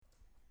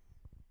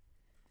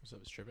What's up?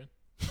 It's tripping.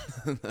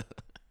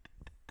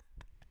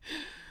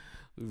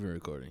 We've been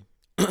recording.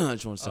 I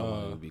just want to tell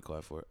why we'd be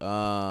quiet for it.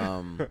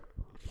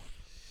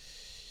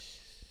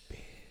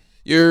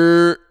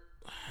 You're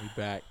We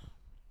back.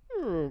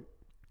 we're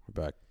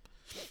back.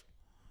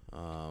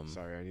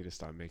 Sorry, I need to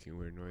stop making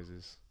weird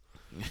noises.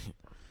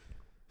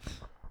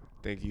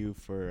 Thank you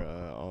for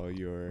all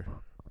your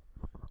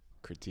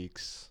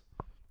critiques.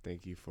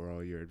 Thank you for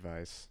all your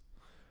advice.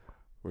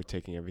 We're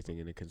taking everything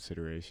into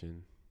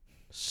consideration.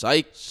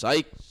 Psych.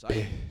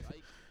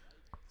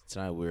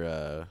 Tonight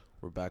we're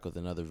back with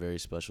another very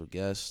special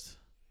guest.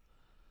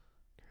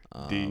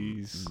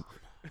 These.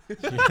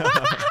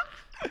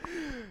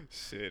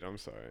 Shit, I'm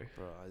sorry.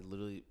 Bro, I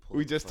literally pulled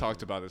We up just a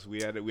talked fucking- about this.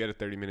 We had a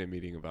 30-minute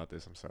meeting about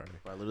this. I'm sorry.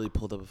 Bro, I literally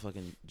pulled up a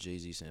fucking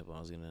Jay-Z sample.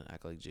 I was gonna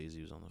act like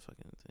Jay-Z was on the fucking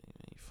thing.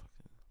 Man, you fucking.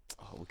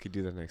 Oh, we could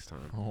do that next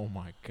time. Oh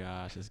my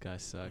gosh, this guy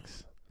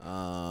sucks.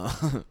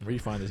 What Where you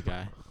find this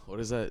guy?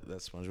 is that? That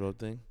SpongeBob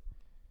thing?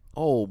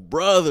 Oh,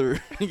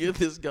 brother, get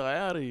this guy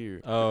out of here.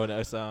 Oh,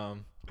 that's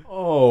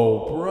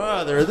Oh,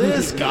 brother,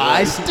 this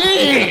guy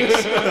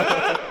stinks.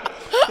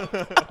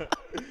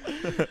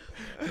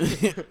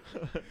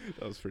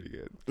 That was pretty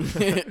good.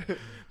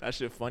 That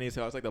shit funny as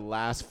hell. It's like the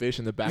last fish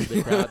in the back of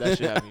the crowd. That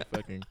shit had me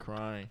fucking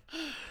crying.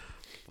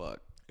 Fuck.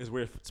 It's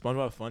weird.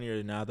 SpongeBob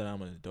funnier now that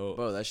I'm an adult.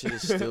 Bro, that shit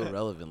is still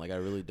relevant. Like, I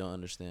really don't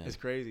understand. It's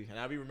crazy, and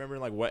I be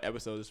remembering like what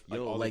episodes.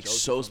 Yo, all the like jokes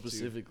so are from, too.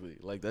 specifically.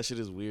 Like, that shit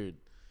is weird.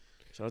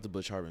 Shout out to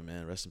Butch Hartman,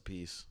 man. Rest in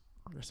peace.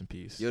 Rest in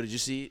peace. Yo, did you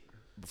see,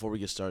 before we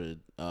get started,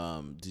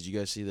 did you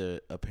guys see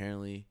the,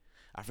 apparently,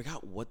 I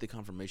forgot what the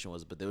confirmation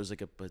was, but there was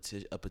like a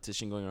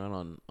petition going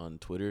on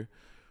Twitter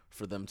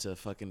for them to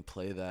fucking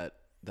play that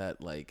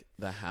like,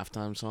 the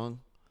halftime song.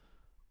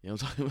 You know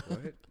what I'm talking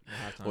about?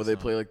 What? Where they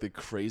play like the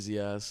crazy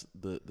ass,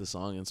 the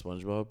song in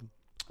SpongeBob.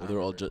 Where they're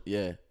all just,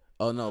 yeah.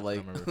 Oh no,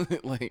 like,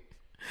 like,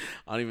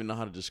 I don't even know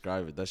how to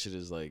describe it. That shit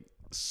is like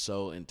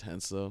so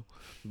intense though.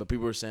 But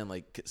people were saying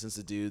like, since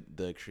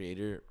the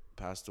creator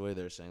passed away,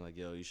 they're saying like,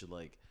 yo, you should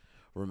like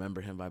remember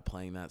him by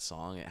playing that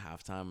song at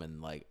halftime,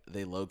 and like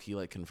they low key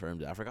like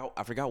confirmed it. I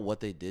forgot what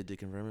they did to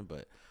confirm it,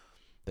 but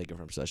they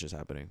confirmed that shit's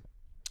happening.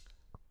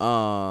 But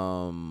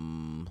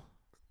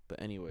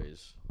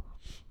anyways,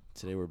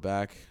 today we're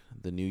back.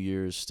 The new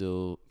year is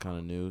still kind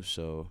of new,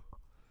 so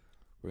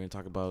we're gonna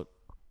talk about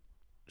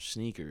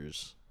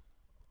sneakers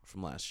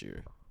from last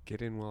year.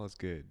 Get in while it's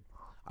good.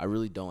 I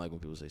really don't like when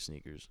people say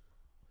sneakers.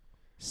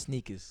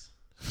 Sneakers.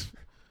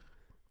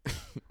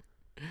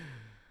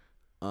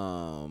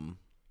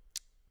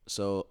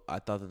 So I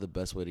thought that the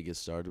best way to get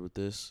started with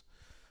this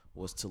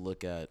was to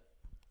look at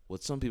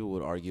what some people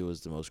would argue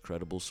is the most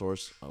credible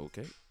source.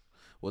 Okay.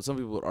 What some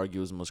people would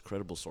argue is the most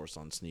credible source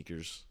on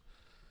sneakers.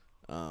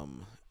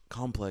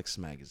 Complex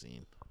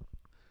Magazine.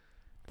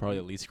 Probably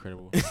the least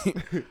credible.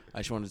 I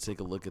just wanted to take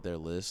a look at their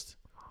list.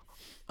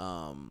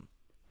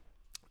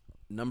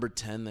 Number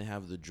 10, they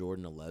have the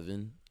Jordan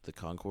 11, the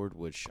Concord,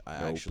 which I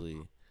actually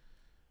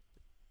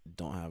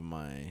don't have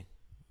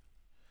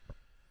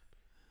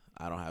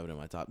I don't have it in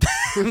my top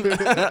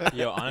 10.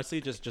 Yo, honestly,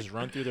 just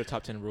run through their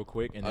top 10 real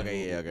quick, and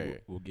then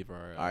we'll give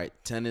our All right,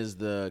 10 is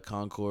the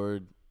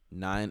Concord,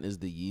 9 is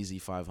the Yeezy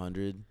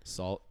 500.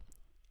 salt.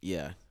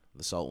 Yeah,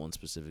 the salt one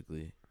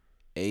specifically.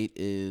 8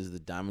 is the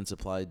Diamond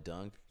Supply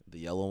Dunk, the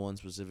yellow one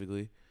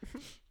specifically.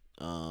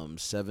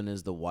 7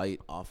 is the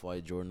white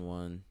Off-White Jordan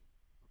 1,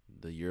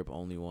 the Europe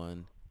only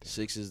one.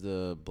 6 is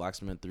the Black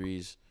Cement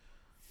 3s.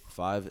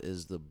 5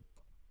 is the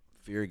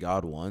Fear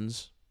God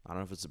 1s. I don't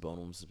know if it's the Bone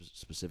one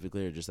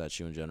specifically or just that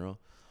shoe in general.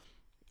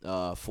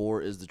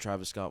 4 is the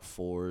Travis Scott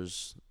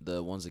 4s,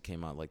 the ones that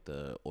came out like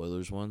the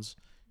Oilers ones.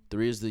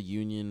 3 is the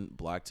Union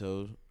Black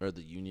Toe, or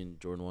the Union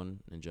Jordan 1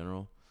 in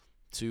general.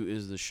 2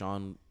 is the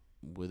Sean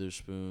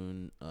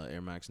Witherspoon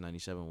Air Max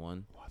 97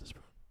 1.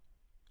 Witherspoon.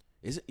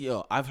 Is it?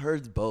 Yo, I've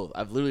heard both.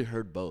 I've literally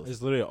heard both.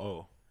 It's literally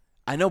O.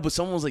 I know, but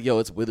someone was like, yo,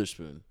 it's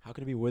Witherspoon. How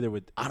could it be Wither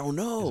with? I don't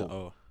It's a know.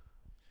 O.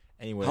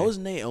 Anyway. How is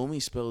Naomi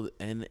spelled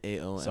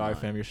Naomi? Sorry,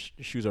 fam. Your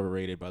shoes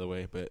overrated, by the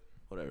way. But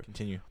Whatever.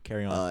 continue.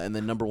 Carry on. And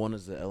then number 1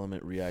 is the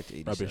Element React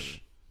 87.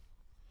 Rubbish.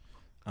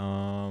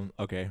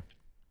 Okay.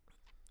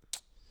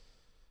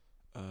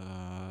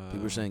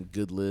 People are saying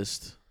good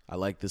list. I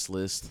like this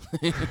list.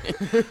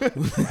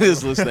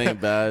 This list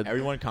ain't bad.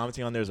 Everyone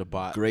commenting on there is a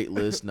bot. Great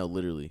list. No,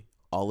 literally.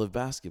 Olive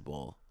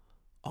basketball.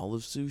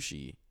 Olive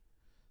sushi.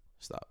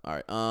 Stop. All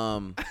right.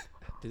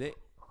 Did they?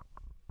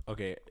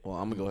 Okay. Well,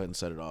 I'm gonna go ahead and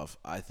set it off.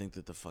 I think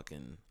that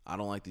I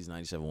don't like these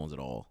 97 ones at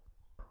all.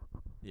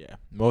 Yeah.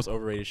 Most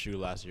overrated shoe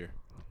last year.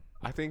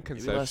 I think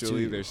Maybe the last 2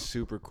 conceptually they're years.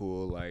 super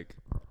cool. Like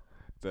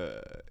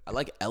I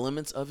like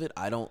elements of it.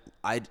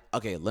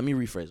 Okay, let me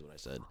rephrase what I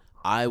said.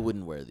 I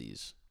wouldn't wear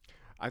these.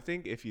 I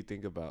think if you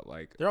think about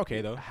like They're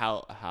okay though.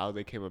 how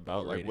they came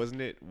about, like Overrated.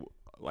 wasn't it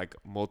like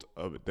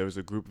there was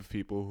a group of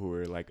people who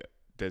were like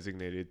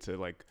designated to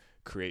like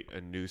create a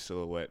new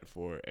silhouette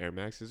for Air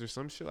Maxes or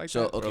some shit like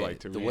So that. okay, or like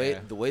to the way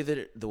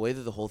that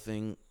the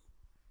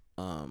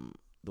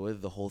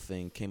whole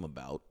thing came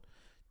about,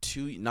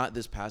 not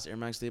this past Air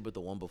Max day, but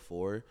the one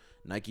before,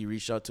 Nike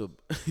reached out to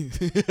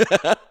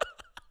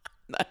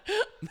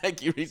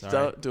Nike reached Sorry.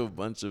 out to a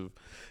bunch of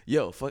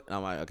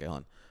okay,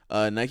 hold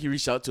on. Nike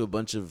reached out to a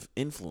bunch of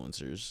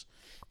influencers,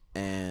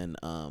 and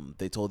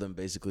they told them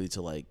basically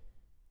to like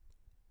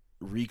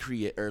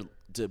recreate or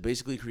to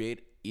basically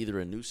create either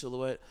a new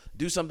silhouette,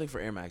 do something for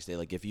Air Max Day.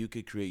 Like if you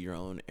could create your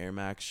own Air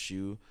Max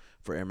shoe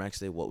for Air Max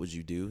Day, what would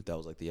you do? That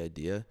was like the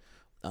idea.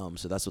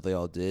 So that's what they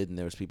all did, and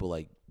there was people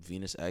like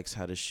Venus X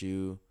had a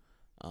shoe,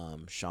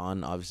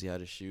 Sean obviously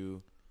had a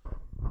shoe,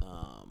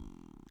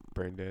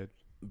 Brain dead.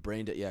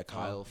 Brain Dead, yeah,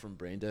 Kyle from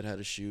Brain Dead had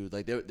a shoe.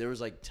 Like there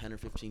was like 10 or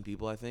 15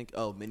 people, I think.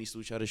 Oh, Mini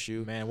Sloosh had a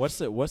shoe. Man, what's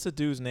the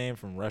dude's name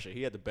from Russia?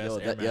 He had the best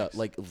Air Max. Yeah,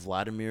 like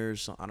Vladimir.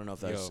 I don't know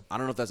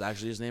if that's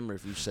actually his name or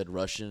if you said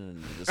Russian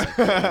and it's like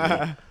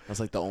that's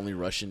like the only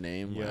Russian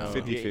name. Yo, Wow.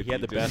 50-50, he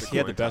had the just best. a He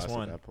had the coin best toss at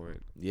one. that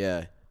point.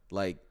 Yeah,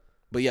 like,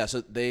 but yeah, so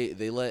they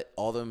let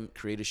all of them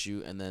create a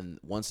shoe, and then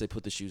once they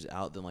put the shoes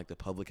out, then like the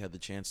public had the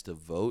chance to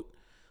vote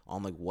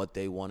on like what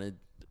they wanted,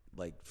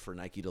 like for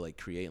Nike to like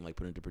create and like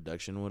put into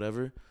production or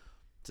whatever.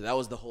 So that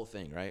was the whole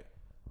thing, right?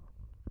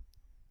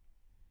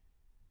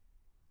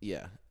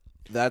 Yeah,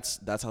 that's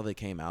how they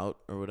came out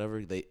or whatever.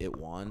 It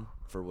won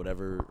for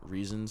whatever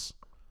reasons.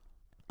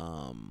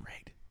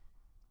 Right.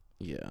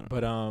 Yeah.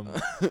 But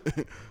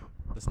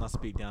let's not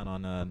speak down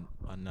on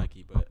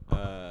Nike,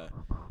 but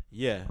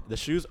yeah, the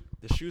shoes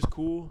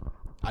cool.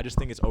 I just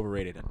think it's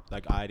overrated.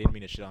 Like I didn't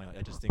mean to shit on it.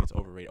 I just think it's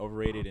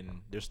overrated,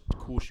 and there's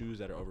cool shoes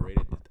that are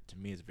overrated. To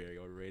me, it's very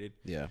overrated.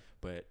 Yeah.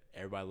 But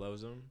everybody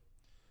loves them.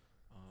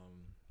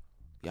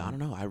 Yeah, I don't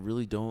know. I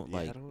really don't Yeah,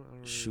 I like don't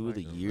really shoe like of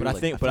the them. year. But I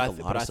Like, think, feel like a lot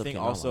but of I stuff think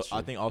came out also, last I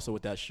year. think also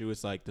with that shoe,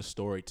 it's like the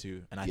story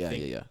too, and I Yeah,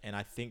 think, yeah. and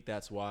I think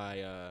that's why,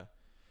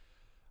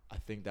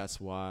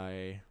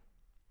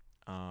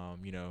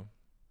 you know,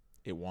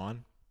 it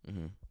won.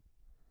 Mm-hmm.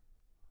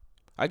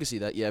 I can see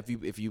that. Yeah,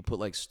 if you put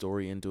like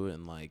story into it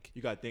and like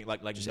You gotta think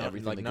like just none,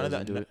 everything like that none of goes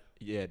that, into it.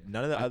 yeah,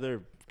 none of the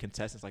other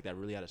contestants like that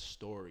really had a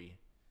story.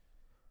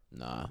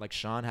 Nah. Like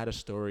Sean had a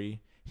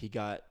story. He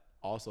got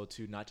also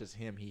too, not just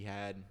him. He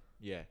had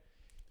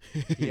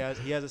he has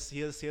a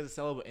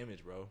sellable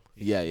image, bro.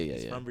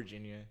 He's from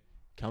Virginia,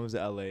 comes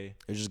to LA. It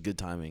was just good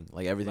timing.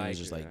 Like everything was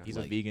just yeah. like He's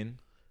like, a vegan.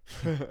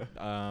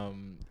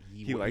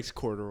 He likes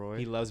corduroy.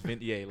 He loves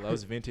he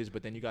loves vintage.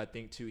 But then you gotta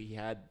think too. He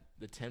had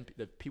the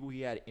people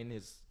he had in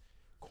his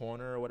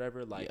corner or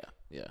whatever, like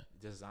yeah.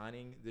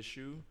 designing the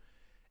shoe.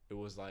 It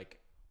was like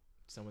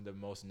some of the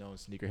most known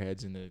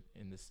sneakerheads in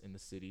the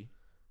city.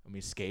 I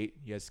mean, Skate.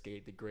 You had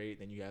Skate the Great.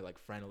 Then you had like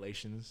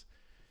Franelations.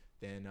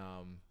 Then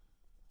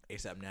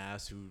ASAP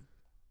Nas, who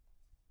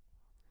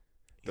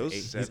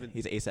he's an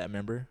ASAP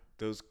member.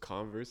 Those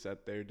Converse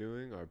that they're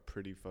doing are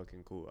pretty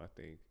fucking cool, I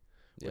think.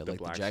 Yeah, With the like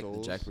black the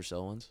soles. Jack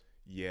Purcell ones.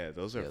 Yeah,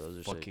 those are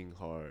sick. fucking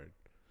hard.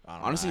 I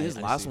don't know, Honestly, his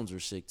I last see- ones were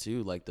sick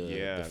too. Like the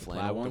Yeah,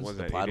 flannel plaid ones,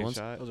 that the plaid Aiden ones.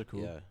 shot. Those are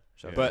cool. Yeah,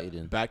 shout out But to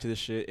Aiden. back to this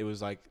shit, it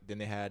was like then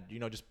they had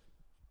just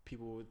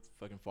people with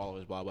fucking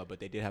followers, blah blah. But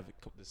they did have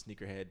the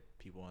sneakerhead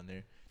people on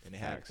there, and they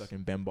had Facts.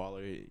 fucking Ben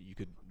Baller. You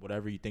could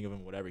whatever you think of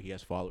him, whatever he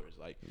has followers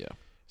like. Yeah.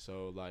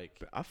 So like,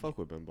 But I fuck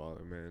with Ben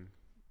Baller, man.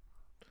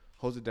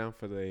 Holds it down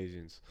for the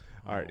Asians.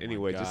 All oh right. my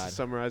Anyway, just God. to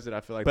summarize it,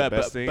 I feel like but the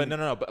best thing. but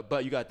no.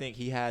 But you gotta think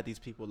he had these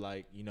people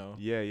like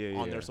yeah.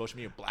 on their social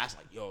media blast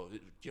like yo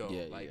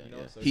Yeah, like yeah, you know.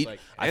 yeah. So He- it's like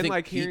I and think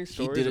like he- hearing he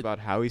stories did it- about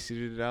how he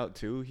seeded it out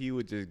too. He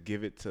would just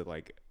give it to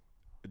like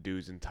a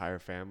dude's entire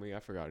family. I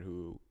forgot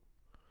who.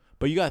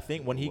 but you gotta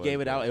think when he What, gave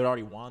it out, bro? it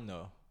already won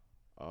though.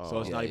 So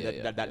it's Yeah, not even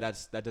yeah,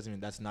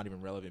 that's not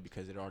even relevant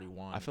because it already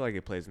won. I feel like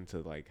it plays into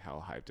like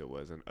how hyped it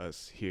was and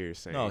us here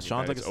saying No, Sean's that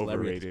like a it's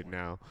celebrity at this overrated point.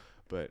 now.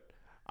 But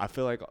I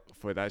feel like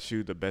for that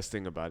shoe, the best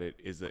thing about it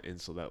is the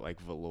insole, that like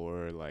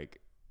velour like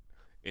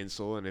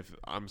insole. And if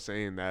I'm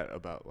saying that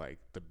about like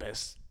the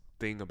best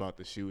thing about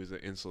the shoe is the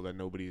insole that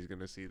nobody's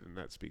gonna see, then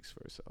that speaks for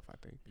itself, I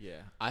think.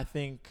 Yeah, I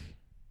think.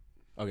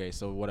 Okay,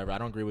 so whatever. I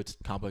don't agree with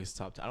Complex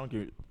top 10. I don't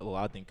agree with a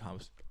lot of things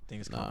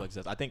Nah. Complex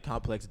does. I think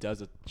Complex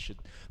does shit.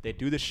 They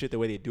do this shit the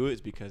way they do it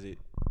is because it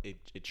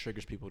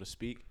triggers people to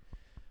speak.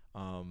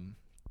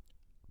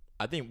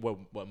 I think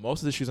what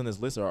most of the shoes on this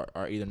list are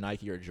either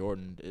Nike or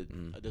Jordan.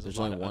 There's There's a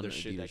lot only of one other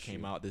shit that Adidas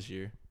came shoe. out this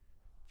year.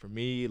 For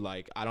me,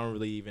 like I don't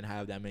really even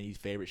have that many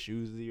favorite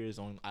shoes this year.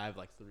 I have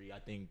like 3. I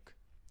think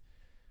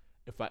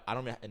if I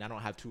don't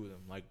have 2 of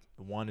them. Like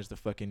one is the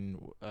fucking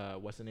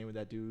what's the name of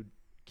that dude?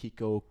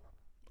 Kiko.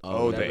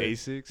 Oh, the whatever.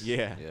 Asics.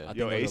 Yeah. Yeah. I think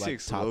Yo, those are, like,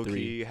 Asics top low 3.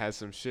 key has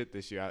some shit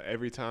this year.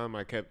 Every time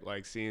I kept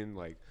like seeing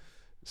like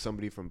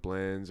somebody from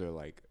Blends or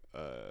like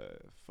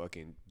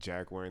fucking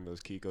Jack wearing those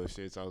Kiko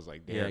shits, I was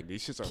like, damn, Yeah,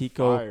 these shits are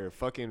Kiko fire.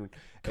 Fucking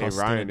hey cost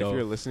Ryan, if $10.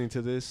 you're listening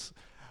to this,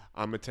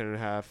 I'm a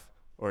 10.5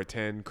 or a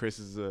 10. Chris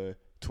is a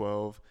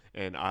 12,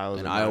 and Isles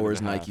And a I wears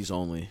 9.5. Nikes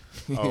only.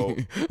 Oh,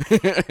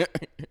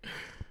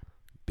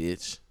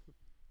 Bitch.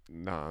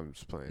 nah, I'm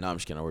just playing. No, I'm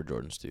just kidding. I wear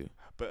Jordans too.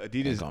 But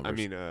Adidas, I Converse.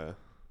 mean,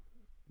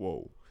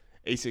 whoa,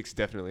 Asics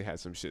definitely had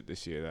some shit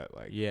this year that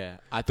like. Yeah,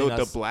 I think The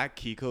that's, black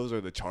Kikos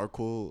or the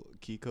charcoal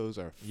Kikos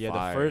are yeah.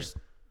 fire. The first,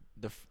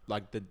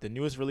 the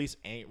newest release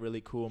ain't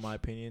really cool in my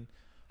opinion.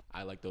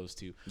 I like those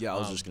 2. Yeah, I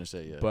was just gonna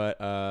say yeah. But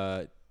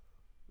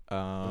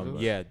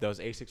Really? yeah, those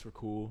Asics were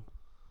cool.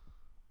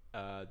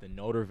 The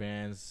Notre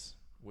Vans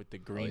with the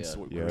green yeah.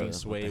 Yeah. green With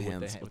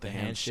suede with the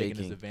hand shaking is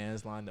shaking. the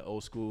Vans line, the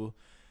old school.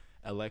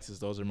 Alexis,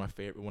 those are my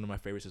favorite. One of my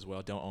favorites as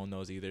well. Don't own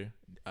those either.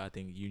 I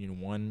think Union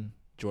 1,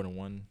 Jordan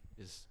 1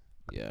 is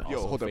Yeah.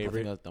 also hold up. I think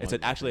favorite. that might It's be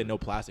my actually a favorite. no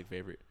plastic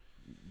favorite.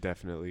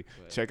 Definitely.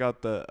 But- Check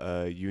out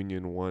the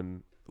Union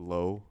 1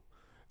 low,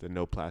 the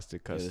no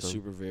plastic Yeah, custom. the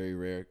super very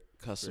rare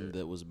custom Rare.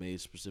 that was made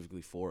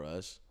specifically for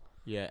us.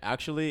 Yeah,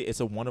 actually, it's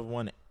a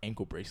 1-of-1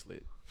 ankle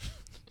bracelet.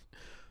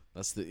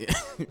 That's the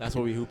That's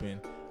what we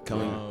hooping.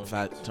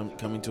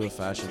 coming to a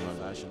fashion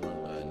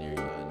run near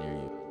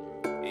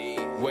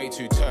you. Way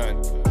too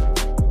turned,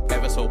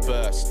 ever so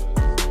burst,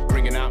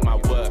 bringing out my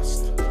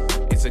worst.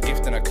 It's a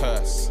gift and a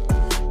curse.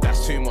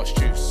 That's too much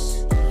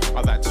juice.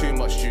 I've had too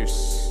much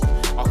juice.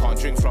 I can't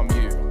drink from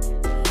you.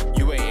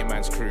 You ain't in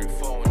man's crew.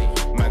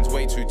 Man's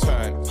way too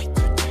turned,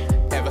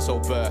 ever so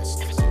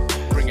burst,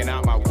 bringing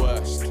out my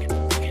worst.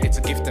 It's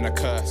a gift and a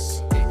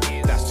curse.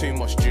 That's too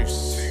much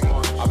juice.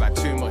 I've had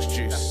too much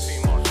juice.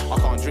 I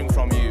can't drink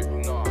from you.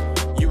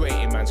 You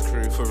ain't in man's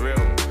crew. For real,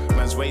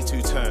 man's way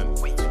too turned.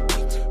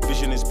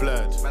 Vision is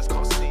blurred.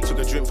 Took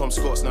a drink from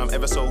Scots, now I'm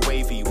ever so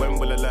wavy. When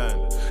will I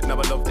learn? Now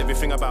I love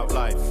everything about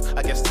life.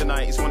 I guess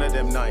tonight is one of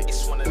them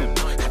nights.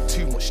 Had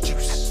too much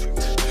juice.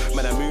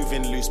 Man, I'm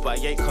moving loose, but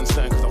I ain't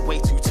concerned, cause I'm way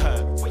too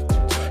turned.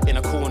 In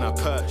a corner,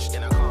 perched.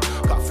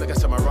 Got a flicker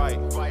to my right.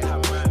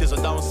 There's a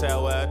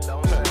downsell word.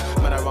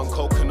 Man, I run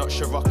coconut,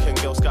 Ciroc and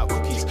Girl Scout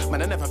cookies.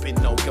 Man, I never been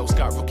no Girl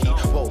Scout rookie.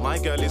 Whoa, my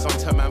girl is on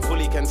to man,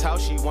 fully can tell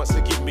she wants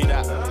to give me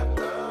that.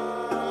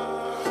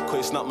 Cause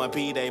it's not my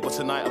B-day, but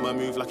tonight I'ma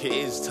move like it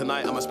is.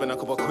 Tonight I'ma spend a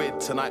couple quid.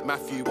 Tonight,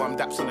 Matthew, I'm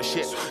daps on the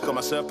shit. Got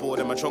my surfboard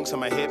and my trunks on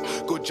my hip.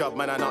 Good job,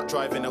 man, I'm not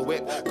driving a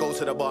whip. Go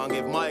to the bar and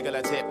give my girl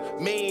a tip.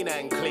 Mean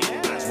and clean.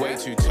 Way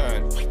too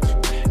turned,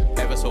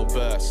 ever so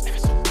burst,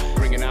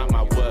 bringing out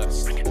my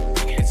worst.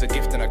 It's a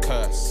gift and a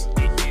curse.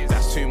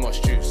 That's too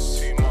much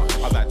juice.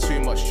 I've had too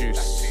much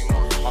juice.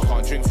 I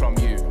can't drink from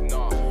you.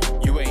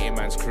 You ain't in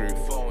man's crew.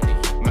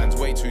 Man's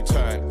way too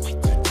turned,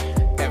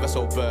 ever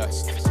so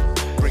burst,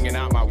 bringing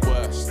out my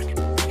worst.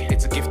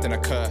 It's a gift and a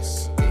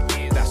curse.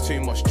 That's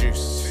too much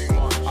juice.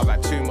 I've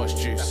had too much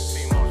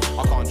juice.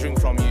 I can't drink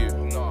from you.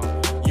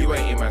 You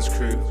ain't in man's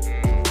crew.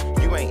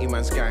 You ain't in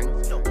man's gang,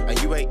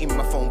 and you ain't in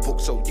my phone book,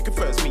 so you can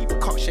first me,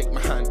 but can't shake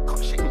my hand.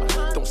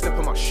 Don't step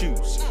on my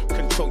shoes.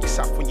 Control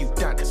yourself when you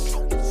dance.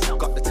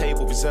 Got the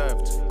table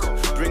reserved.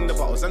 Bring the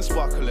bottles and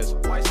sparklers,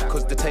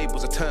 cause the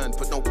tables are turned,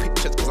 but no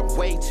pictures, cause I'm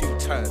way too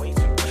turned.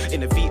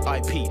 In a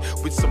VIP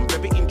with some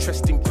very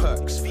interesting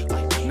perks.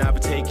 Now we're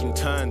taking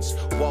turns.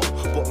 Whoa,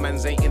 but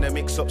mans ain't in a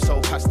mix-up,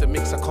 so past the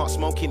mix. I can't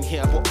smoke in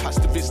here, but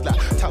past the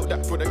Vizsla. Tell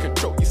that brother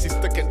control your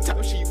sister, can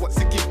tell she wants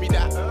to give me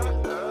that.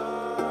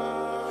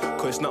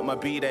 Cause it's not my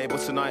B-day, but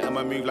tonight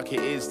I'ma move like it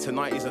is.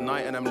 Tonight is a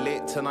night and I'm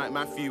lit. Tonight,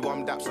 Matthew,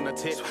 I'm daps on the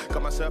tip.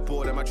 Got my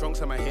surfboard and my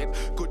trunks on my hip.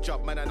 Good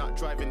job, man, I'm not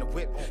driving the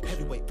whip.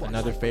 Heavyweight box.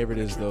 Another favorite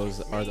is those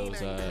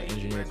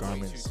engineer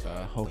garments,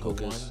 Hoka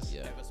Hokas, ones.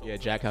 yeah. Yeah,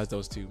 Jack has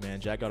those too, man.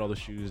 Jack got all the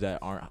shoes that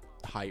aren't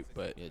hype,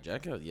 but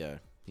Yeah,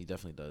 he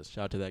definitely does.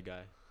 shout out to that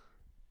guy.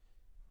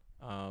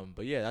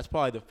 But yeah, that's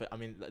probably I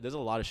mean, there's a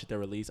lot of shit they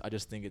release. I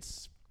just think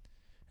it's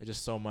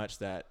just so much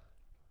that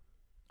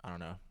I don't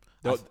know.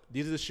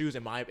 These are the shoes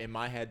in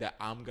my head that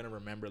I'm gonna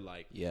remember.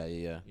 Like, Yeah.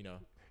 you know,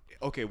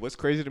 Okay, what's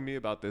crazy to me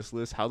about this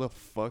list? How the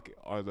fuck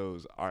are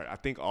those? I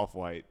think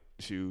Off-White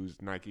shoes,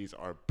 Nikes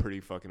are pretty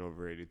fucking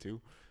overrated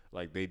too.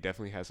 Like they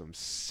definitely have some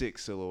sick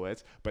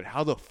silhouettes. But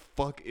how the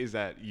fuck is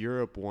that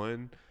Europe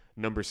 1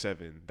 number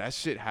 7? That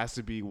shit has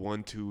to be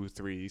 1, 2,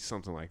 3,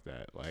 something like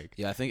that. Like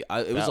Yeah, I think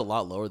it was a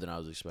lot lower than I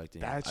was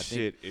expecting. that I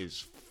shit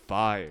is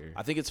fire.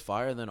 I think it's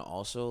fire. And then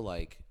also,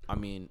 like, I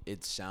mean,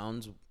 it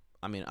sounds.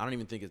 I mean, I don't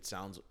even think it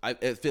sounds. I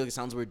feel like it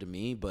sounds weird to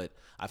me, but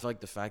I feel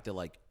like the fact that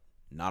like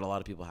not a lot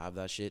of people have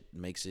that shit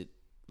makes it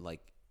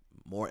like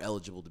more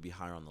eligible to be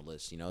higher on the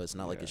list. You know, it's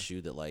not like a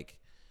shoe that like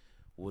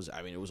was.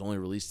 I mean, it was only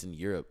released in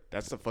Europe.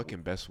 That's the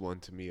fucking best one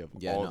to me of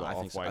Yeah, all no, the I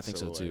think so. Off-White I think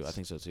so too. silhouettes. I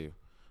think so too.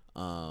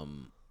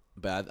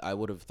 But I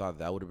would have thought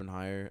that would have been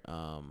higher.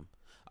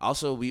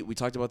 Also, we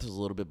talked about this a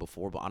little bit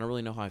before, but I don't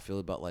really know how I feel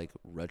about like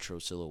retro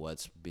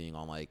silhouettes being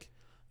on like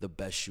the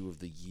best shoe of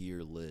the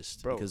year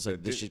list. Bro, because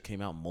like this did- shit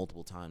came out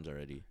multiple times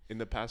already. In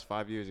the past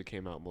 5 years, it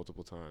came out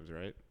multiple times,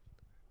 right?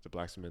 The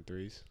Black Cement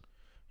 3s.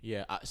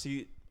 yeah. I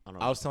see. I don't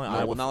know. I was telling. No,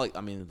 I, well, not like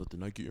I mean with the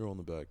Nike Air on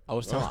the back. I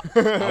was telling.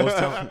 I was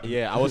telling.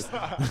 Yeah, I was.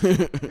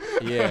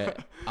 Yeah,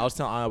 I was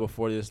telling Anna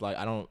before this. Like,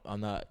 I'm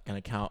not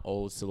gonna count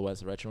old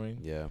silhouettes retroing.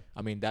 Yeah.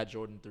 I mean, that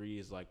Jordan 3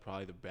 is like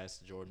probably the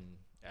best Jordan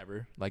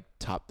ever. Like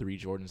top 3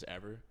 Jordans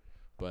ever.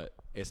 But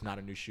it's not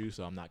a new shoe,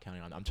 so I'm not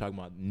counting on. I'm talking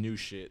about new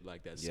shit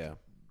like that's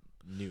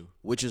new.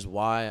 Which is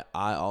why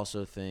I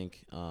also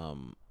think.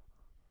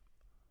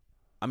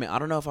 I mean, I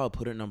don't know if I would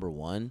put it number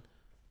 1,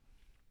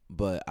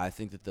 but I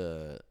think that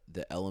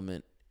the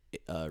Element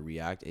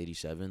React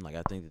 87, like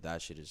I think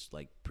that shit is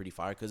like pretty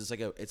fire because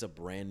it's a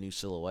brand new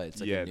silhouette.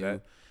 It's like Yeah, a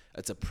new,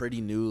 it's a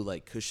pretty new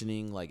like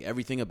cushioning, like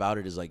everything about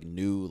it is like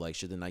new, like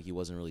shit that Nike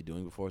wasn't really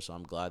doing before. So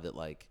I'm glad that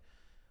like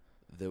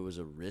there was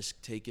a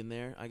risk taken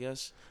there, I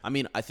guess. I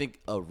mean, I think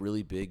a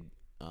really big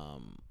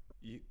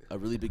a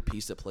really big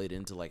piece that played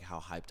into like how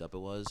hyped up it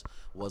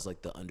was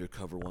like the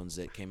undercover ones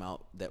that came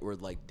out that were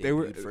like They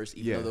were- debuted first,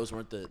 even though those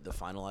weren't the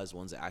finalized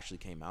ones that actually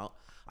came out.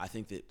 I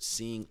think that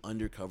seeing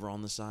undercover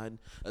on the side,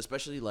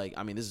 especially like,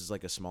 I mean, this is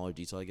like a smaller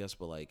detail, I guess,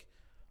 but like,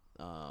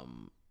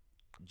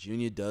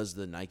 Junior does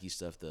the Nike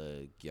stuff,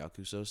 the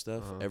Gyakuso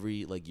stuff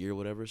every like year or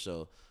whatever.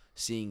 So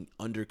seeing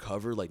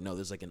undercover, like, no,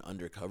 there's like an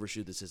undercover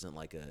shoe. This isn't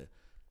like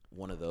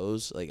one of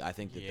those. Like, I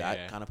think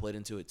that kind of played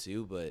into it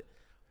too, but.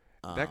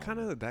 That kind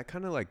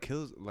of like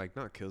kills, like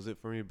not kills it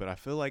for me, but I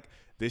feel like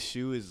this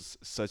shoe is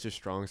such a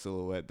strong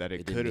silhouette that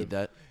it could have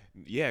that.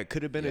 Yeah, it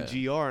could have been a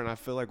GR, and I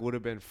feel like would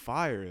have been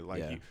fire. Like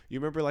Yeah. you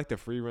remember like the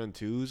free run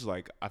 2s?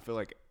 Like I feel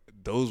like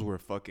those were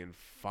fucking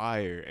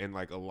fire, and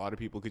like a lot of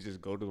people could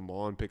just go to the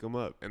mall and pick them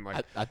up. And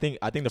like I think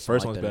the not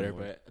first like one's that better,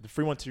 anymore. but the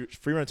free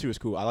run two is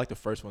cool. I like the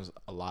first ones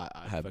a lot.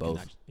 I have fucking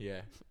both.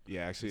 Yeah.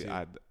 yeah, actually,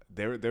 too.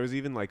 there was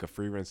even like a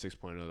free run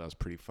 6.0 that was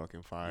pretty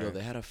fucking fire. Yo,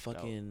 they had a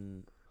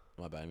fucking.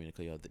 My bad, I mean to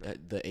cut you off.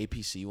 The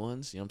APC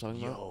ones, you know what I'm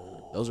talking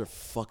about? Those are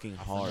fucking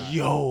hard.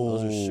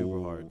 Those are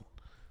super hard.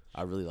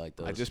 I really like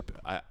those.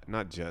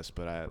 Not just,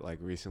 but I like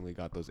recently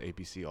got those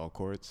APC all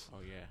courts.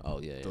 Oh yeah.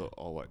 Oh yeah. The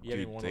all what? You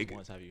haven't Dude, worn they those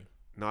once, have you?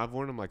 No, I've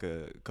worn them like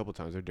a couple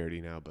times. They're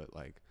dirty now, but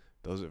like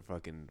those are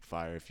fucking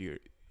fire. If you're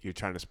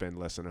trying to spend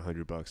less than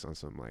 $100 on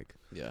some like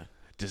Yeah.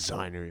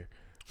 designer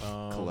Um,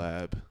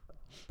 collab.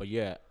 But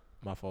yeah,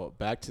 my fault.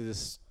 Back to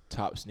this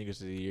top sneakers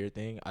of the year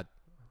thing.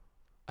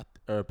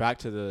 Or back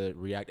to the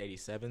React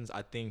 87s.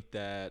 I think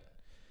that,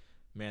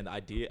 man, the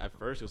idea at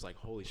first it was like,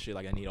 holy shit,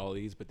 like I need all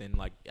these. But then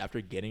like after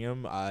getting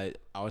them, I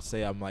would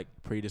say I'm like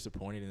pretty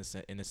disappointed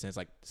in a sense.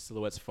 Like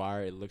silhouette's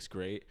fire, it looks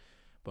great,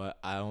 but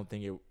I don't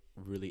think it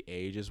really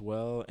ages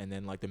well. And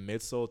then like the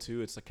midsole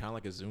too, it's like, kind of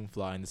like a Zoom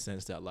Fly in the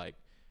sense that like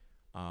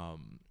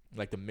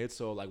the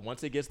midsole, like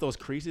once it gets those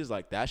creases,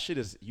 like that shit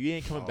is, you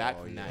ain't coming back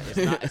from that.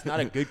 It's not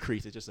a good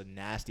crease. It's just a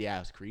nasty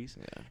ass crease.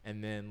 Yeah.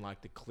 And then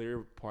like the clear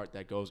part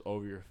that goes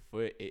over your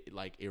foot, it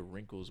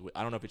wrinkles with,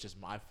 I don't know if it's just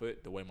my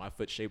foot, the way my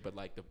foot's shaped, but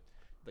like the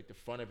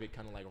front of it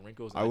kind of like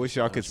wrinkles. I wish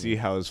y'all could see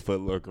how his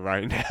foot look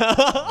right now.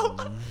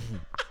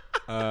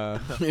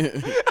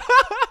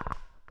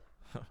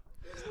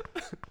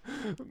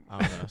 I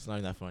don't know. It's not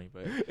even that funny,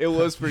 but It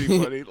was pretty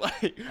funny.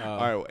 Like,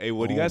 all right, hey,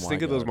 what do you oh guys my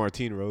think of those God.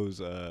 Martine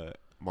Rose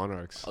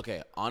Monarchs?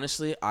 Okay,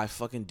 honestly, I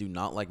fucking do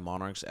not like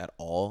Monarchs at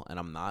all, and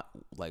I'm not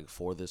like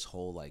for this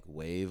whole like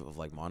wave of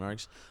like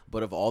Monarchs.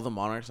 But of all the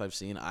Monarchs I've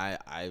seen,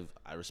 I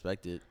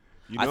respect it.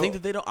 You I think know-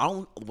 that they don't. I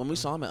don't. When we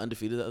saw them at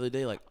Undefeated the other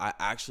day, like I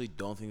actually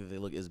don't think that they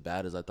look as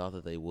bad as I thought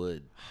that they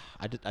would.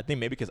 I think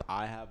maybe because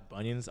I have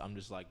bunions, I'm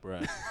just like,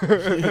 bruh.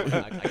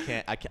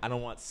 I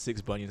don't want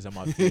 6 bunions on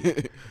my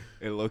feet.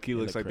 It low-key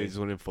looks look like they just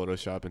went in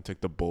Photoshop and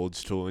took the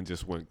bulge tool and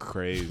just went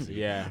crazy.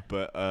 Yeah.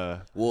 But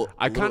Well,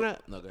 I a little- kinda-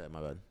 no. Go ahead, my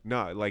bad.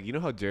 no, like you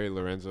know how Jerry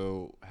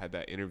Lorenzo had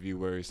that interview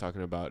where he's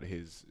talking about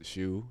his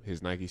shoe,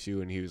 his Nike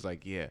shoe, and he was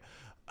like, "Yeah,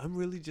 I'm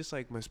really just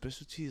like my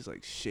specialty is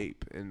like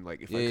shape, and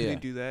like if I Yeah, couldn't yeah.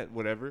 do that,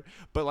 whatever."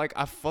 But like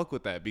I fuck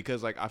with that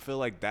because like I feel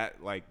like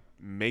that like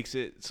makes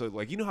it so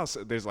like you know how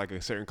there's like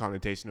a certain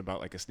connotation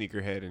about like a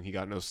sneakerhead and he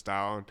got no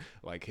style and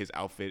like his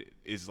outfit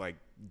is like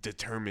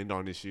determined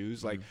on his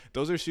shoes. Like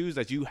those are shoes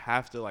that you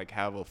have to like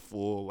have a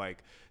full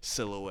like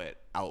silhouette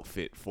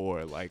outfit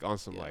for, like on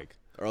some like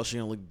Or else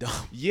you're gonna look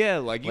dumb. yeah,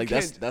 like you Like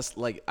can't. that's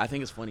like I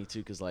think it's funny too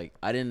because like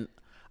I'm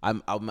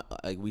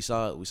like we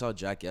saw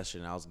Jack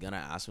yesterday and I was gonna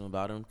ask him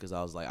about him because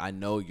I was like I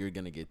know you're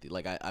gonna get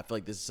like I feel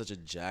like this is such a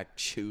Jack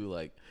shoe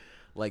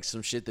like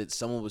some shit that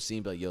someone was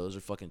seeing, but like, yo, those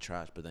are fucking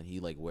trash. But then he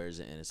like wears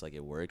it and it's like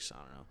it works. I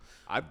don't know.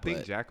 I think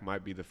but- Jack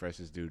might be the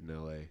freshest dude in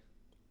LA.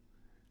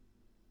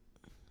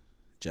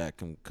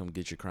 Jack, come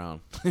get your crown.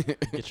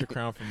 Get your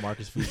crown from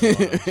Marcus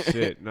Fujimoto.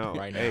 Shit, no.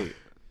 Right now.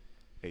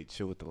 Hey,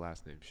 chill with the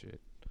last name shit.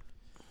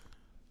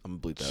 I'm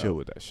gonna bleep that Chill out.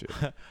 with that shit.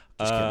 Just kidding,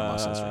 I'm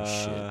not censoring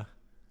shit.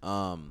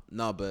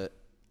 No, but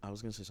I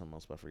was gonna say something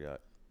else, but I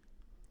forgot.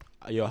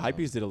 Yo,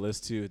 Hypebeast did a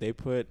list too. They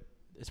put,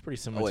 it's pretty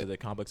similar wait. to the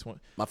Complex one.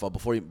 My fault.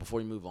 Before you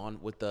move on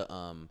with the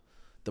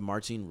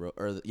Martine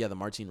the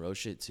Martine Rose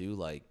shit too.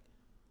 Like,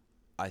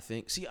 I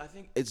think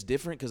it's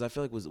different because I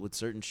feel like with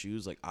certain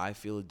shoes, like I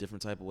feel a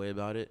different type of way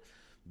about it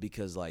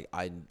because like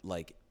I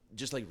like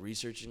just like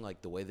researching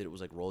like the way that it was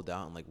like rolled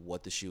out and like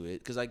what the shoe is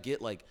because I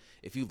get like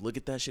if you look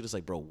at that shit, it's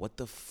like, bro, what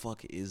the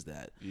fuck is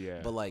that? Yeah.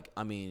 But like,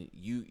 I mean,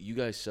 you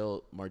guys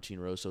sell Martine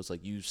Rose, so it's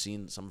like you've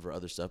seen some of her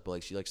other stuff, but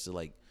like she likes to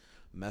like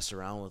mess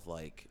around with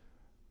like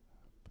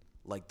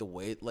the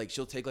way like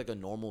she'll take like a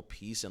normal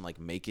piece and like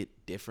make it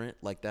different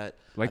like that.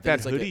 I Like think that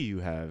it's, hoodie you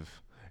have.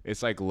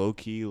 It's like low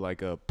key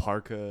like a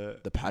parka.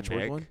 The patchwork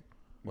neck. one?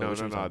 Wait, No, which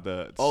no, one's no. that?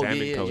 The Oh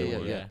salmon yeah, color yeah,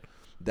 one. yeah.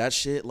 That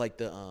shit like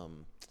the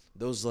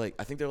those like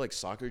I think they're like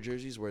soccer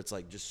jerseys where it's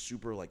like just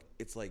super like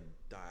it's like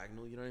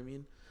diagonal. You know what I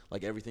mean?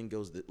 Like everything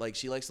goes like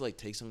she likes to like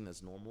take something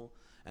that's normal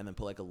and then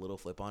put like a little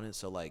flip on it.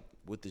 So like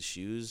with the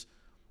shoes,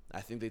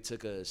 I think they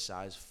took a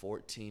size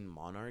 14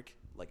 Monarch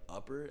like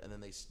upper and then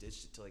they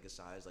stitched it to like a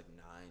size like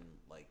 9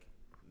 like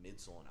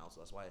midsole and outsole.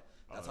 That's why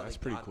how that's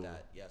they pretty got cool.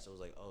 that. Yeah, so it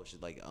was like, oh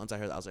shit, like once I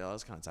heard that I was like, oh,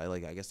 that's kind of tight.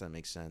 Like I guess that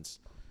makes sense.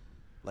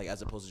 like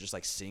as opposed to just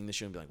like seeing the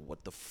shoe and be like,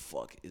 what the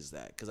fuck is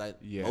that? Because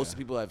Yeah. most of the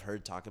people I've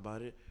heard talk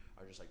about it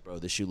are just like, bro,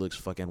 this shoe looks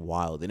fucking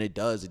wild, and it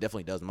does. It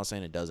definitely does. I'm not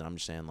saying it doesn't. I'm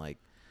just saying like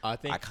I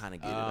think I kind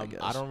of get it. I guess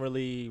I don't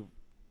really.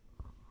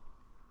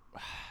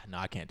 No,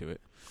 I can't do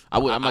it.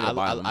 I'm not gonna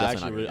buy them. I'm I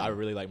definitely not gonna I get them.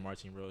 really like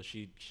Martine Rose.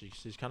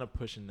 She's kind of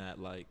pushing that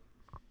like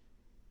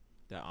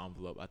that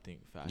envelope. I think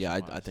fashion. Yeah,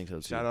 I think so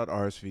too. Shout out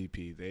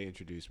RSVP. They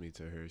introduced me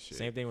to her shit.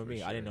 Same thing with for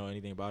me. I didn't sure. know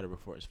anything about her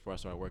before I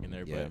started working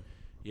there. Yeah. But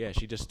yeah,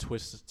 she just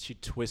twists. She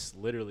twists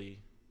literally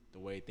the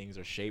way things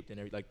are shaped and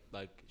everything.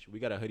 Like we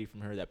got a hoodie from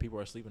her that people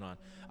are sleeping on.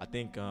 I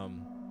think.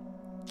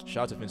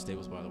 Shout out to Vince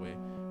Staples, by the way.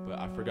 But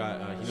I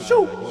forgot.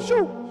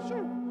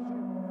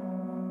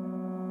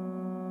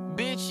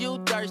 Bitch, you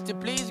thirsty,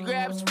 please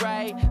grab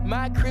Sprite.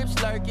 My crib's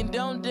lurking,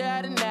 don't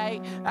die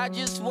tonight. I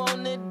just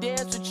wanna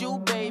dance with you,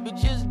 baby.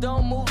 Just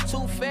don't move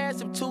too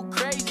fast, I'm too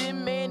crazy.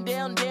 Man,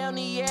 down,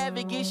 the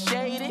avid get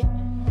shady.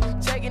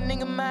 Take a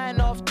nigga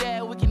mind off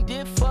that. We can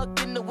dip,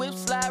 fuck in the whip,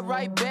 slide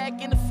right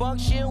back in the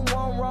function.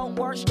 One wrong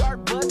word,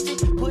 start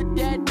busting. Put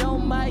that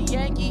on my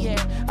Yankee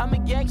hat. I'm a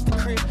gangster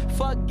crib,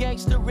 fuck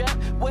gangster rap.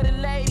 Where the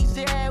ladies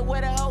at,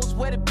 where the hoes,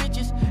 where the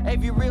bitches.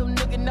 Every real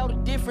nigga know the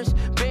difference.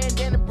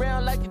 Bandana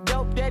brown like the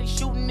dope daddy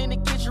shooting in the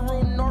kitchen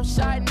room.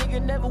 Northside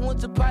nigga never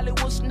went to Hollywood,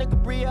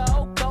 nigga Brio.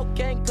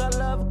 Cocaine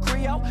color of a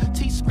Creole.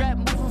 T-scrap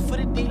moving for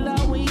the D-Lo,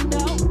 we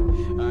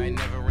know. I ain't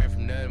never ran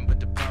from nothing but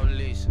the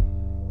police.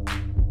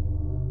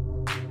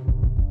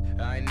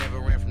 I ain't never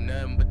ran from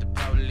nothing but the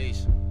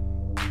police.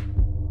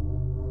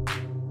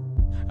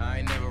 I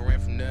ain't never ran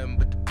from nothing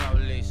but the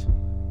police.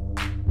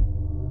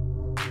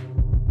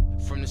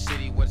 From the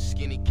city where the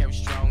skinny kept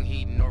strong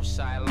heat,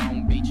 Northside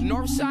Long Beach.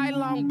 Northside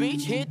Long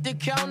Beach, hit the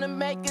counter,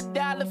 make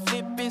 $1,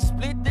 flip it,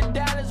 split the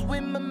dollars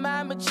with my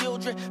mama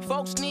children.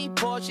 Folks need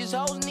Porsches,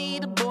 hoes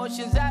need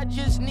abortions. I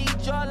just need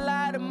your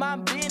light of my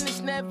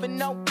business. Never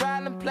no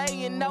problem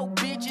playing, no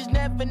bitches,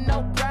 never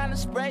no problem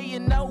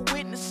spraying, no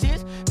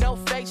witnesses, no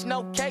fakes,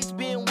 no case,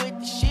 been with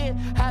the shit.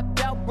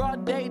 Hopped out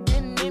broad day,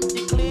 didn't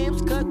empty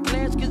clips, cut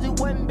class, cause it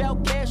wasn't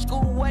about cash.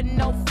 School wasn't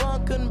no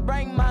fun, couldn't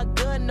bring my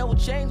gun, no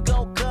chains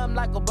gon' come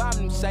like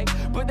Obama say.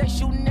 But they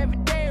shooting every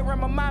day around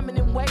my mom and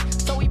them way.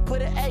 So we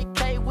put an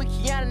AK with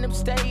Keanu and them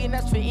stay. And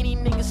that's for any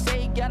nigga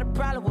say he got a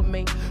problem with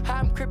me. How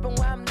I'm crippin'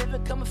 where I'm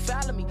living, come and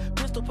follow me.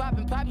 Pistol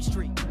poppin' Poppy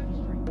Street. I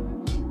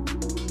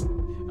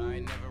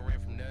ain't never ran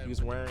from nothing. He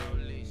was wearing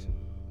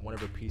one of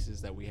her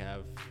pieces that we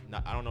have.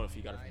 Not, I don't know if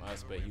he got it from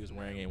us, but he was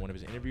wearing it in one of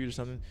his interviews or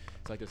something.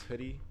 It's like this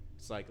hoodie.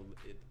 It's like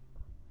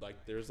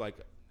there's like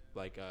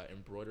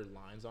embroidered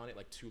lines on it,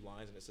 like 2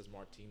 lines, and it says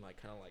Martine,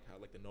 like kind of like how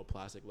like the No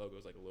Plastic logo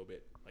is like a little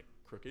bit like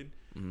crooked.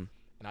 Mhm.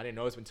 And I didn't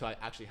notice until I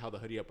actually held the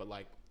hoodie up, but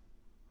like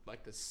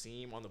the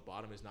seam on the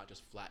bottom is not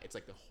just flat. It's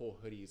like the whole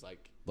hoodie is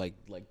like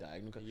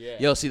diagonal. Yeah.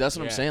 Yo, see, that's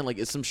what I'm Yeah. saying. Like,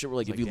 it's some shit where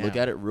like It's if like, you look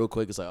damn. at it real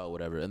quick, it's like, oh,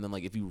 whatever. And then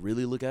like if you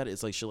really look at it,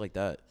 it's like shit like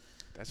that.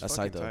 That's That's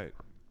fucking tight, though. tight.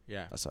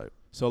 yeah. That's how.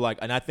 So like,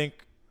 and I think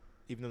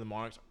even though the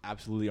Monarchs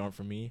absolutely aren't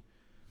for me,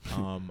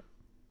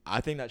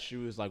 I think that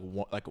shoe is like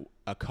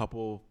a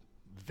couple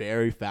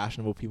very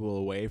fashionable people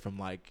away from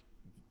like,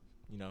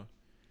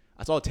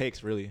 that's all it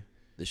takes really.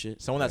 This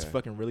shit. Someone that's Yeah.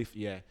 fucking really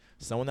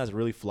someone that's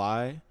really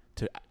fly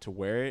to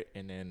wear it,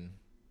 and then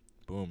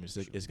boom, it's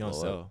gonna blow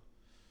up. sell.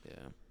 Yeah.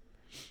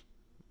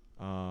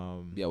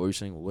 Yeah. Yeah. What were you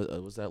saying? What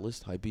was that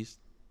list? Hypebeast.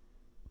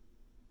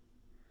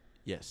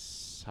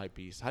 Yes,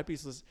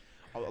 Hypebeast lists.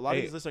 A lot of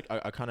Hey. these lists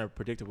are kind of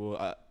predictable.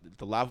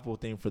 The laughable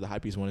thing for the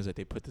Hypebeast one is that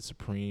they put the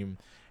Supreme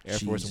Air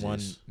Force One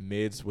Jesus.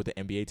 mids with the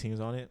NBA teams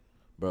on it.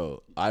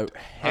 Bro,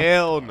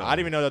 Hell no. I didn't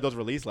even know that those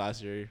released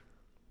last year.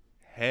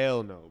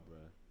 Hell no,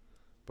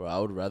 bro. I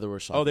would rather wear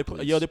soccer Oh, they put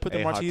cleats. they put the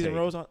Hey, hot Martinez and take.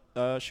 Rose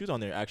on, shoes on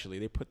there. Actually,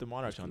 they put the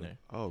Monarchs on there.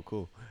 Oh,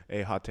 cool.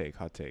 Hey, hot take.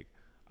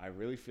 I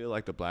really feel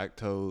like the black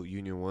toe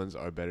Union ones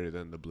are better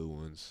than the blue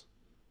ones.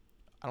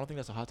 I don't think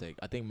that's a hot take.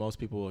 I think most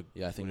people.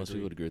 Yeah, I think most agree.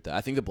 people would agree with that.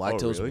 I think the black Oh,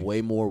 toe's really?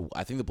 way more.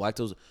 I think the black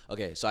toe's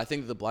okay. So I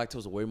think the black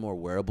toe's way more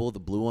wearable. The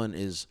blue one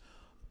is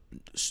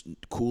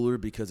cooler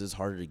because it's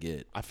harder to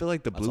get. I feel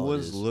like the That's blue all it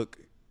ones is. look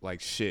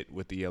like shit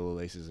with the yellow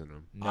laces in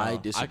them. No, I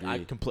disagree. I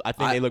think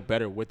I- they look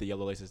better with the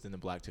yellow laces than the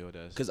black toe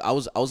does. Because I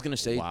was gonna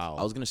say Wow.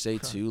 I was gonna say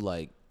too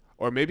like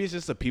Or maybe it's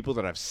just the people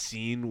that I've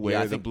seen wear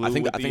I the think- blue I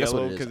think- with I the think that's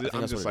what yellow. it is. I think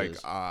I'm that's just what it like,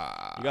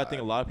 is. You gotta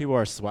think a lot of people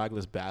are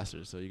swagless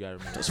bastards, so you gotta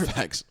remember. those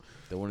facts.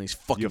 They're one of these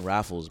fucking You're-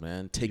 raffles,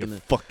 man. Taking you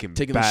the fucking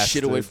taking the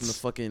shit away from the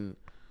bastards. fucking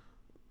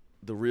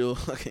the real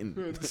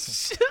fucking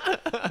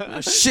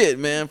shit,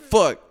 man.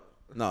 Fuck.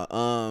 No,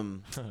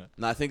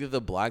 no. I think that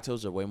the black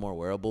toes are way more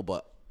wearable,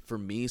 but for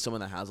me,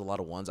 someone that has a lot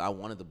of ones, I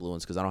wanted the blue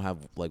ones because I don't have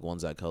like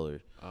ones that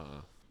colored.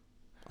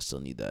 I still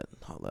need that.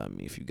 Holla at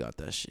me if you got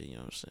that shit. You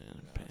know what I'm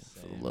saying? Paying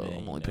for the low. man,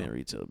 I'm you only know. paying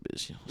retail,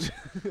 bitch. You know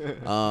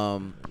what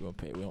I'm saying? We don't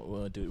pay. We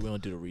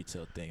don't do the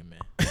retail thing,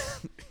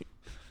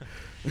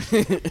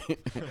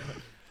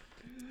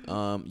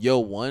 man. Yo,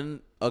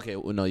 one. Okay,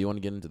 well, no, you want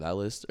to get into that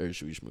list, or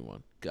should we just move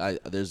on?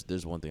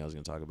 There's one thing I was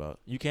gonna talk about.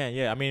 You can,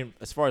 yeah. I mean,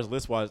 as far as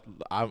list wise,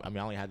 I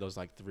only had those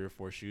like 3 or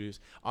 4 shoes.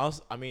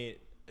 Also, I mean,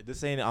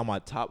 this ain't on my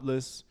top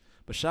list,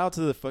 But shout out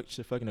to the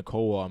fucking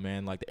Nicole Wall,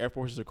 man. Like the Air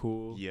Forces are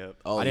cool. Yep.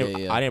 Oh I didn't,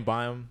 yeah. I didn't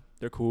buy them.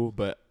 They're cool,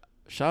 but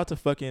shout out to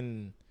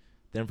fucking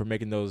them for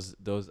making those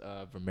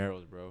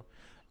Vomeros, bro.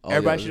 Oh,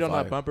 Everybody yeah, shit on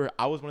fire. that bumper.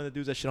 I was one of the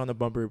dudes that shit on the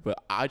bumper,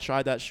 but I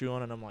tried that shoe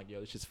on and I'm like, yo,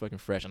 this shit's fucking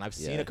fresh. And I've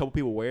seen Yeah. a couple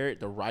people wear it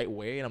the right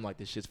way, and I'm like,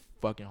 this shit's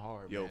fucking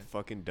hard, Yo, man.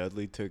 fucking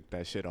Dudley took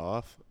that shit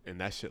off,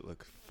 and that shit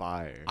looked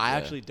fire. I Yeah.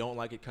 actually don't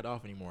like it cut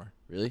off anymore.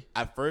 Really?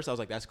 At first, I was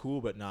like, that's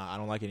cool, but nah, I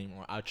don't like it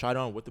anymore. I tried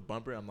on with the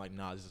bumper. I'm like,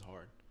 nah, this is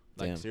hard.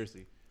 Like, Damn.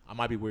 seriously. I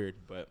might be weird,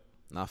 but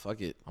Nah,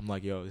 fuck it. I'm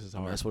like, yo, this is I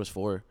mean, hard. that's what it's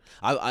for.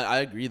 I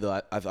agree though.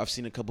 I've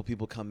seen a couple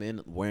people come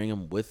in wearing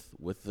them with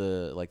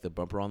the like the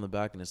bumper on the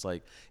back, and it's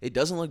like it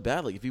doesn't look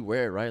bad. Like if you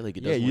wear it right, like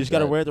it Yeah, doesn't you look just got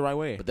to bad. wear it the right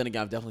way. But then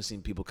again, I've definitely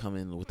seen people come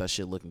in with that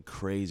shit looking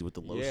crazy with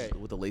the laces, Yeah.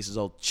 with the laces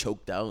all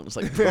choked out. And it's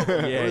like, bro, what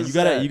Yeah, is you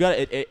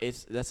gotta, that?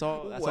 it's that's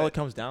all it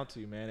comes down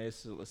to, man.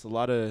 It's a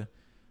lot of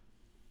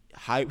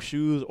hype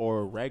shoes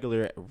or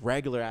regular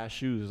ass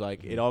shoes.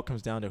 Like it all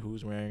comes down to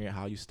who's wearing it,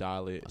 how you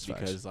style it, That's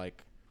because facts.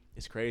 like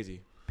it's crazy.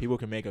 People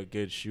can make a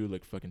good shoe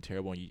look fucking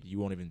terrible, and you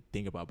won't even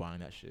think about buying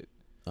that shit.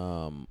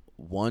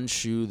 One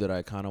shoe that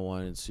I kind of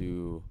wanted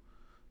to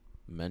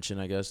mention,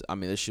 I guess. I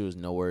mean, this shoe is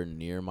nowhere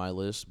near my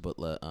list, but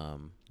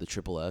the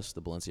Triple S,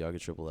 the Balenciaga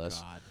Triple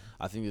S. God.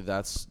 I think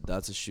that's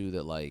a shoe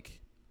that like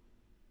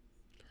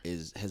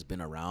has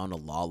been around a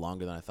lot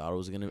longer than I thought it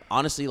was gonna.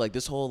 Honestly, like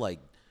this whole like,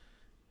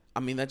 I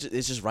mean it's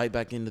just right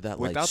back into that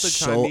like Without the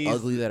so Chinese-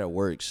 ugly that it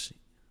works.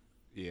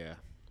 Yeah.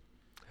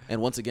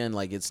 And once again,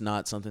 like it's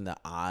not something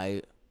that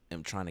I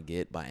am trying to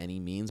get by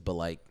any means, but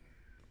like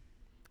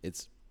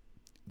it's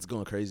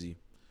going crazy.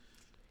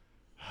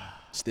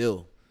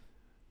 Still,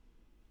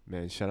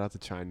 Man, shout out to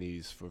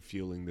Chinese for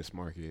fueling this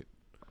market.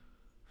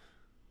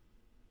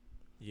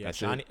 Yeah,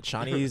 That's it.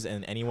 Chinese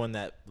and anyone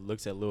that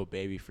looks at Lil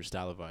Baby for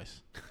style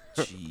advice.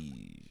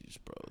 jeez,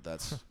 bro,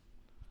 that's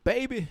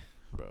Baby.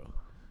 bro.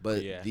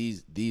 But Yeah.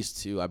 these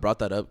two, I brought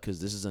that up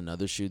because this is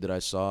another shoe that I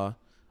saw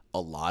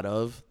a lot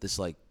of. This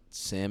like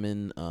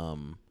Salmon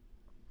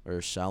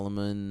or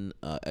Salomon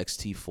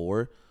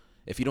XT4.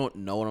 If you don't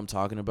know what I'm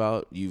talking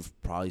about, you've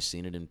probably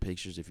seen it in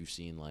pictures. If you've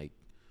seen like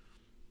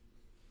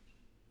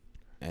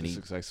any This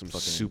looks like some fucking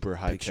super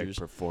high tech pictures.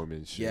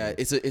 performance shit. Yeah,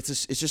 it's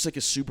just like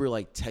a super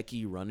like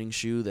techie running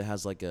shoe that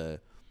has like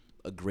a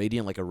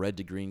gradient, like a red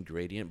to green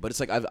gradient. But it's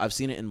like I've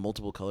seen it in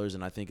multiple colors,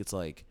 and I think it's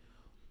like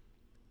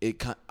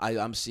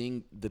I'm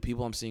seeing the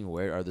people I'm seeing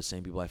wear it are the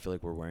same people I feel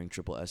like were wearing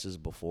Triple S's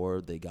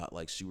before they got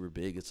like super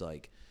big. It's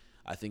like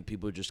I think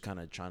people are just kind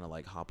of trying to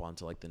like hop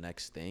onto like the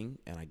next thing,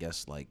 and I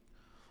guess like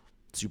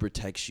super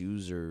tech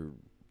shoes or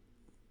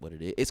what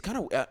it is. It's kind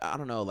of I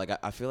don't know. Like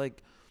I feel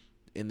like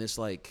in this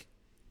like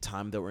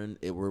time that we're in,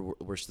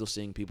 we're still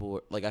seeing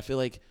people like I feel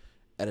like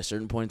at a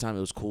certain point in time it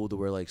was cool to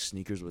wear like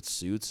sneakers with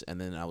suits, and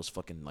then I was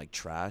fucking like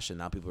trash, and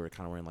now people are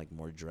kind of wearing like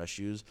more dress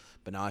shoes.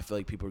 But now I feel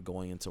like people are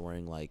going into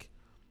wearing like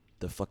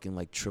the fucking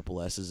like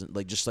Triple S's and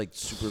like just like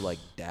super like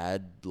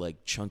dad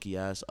like chunky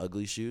ass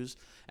ugly shoes.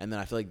 And then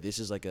I feel like this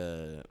is like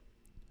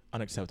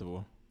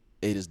Unacceptable.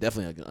 it is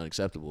definitely like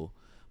unacceptable,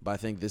 but I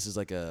think this is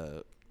like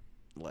a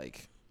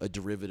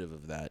derivative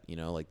of that, you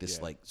know, like this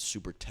Yeah. like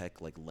super tech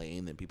like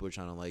lane that people are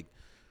trying to like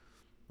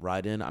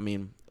ride in. I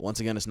mean, once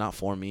again, it's not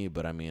for me,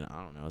 but I mean,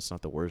 I don't know, it's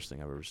not the worst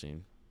thing I've ever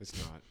seen. It's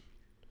not.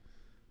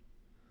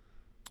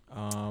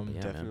 Yeah, man.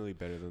 Definitely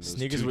better than those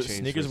Sneakers 2 with Chainz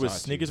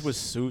sneakers with Versachis.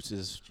 suits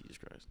is Jesus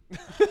Christ.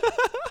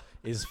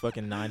 is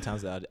fucking 9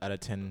 times out of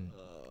 10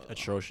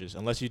 atrocious.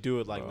 Unless you do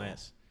it like Bro.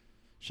 Lance.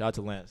 Shout out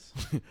to Lance.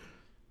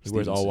 He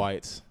wears all Stevenson.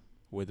 whites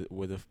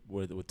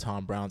with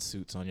Tom Brown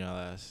suits on your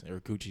ass, or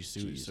Gucci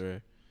suits, Jeez.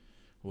 or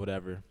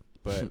whatever.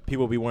 But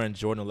people be wearing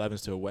Jordan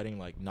 11s to a wedding,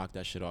 like knock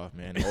that shit off,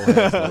 man. Old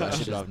heads, knock that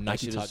shit off. That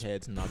Nike shit tuck is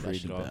heads, knock that Pretty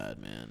shit off. bad,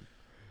 man.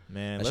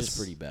 Man, That's let's just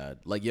pretty bad.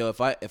 Like, yo,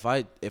 if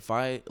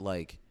I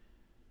like,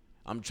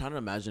 I'm trying to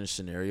imagine a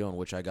scenario in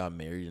which I got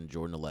married in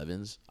Jordan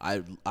 11s.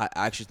 I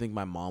actually think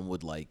my mom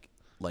would like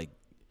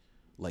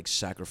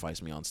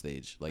sacrifice me on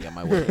stage, like at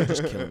my wedding,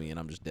 just kill me, and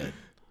I'm just dead.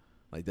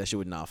 Like that shit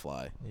would not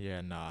fly.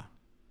 Yeah, nah.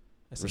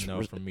 That's a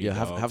no from me. Yeah,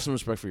 dog. have some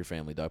respect for your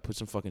family, dog. Put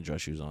some fucking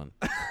dress shoes on.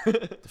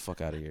 Get the fuck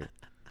out of here.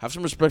 Have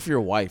some respect for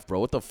your wife, bro.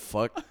 What the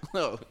fuck,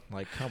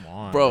 Like, come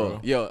on, bro?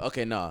 Yo,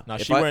 okay, nah. Nah,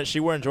 If she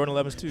wearing Jordan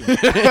 11s too.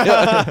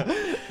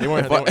 They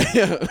weren't.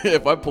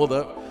 if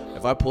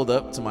I pulled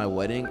up to my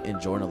wedding in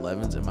Jordan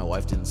 11s and my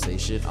wife didn't say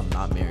shit, I'm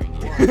not marrying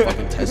you. I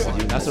fucking tested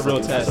you. That's You a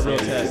real fucking test.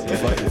 failed. Yeah. You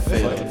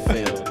fucking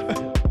failed.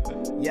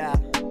 Yeah.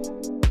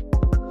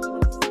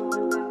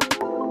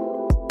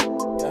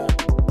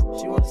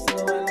 She wanna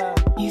steal my life.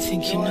 You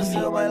think She you wanna know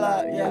steal me? my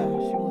life. Yeah. She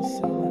wanna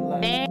steal my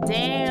life.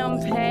 Damn,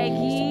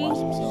 Peggy. She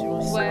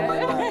wanna steal my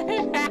life.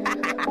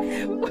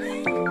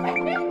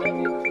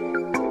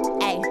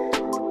 Hey,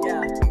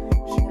 Yeah.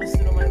 She wanna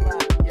steal my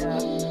life. Yeah.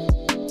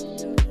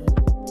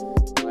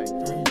 Like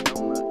 3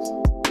 donuts.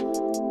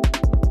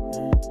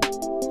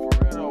 For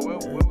real though, where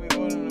we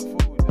ordering the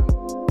food though?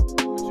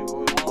 What you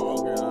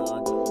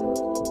ordering?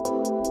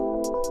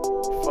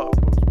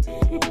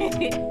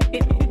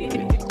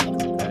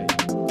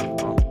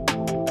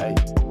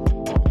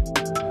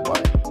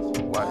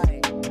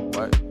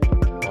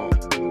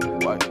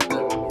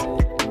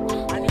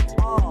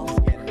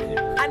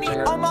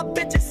 All my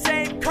bitches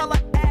same color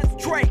as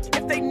Drake.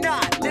 If they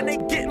not, then they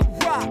getting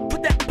rocked.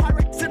 Put that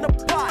Pyrex in the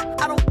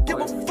pot. I don't give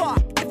a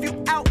fuck if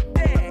you out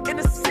there in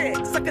the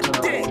six, suck a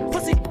dick,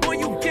 pussy boy,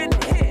 you getting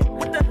hit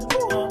with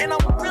the. And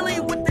I'm really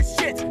with the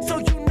shit, so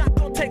you not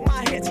gonna take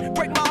my hits.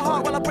 Break my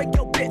heart while I break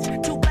your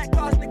bitch. 2 black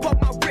cars and they caught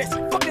my wrist.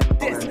 Fuck is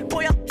this,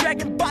 boy? I'm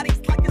dragging bodies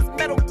like it's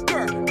Metal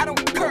Gear. I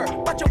don't care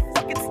about your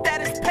fucking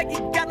status. Peggy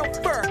got no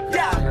fur.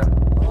 Yeah.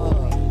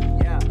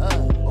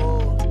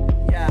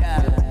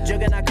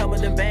 Jugger not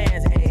coming in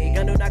bands, ayy.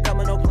 Gun do not come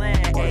with no plan,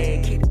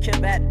 ayy. Keep the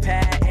chip at the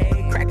pad,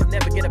 ayy. Crackers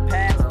never get a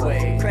pass,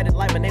 way. Credit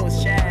like my name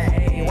was Shad,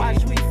 ayy.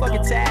 Watch we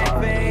fucking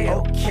tag, babe.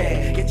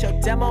 Okay, get your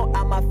demo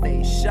out my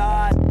face,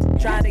 shot.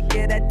 Trying to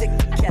get that dick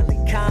to Kelly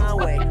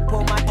Conway.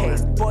 Pull my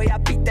case, boy, I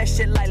beat that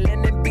shit like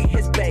Lennon beat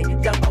his bae.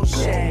 Young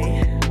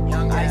O'Shea,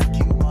 Young Ice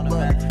Cube on the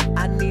back.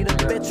 I need a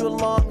bitch with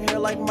long hair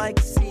like Mike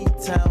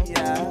Seatown.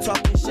 Yeah. You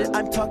talking shit,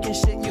 I'm talking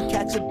shit, you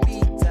catch a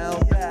beat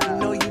down. Yeah. You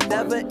know you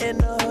never in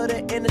the hood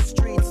or in the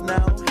streets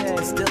now.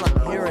 But still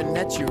I'm hearing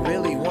that you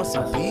really want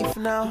some beef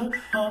now.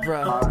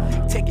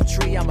 Bruh, take a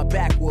tree, I'm a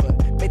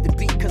backwood. Made the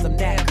beat cause I'm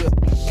that good.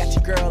 Got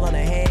your girl on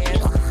her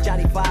hands.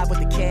 Johnny vibe with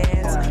the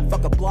cans.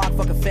 Fuck a blog,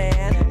 fuck a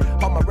fan.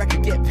 On my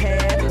record get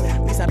panned.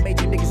 At least I made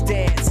you niggas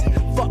dance.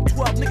 Fuck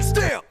 12 niggas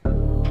still.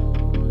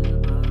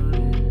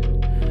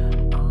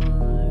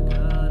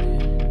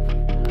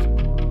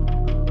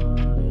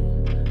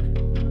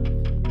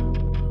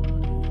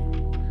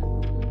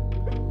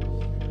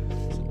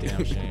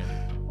 Damn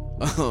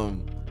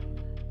shame.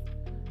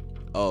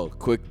 Oh,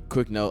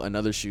 quick note.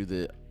 Another shoe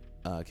that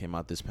came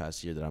out this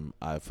past year that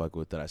I fuck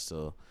with that I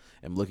still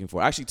am looking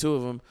for. Actually, 2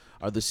 of them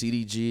are the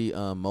CDG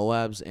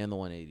Moabs and the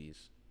 180s.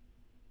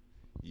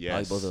 Yes. I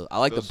like both of those. I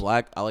like the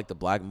black. I like the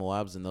black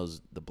Moabs and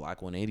the black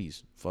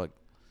 180s. Fuck.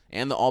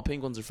 And the all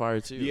pink ones are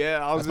fire too.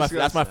 Yeah, I was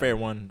That's my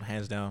favorite one,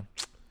 hands down.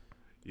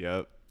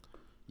 Yep.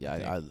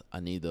 Yeah, I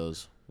need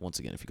those. Once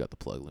again, if you got the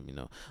plug, let me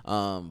know.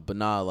 But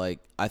nah, like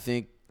I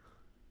think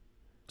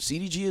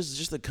CDG is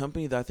just a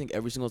company that I think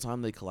every single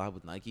time they collab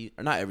with Nike,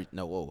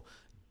 or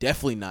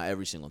definitely not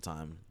every single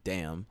time.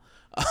 Damn.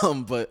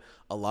 But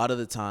a lot of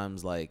the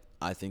times, like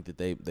I think that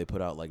they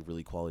put out like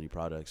really quality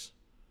products.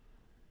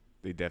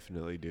 They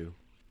definitely do.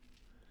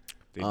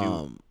 They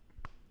do.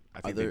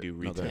 I think they do go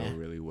retail ahead.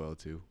 really well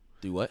too.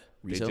 Do what?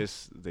 Retail?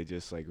 They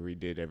just like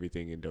redid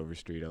everything in Dover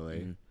Street, LA.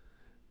 Mhm.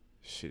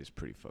 Shit is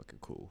pretty fucking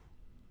cool.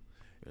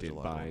 There's a Didn't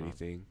lot buy going on.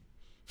 anything.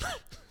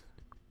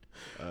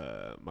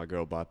 My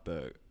girl bought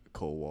the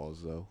cold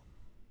walls though.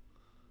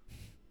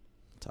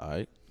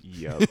 Tight.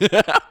 Yep.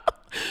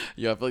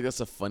 Yeah, I feel like that's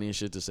the funniest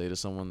shit to say to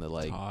someone that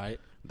like Alright.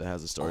 that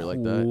has a story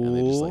like that, and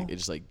they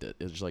just like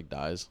it just like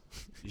dies.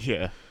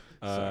 Yeah.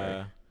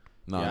 Sorry.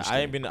 No, I'm Yeah, just I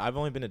ain't kidding. been. I've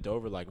only been to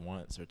Dover like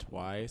once or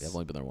twice. Yeah, I've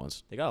only been there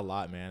once. They got a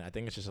lot, man. I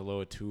think it's just a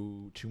little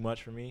too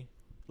much for me.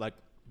 Like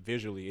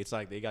visually, it's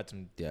like they got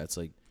some. Yeah, it's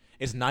like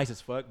It's nice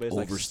as fuck, but it's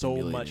like so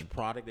Overstimulating. much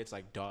product. It's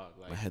like dog.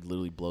 my Like head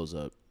literally blows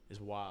up. it's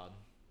wild.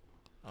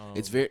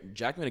 It's very.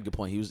 Jack made a good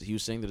point. He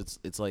was saying that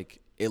it's like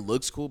it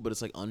looks cool, but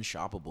it's like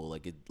unshoppable.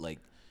 Like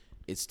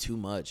it's too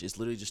much. It's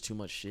literally just too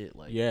much shit.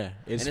 Like Yeah,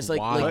 and it's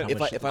wild like how if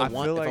much I shit- I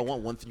want feel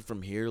like- one thing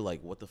from here,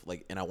 like what the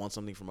and I want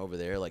something from over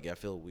there, like I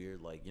feel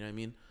weird. Like you know what I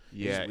mean?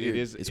 Yeah, weird. it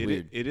is. It's it,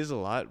 weird. It is a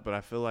lot, but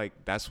I feel like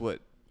that's what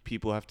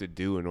people have to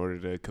do in order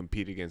to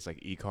compete against like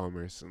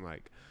e-commerce and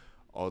like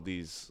all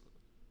these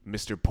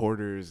Mr.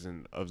 Porters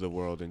and of the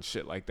world and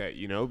shit like that,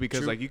 you know? Because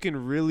True. like you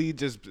can really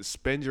just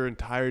spend your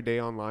entire day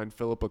online,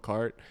 fill up a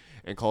cart,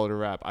 and call it a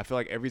wrap. I feel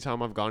like every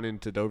time I've gone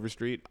into Dover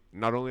Street,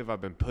 not only have I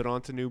been put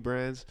onto new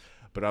brands,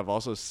 but I've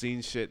also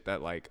seen shit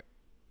that like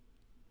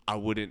I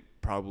wouldn't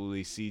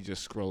probably see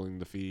just scrolling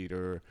the feed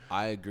or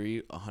I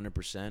agree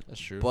 100%. That's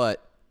true.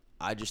 But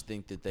I just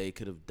think that they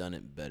could have done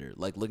it better.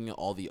 Like looking at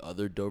all the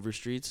other Dover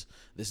streets,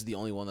 this is the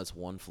only one that's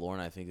one floor,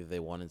 and I think that they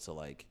wanted to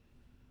like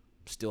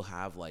still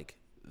have like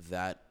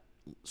that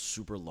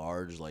super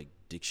large like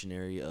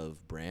dictionary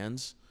of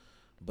brands,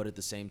 but at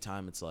the same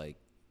time it's like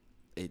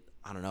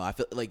I don't know. I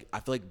feel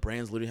like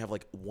brands literally have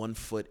like 1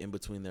 foot in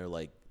between their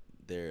like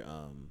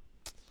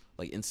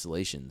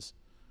installations.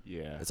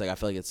 yeah. It's like I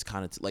feel like it's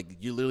kind of like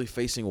you're literally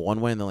facing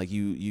one way, and then like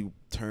you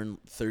turn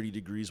 30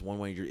 degrees one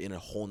way, and you're in a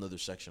whole nother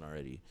section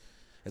already.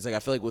 It's like I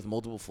feel like with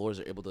multiple floors,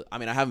 they're able to. I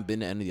mean, I haven't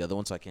been to any of the other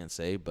ones, so I can't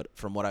say. But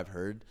from what I've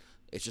heard,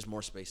 it's just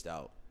more spaced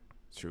out.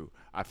 True.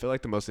 I feel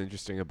like the most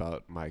interesting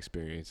about my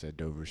experience at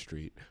Dover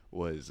Street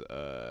was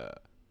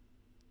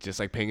just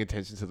like paying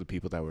attention to the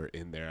people that were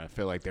in there. I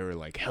feel like there were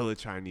like hella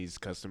Chinese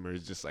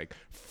customers just like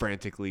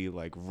frantically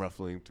like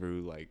ruffling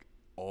through like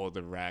all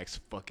the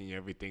racks, fucking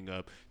everything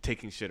up,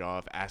 taking shit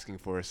off, asking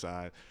for a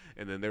side.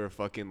 And then there were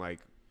fucking like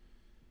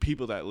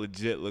people that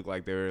legit looked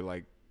like they were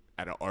like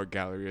at an art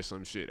gallery or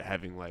some shit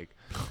having like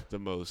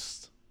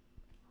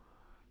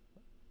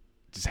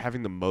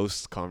having the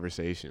most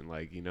conversation,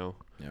 like, you know?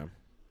 Yeah.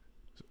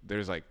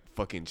 There's like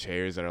fucking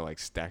chairs that are like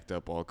stacked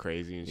up all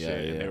crazy and Yeah, shit,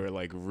 and yeah. they were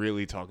like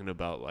really talking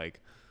about like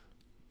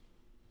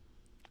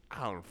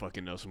I don't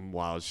fucking know, some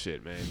wild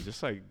shit, man.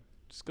 Just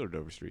go to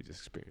Dover Street, just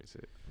experience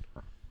it.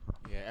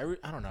 Yeah,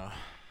 I don't know.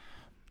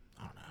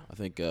 I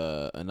think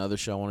another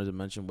show I wanted to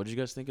mention. What did you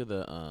guys think of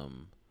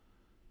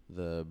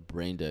the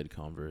Brain Dead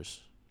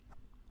Converse?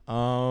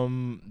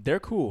 They're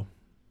cool.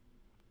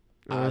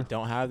 I Yeah.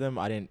 don't have them.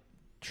 I didn't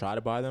try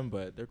to buy them,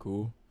 but they're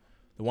cool.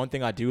 The one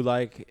thing I do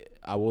like,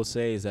 I will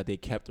say, is that they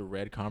kept the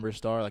red Converse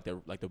star, like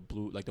the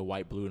blue, like the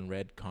white, blue, and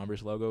red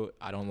Converse logo.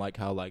 I don't like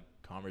how like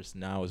Converse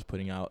now is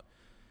putting out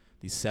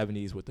these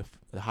 70s with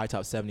the high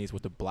top 70s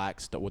with the black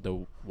with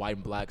the white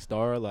and black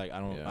star. Like I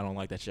don't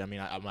like that shit. I mean,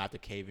 I'm gonna have to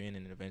cave in,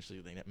 and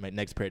eventually my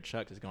next pair of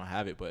Chucks is gonna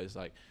have it. But it's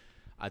like,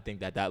 I think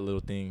that little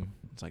thing,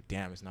 it's like,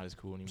 damn, it's not as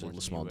cool anymore. It's a little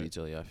to me, small but-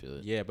 detail. Yeah, I feel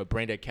it. Yeah, but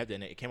Brain Dead kept it,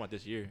 and it came out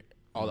this year.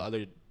 All the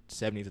other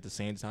 70s at the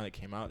same time it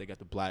came out, they got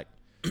the black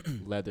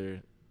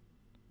leather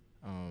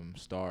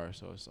star.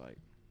 So it's like,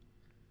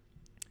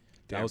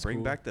 Damn, was bring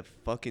cool. back the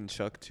fucking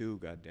Chuck 2,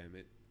 god damn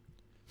it.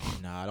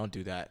 nah, I don't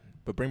do that.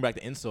 But bring back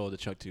the insole of the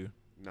Chuck 2.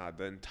 Nah,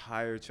 the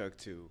entire Chuck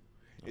 2. Oh,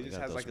 It they just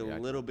got has those like a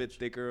react little bit ones.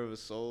 thicker of a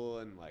sole,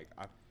 and like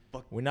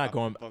We're not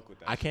going. fuck with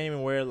that I shit. can't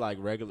even wear like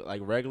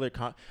regular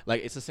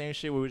like it's the same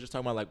shit we were just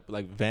talking about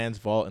like Vans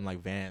Vault and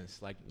like Vans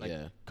like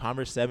Yeah.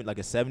 Converse 7 like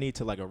a 70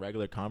 to like a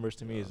regular Converse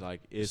to me is like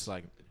it's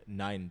like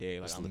night and day.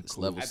 Like It's- I'm it's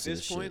cool. levels At to this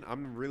this point, shit.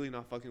 I'm really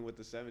not fucking with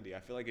the 70. I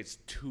feel like it's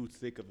too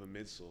thick of a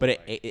midsole. But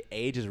like, it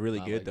ages really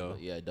I good like it, though.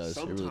 but yeah, it does. It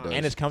sometimes, really does.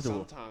 And it's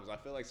comfortable. Sometimes I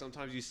feel like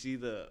sometimes you see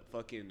the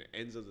fucking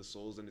ends of the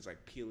soles and it's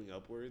like peeling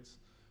upwards.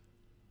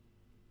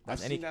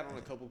 That's I've any- seen that on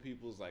a couple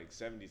people's like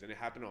 70s, and it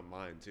happened on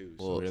mine too.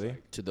 Well, it's really?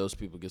 like, to those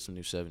people, get some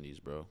new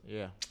 70s, bro.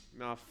 Yeah.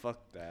 nah, fuck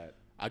that.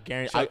 I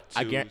guarantee. Chuck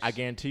I 2s.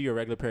 guarantee you a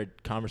regular pair of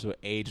Converse will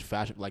age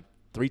fashion like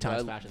 3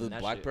 times faster The than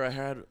that black shit.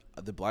 pair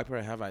the black pair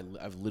I have,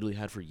 I've literally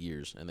had for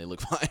years, and they look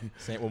fine.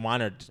 Same, well,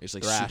 mine are It's,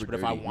 like, thrash, super but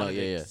if I dirty. No, wanted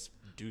yeah, to yeah.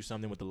 do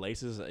something with the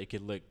laces, it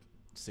could look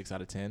 6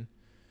 out of 10.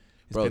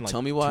 It's Bro, been, like,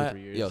 tell me 2 or why.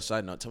 3 years. Yo,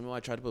 side note, tell me why I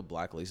tried to put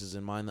black laces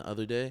in mine the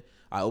other day.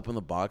 I opened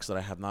the box that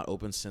I have not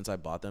opened since I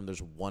bought them.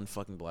 There's one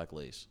fucking black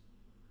lace.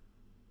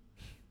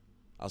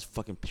 I was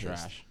fucking pissed.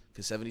 Trash.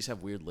 Because 70s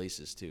have weird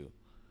laces too.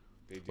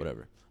 They do.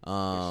 Whatever.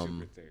 They're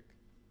super thick.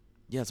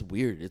 Yeah, it's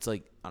weird. It's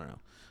like, I don't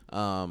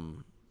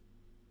know.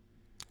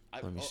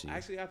 Let me see.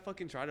 Actually, I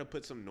fucking tried to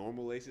put some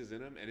normal laces in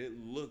them, and it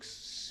looks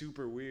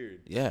super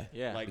weird. Yeah.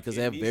 Yeah. Like, because it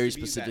they have needs very to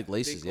be that specific thick,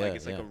 laces. Like Yeah,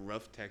 it's yeah. like a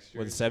rough texture.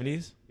 With and the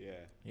shit. 70s? Yeah.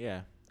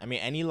 Yeah. I mean,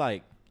 any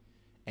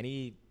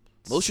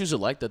Most shoes are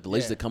like that. The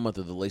laces Yeah. that come with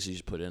it, the laces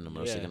you put in them,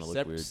 are also gonna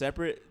look weird.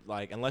 separate,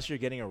 like, unless you're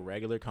getting a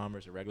regular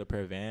Converse, a regular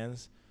pair of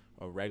Vans,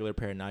 or a regular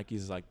pair of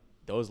Nikes, like,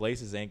 those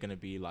laces ain't gonna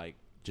be like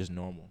just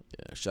normal.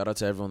 Yeah. Shout out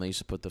to everyone that used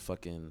to put the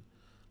fucking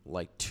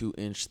like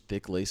 2-inch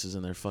thick laces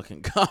in their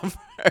fucking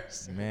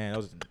Converse. Man, that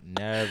was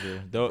never.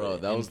 Bro,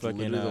 that was fucking,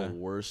 literally the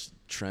worst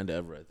trend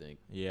ever, I think.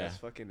 yeah. That's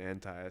fucking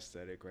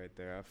anti-aesthetic right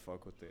there. I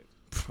fuck with it.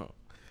 Bro,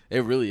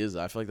 it really is.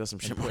 I feel like that's some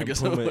shit. And, more and,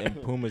 gets Puma, away.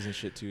 and Pumas and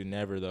shit too.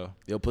 Never though.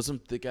 Yo, put some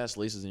thick ass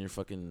laces in your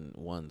fucking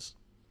ones.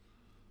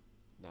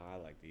 Nah, I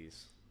like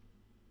these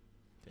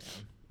Damn.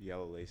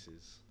 yellow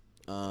laces.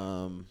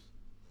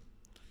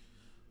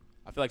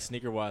 I feel like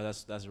sneaker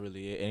wise, that's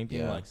really it. Anything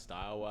Yeah. like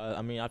style wise,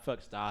 I mean, I feel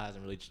like style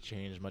hasn't really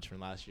changed much from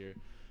last year.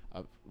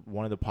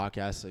 One of the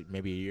podcasts like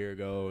maybe a year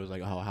ago was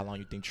like, oh, how long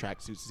you think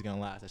tracksuits is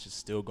gonna last? That's just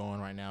still going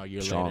right now, a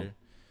year Strong. later.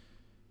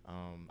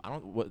 I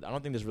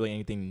don't think there's really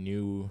anything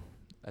new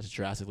that's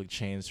drastically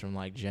changed from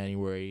like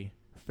January,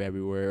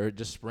 February, or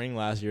just spring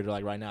last year to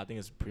like right now. I think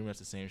it's pretty much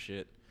the same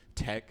shit.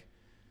 Tech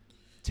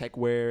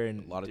wear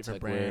and A lot of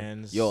different tech wear.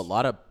 brands. Yo, a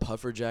lot of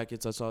puffer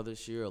jackets I saw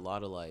this year. A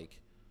lot of like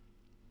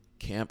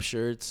camp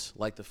shirts,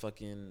 like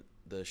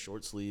the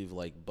short sleeve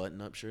like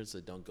button up shirts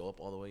that don't go up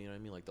all the way. You know what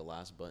I mean? Like the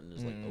last button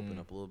is like open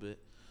up a little bit.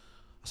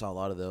 I saw a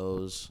lot of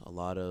those. A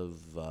lot of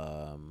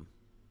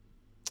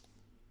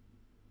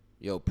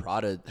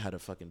Prada had a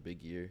fucking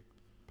big year.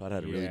 Prada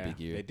had a really big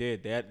year. They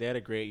did. They had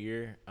a great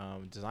year.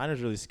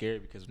 Designer's really scary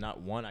because not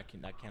one, I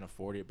can't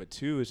afford it, but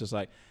two, it's just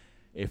like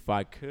if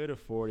I could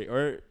afford it,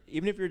 or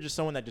even if you're just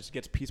someone that just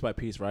gets piece by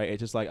piece, right?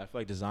 It's just like I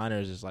feel like designer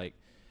is just like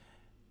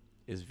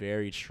is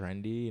very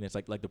trendy, and it's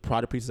like the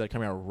Prada pieces that are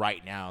coming out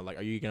right now. Like,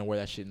 are you gonna wear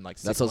that shit in like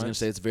 6 That's what I was gonna months?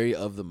 say. It's very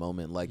of the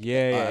moment. Like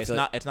Yeah, I feel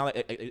like- it's not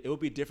like it would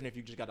be different if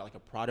you just got like a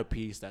Prada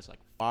piece that's like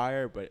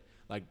fire, but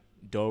like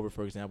Dover,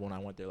 for example, when I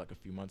went there like a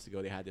few months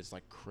ago, they had this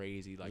like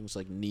crazy it like was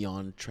like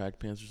neon track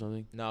pants or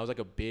something. no, it was like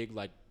a big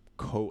like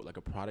coat, like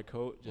a Prada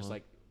coat, just Uh-huh.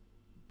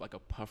 like a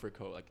puffer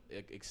coat, like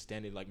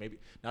extended, like maybe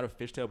not a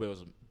fishtail, but it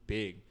was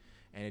big,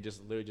 and it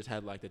just literally just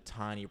had like the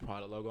tiny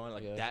Prada logo on it,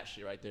 like Yeah. that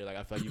shit right there. Like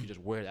I feel like you could just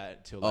wear that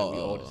until like we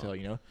old as hell,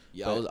 you know?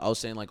 Yeah, But- I was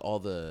saying like all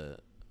the,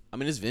 I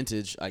mean it's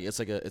vintage. It's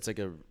like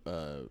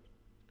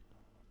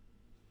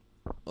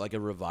a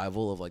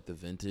revival of like the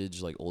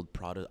vintage like old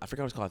Prada. I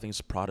forgot what it's called. I think it's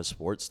Prada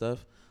Sport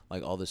stuff.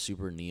 Like all the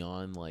super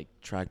neon like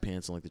track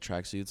pants and like the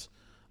track suits.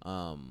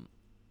 I'm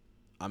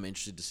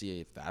interested to see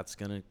if that's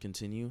gonna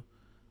continue.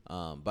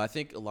 But I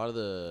think a lot of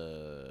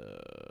the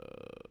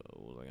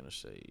what was I gonna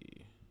say?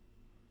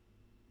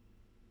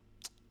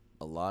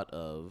 A lot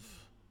of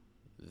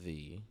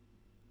the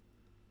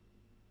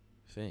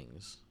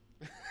things.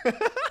 I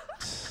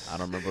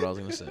don't remember what I was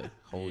gonna say.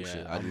 Holy Yeah,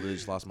 shit! I literally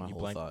just lost my you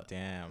whole blanked- thought.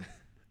 Damn.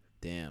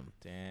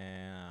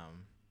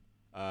 Damn.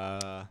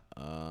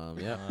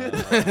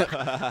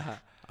 Yeah.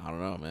 I don't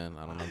know, man.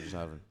 I don't know. Just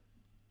having.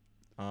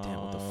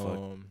 Damn, what the fuck? I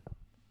don't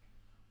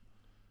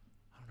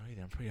know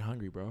either. I'm pretty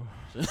hungry, bro.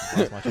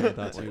 Lost my train of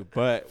thought too.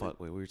 But Fuck.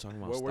 Wait, we were talking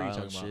about What were you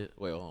style and talking about? shit.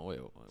 Wait, hold on. Wait.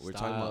 We were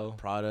talking Style. about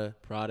Prada.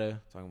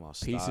 Prada Talking about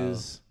style.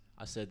 pieces.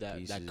 I said that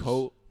Pieces.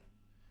 coat.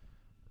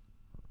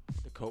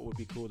 The coat would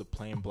be cool. The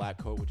plain black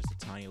coat with just a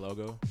tiny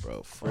logo.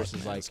 Bro, fuck, Versus,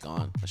 man, like- it's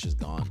gone. That shit's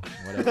gone.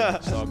 Whatever.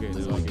 It's all good.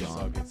 It's all Literally good. It's all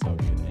gone. good. It's all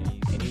good.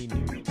 Any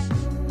new.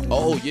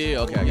 Oh yeah.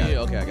 Okay, I got it.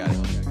 Okay, I got it.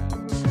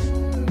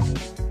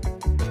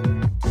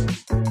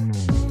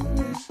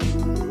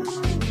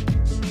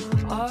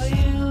 Are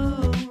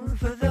you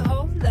for the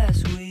whole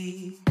last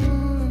week?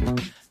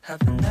 Have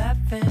been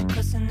laughing,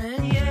 cussing,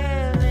 and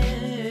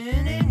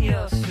yelling in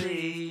your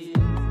sleep.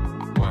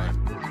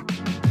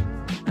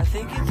 I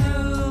think you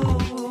through.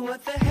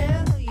 What the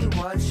hell you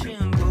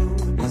watching, boo?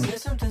 Is there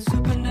something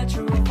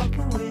supernatural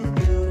fucking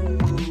with you?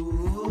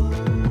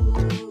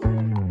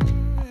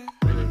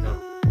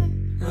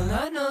 Well,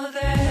 I know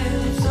that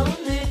it's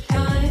only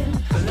time,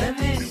 but let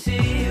me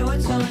see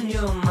what's on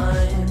your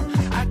mind.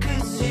 I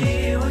could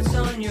see what's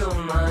on your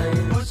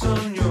mind. What's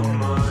on your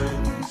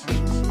mind?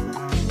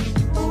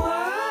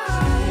 Why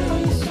are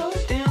you so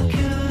damn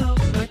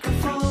cute? Like a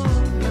fool,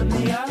 let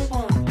me, I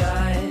won't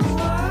die.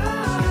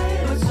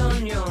 Why? What's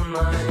on your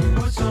mind?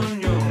 What's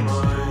on your mind?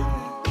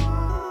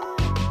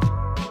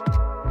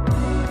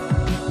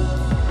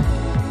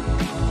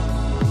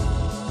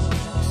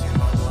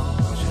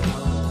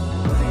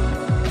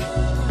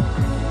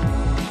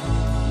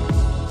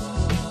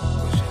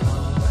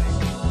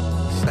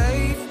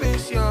 Safe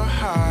is your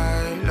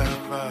high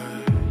lover.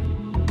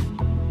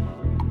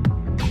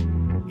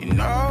 You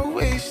know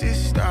it's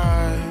just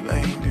style,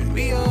 baby.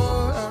 We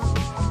all.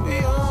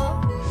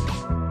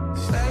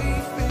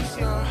 Safe is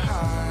your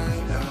high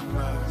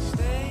lover.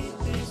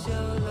 Safe is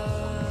your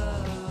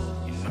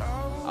love. You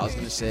know I was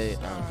gonna say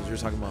because we were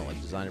talking about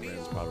like designer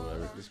brands, probably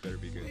whatever. This better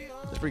be good.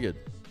 It's pretty good.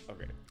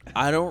 Okay.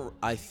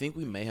 I think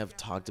we may have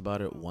talked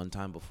about it one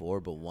time before,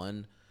 but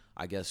one,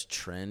 I guess,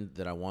 trend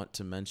that I want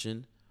to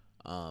mention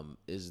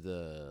is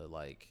the,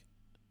 like,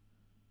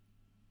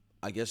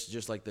 I guess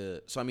just like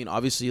so I mean,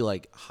 obviously,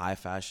 like, high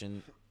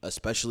fashion,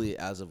 especially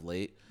as of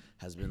late,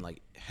 has been,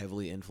 like,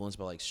 heavily influenced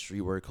by, like,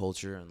 streetwear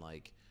culture and,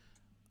 like,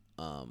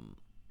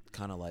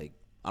 kind of, like,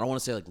 I don't want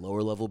to say, like,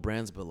 lower level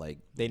brands, but, like,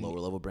 lower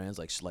level brands,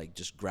 like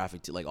just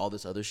graphic, like, all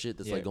this other shit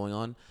that's, like, going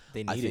on.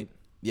 They I need think,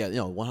 it.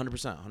 yeah,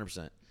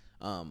 100%.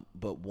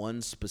 But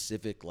one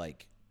specific,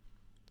 like,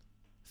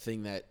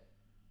 thing that,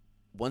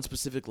 one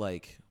specific,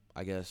 like,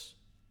 I guess,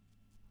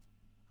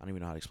 I don't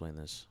even know how to explain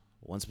this.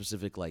 One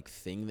specific, like,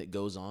 thing that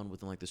goes on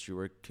within, like, the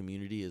streetwear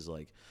community is,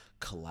 like,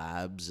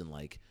 collabs and,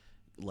 like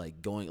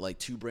going, like,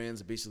 two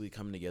brands basically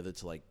coming together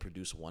to, like,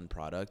 produce one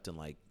product and,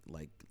 like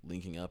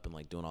linking up and,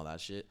 like, doing all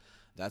that shit.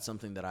 That's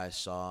something that I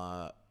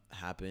saw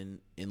happen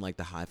in, like,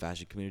 the high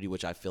fashion community,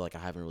 which I feel like I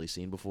haven't really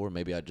seen before.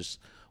 Maybe I just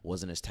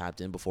wasn't as tapped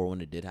in before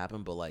when it did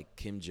happen. But, like,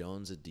 Kim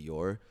Jones at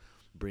Dior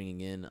bringing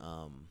in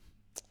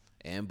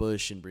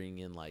Ambush and bringing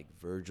in, like,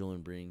 Virgil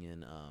and bringing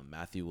in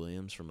Matthew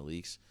Williams from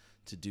Aleeks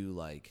to do,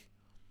 like,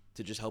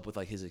 to just help with,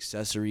 like, his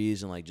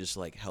accessories and, like, just,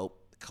 like,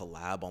 help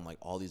collab on, like,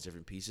 all these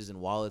different pieces.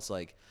 And while it's,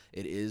 like,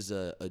 it is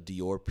a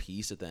Dior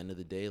piece at the end of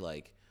the day,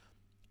 like,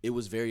 it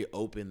was very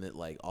open that,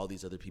 like, all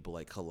these other people,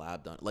 like,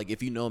 collabed on. Like,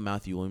 if you know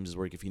Matthew Williams'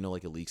 work, if you know,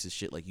 like, Aleeks'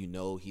 shit, like, you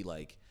know he,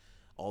 like,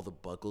 all the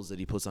buckles that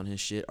he puts on his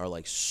shit are,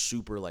 like,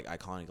 super, like,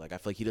 iconic. Like, I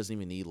feel like he doesn't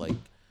even need, like,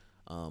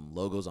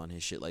 logos on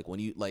his shit. Like, when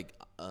you, like,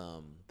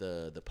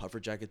 the puffer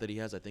jacket that he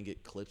has, I think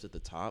it clips at the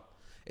top.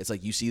 It's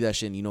like you see that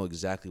shit and you know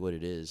exactly what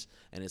it is.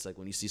 And it's like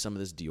when you see some of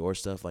this Dior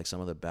stuff, like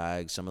some of the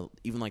bags,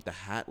 even like the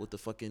hat with the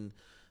fucking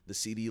the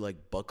CD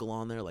like buckle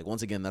on there. Like,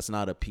 once again, that's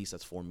not a piece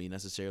that's for me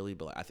necessarily,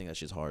 but, like, I think that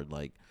shit's hard.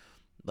 Like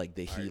that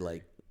he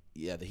like,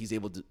 yeah, that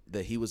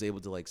he was able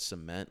to like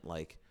cement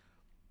like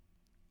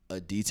a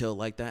detail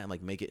like that and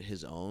like make it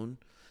his own.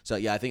 So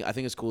yeah, I think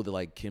it's cool that,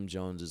 like, Kim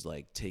Jones is,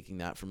 like, taking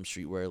that from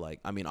streetwear. Like,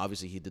 I mean,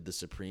 obviously he did the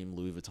Supreme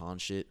Louis Vuitton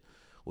shit,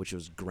 which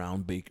was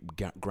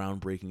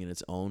groundbreaking in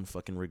its own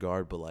fucking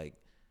regard. But, like,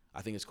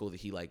 I think it's cool that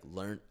he, like,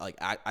 learned. Like,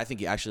 I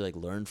think he actually, like,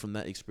 learned from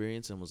that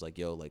experience and was like,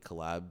 yo, like,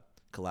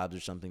 collabs are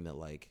something that,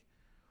 like,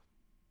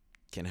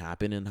 can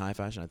happen in high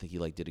fashion. I think he,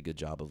 like, did a good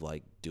job of,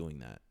 like, doing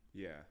that.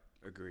 Yeah,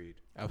 agreed.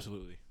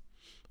 Absolutely.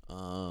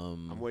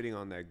 I'm waiting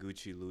on that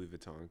Gucci Louis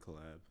Vuitton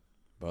collab.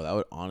 Bro, that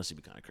would honestly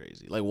be kind of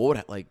crazy. Like, what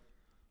would, like,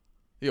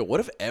 yo,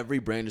 what if every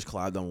brand just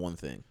collabed on one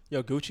thing?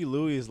 Yo, Gucci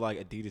Louis is like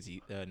Adidas,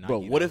 Nike. Bro,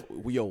 what if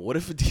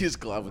Adidas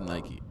collab with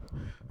Nike?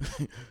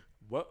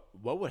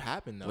 What would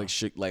happen though? Like,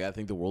 shit, like, I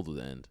think the world would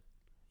end.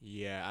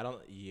 Yeah, I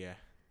don't. Yeah,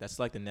 that's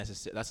like the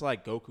necessary. That's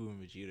like Goku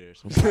and Vegeta or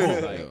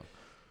something.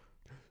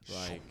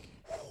 like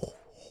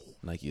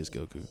Nike is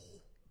Goku.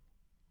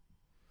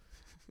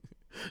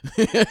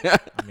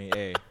 I mean,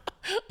 hey.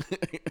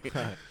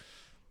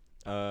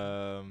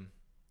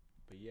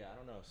 But yeah, I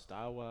don't know.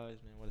 Style wise,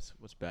 man,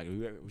 what's back?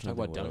 We talk about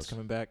what Dunks else?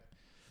 coming back.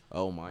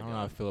 Oh my I don't know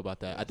how I god, feel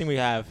about that. I think we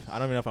have. I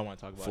don't even know if I want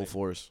to talk about full it.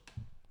 force.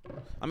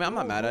 I mean, I'm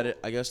not mad at it.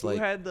 I guess, like,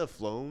 Who had the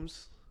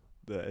Floams?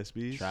 The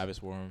SBs.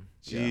 Travis wore them.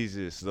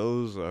 Jesus,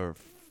 those are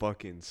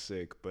fucking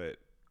sick, but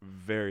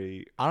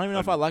very. I don't even know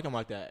if I like them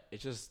like that.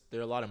 It's just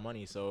they're a lot of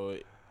money, so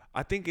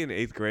I think in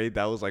 8th grade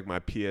that was like my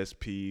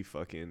PSP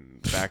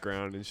fucking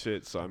background and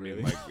shit. So I mean,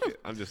 Really? like,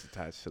 I'm just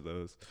attached to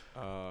those.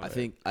 I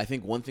think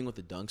one thing with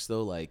the dunks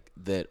though, like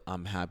that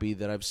I'm happy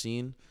that I've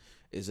seen,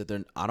 is that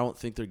I don't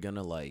think they're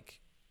gonna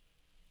like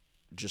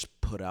just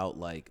put out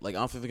like I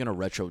don't think they're gonna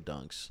retro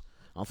dunks.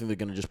 I don't think they're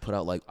gonna just put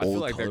out like I old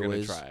feel like they're gonna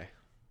colorways. try.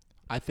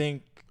 I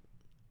think.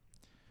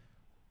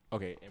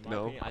 Okay, in my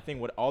opinion, I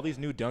think what all these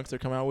new dunks they're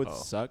coming out with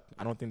suck.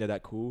 I don't think they're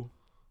that cool.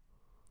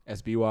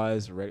 SB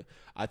wise,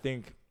 I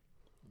think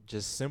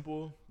just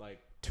simple like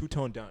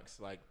two-tone dunks,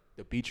 like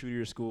the Be True to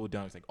Your School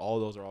dunks, like all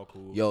those are all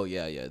cool. Yo,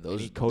 yeah,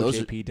 those Coach those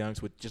JP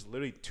dunks with just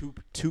literally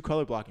two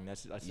color blocking.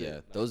 That's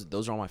yeah, it.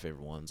 those are all my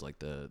favorite ones, like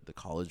the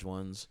college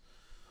ones,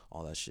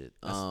 all that shit.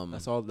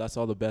 That's all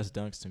the best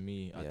dunks to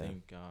me. I Yeah.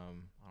 think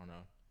I don't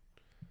know.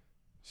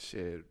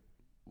 Shit.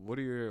 What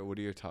are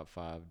your top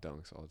 5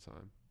 dunks all the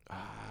time?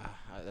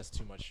 That's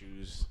too much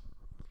shoes.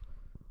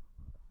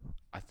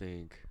 I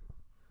think.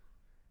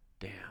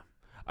 Damn.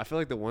 I feel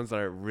like the ones that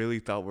I really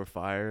thought were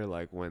fire,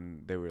 like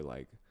when they were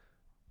like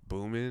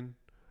booming,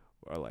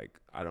 or like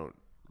I don't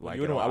like.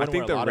 you it all. wouldn't- I I wouldn't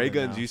think wear the a lot of Ray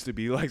them Guns now. used to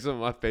be like some of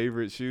my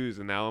favorite shoes,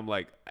 and now I'm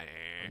like,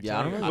 Yeah,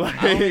 I don't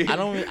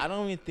know. I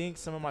don't even think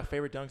some of my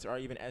favorite dunks are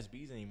even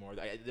SBs anymore.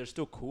 They're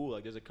still cool.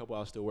 Like there's a couple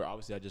I'll still wear.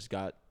 Obviously,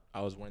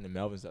 I was wearing the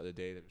Melvins the other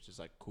day. That was just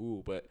like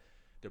cool, but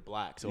they're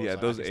black. So yeah, it's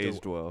like, those I can still-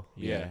 aged well.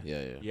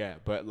 Yeah.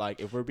 But like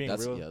if we're being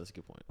That's real, that's a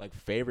good point. like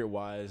favorite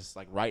wise,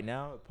 like right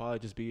now, it'd probably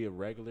just be a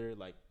regular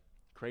like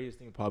craziest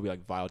thing would probably be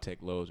like Viotech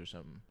lows or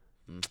something.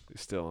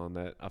 Still on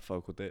that. I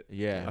fuck with it.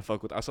 Yeah.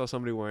 I saw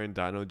somebody wearing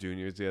Dino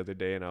Juniors the other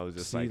day, and I was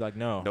just See, like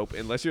no, nope.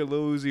 Unless you're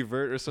Lil Uzi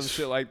Vert or some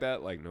shit like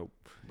that, like nope.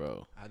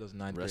 Bro, I had those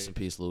 9th rest in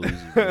grade. peace, Lil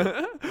Uzi.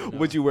 Bro.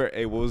 What'd you wear?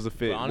 Hey, what was the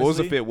fit? But What was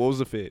the honestly, fit? What was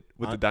the fit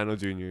with the hon- Dino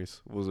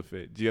Juniors? What was the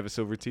fit? Do you have a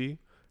silver tee,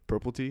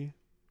 purple tee?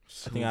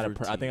 I think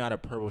I had a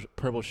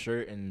purple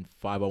shirt and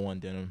 501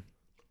 denim.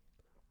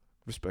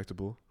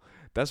 Respectable.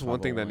 That's one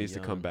thing that 501 needs to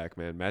come young. back,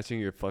 man. Matching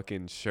your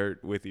fucking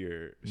shirt with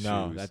your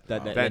No, shoes.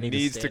 that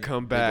needs to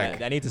come back.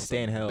 That needs to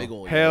stay in hell. Big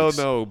ol' Hell yikes.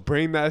 no,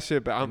 bring that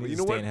shit back. needs You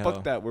to know stay what? in Fuck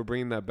hell. that. We're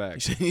bringing that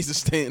back. He needs to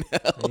stay in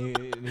hell.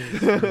 It needs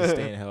to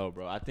stay in hell,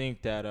 bro. I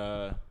think that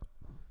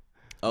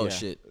Oh Yeah.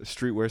 shit.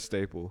 Streetwear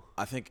staple.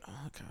 I think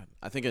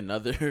I think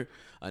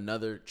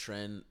another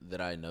trend that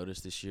I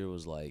noticed this year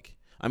was like,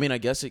 I mean, I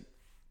guess it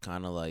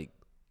kind of like,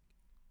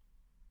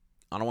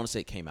 I don't want to say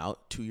it came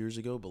out 2 years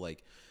ago, but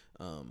like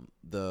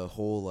the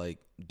whole like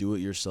do it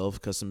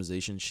yourself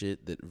customization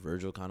shit that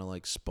Virgil kind of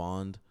like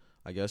spawned,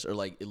 I guess, or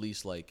like at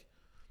least like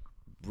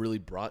really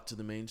brought to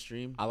the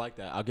mainstream. I like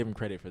that. I'll give him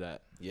credit for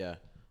that. Yeah.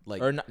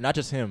 Like Or not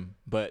just him,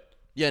 but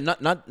yeah,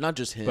 not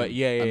just him. But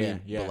yeah, I yeah,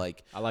 mean, yeah. But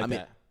like I like mean,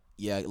 that.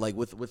 Yeah, like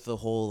with the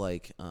whole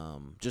like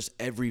just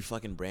every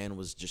fucking brand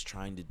was just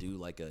trying to do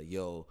like a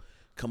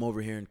come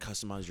over here and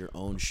customize your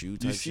own shoe type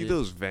Do you see shit.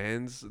 those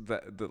Vans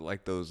that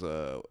like those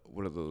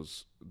what are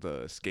those,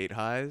 the skate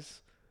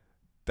highs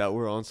that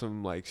were on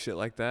some like shit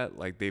like that?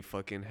 Like they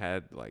fucking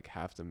had like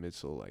half the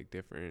midsole like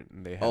different,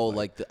 and they had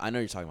I know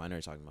you're talking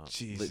about.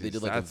 Jesus, They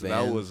did like a Van.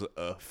 that was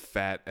a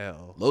fat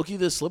L. Low-key,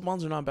 the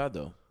slip-ons are not bad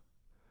though.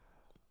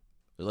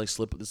 They're like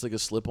it's like a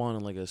slip-on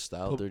and like a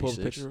style pull a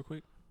 36. picture real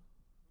quick.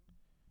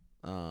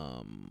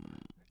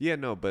 Yeah,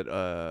 no, but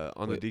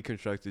on Wait. the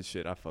deconstructed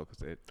shit, I fuck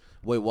with it.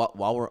 Wait,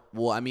 while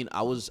I mean,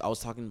 I was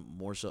talking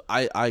more so.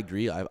 I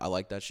agree. I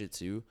like that shit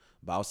too.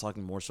 But I was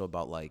talking more so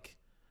about like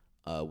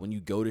when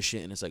you go to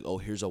shit and it's like, oh,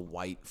 here's a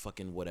white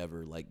fucking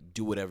whatever. Like,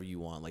 do whatever you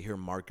want. Like, here are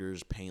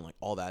markers, paint, like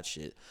all that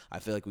shit. I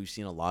feel like we've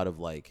seen a lot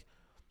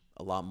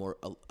more.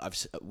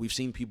 We've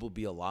seen people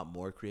be a lot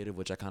more creative,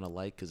 which I kind of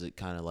like because it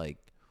kind of like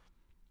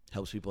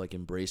helps people like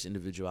embrace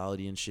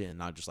individuality and shit and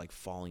not just like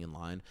falling in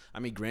line. I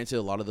mean, granted,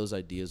 a lot of those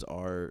ideas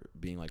are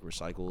being like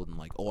recycled and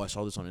like, oh, I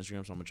saw this on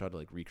Instagram, so I'm gonna try to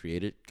like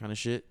recreate it kind of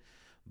shit.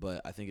 But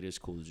I think it is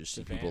cool to just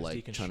see The people Vans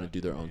like trying to do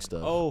their own deconstructed,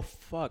 stuff. man. Oh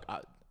fuck!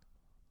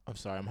 I'm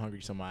sorry. I'm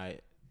hungry, so my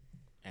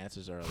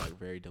answers are like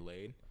very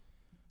delayed.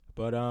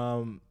 But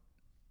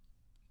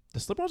the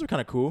slip-ons are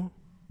kind of cool.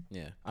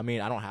 Yeah. I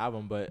mean, I don't have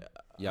them, but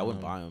Yeah, I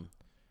wouldn't buy them.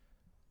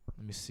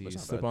 Let me see. That's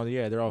not Slip-ons,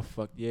 yeah, they're all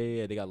fucked.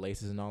 Yeah, they got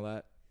laces and all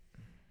that.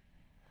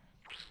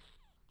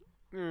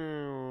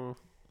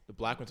 The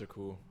black ones are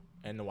cool,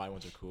 and the white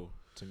ones are cool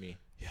to me.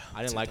 Yeah.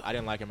 I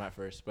didn't like them at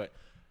first, but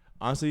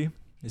honestly,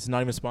 this is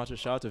not even sponsored.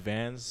 Shout out to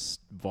Vans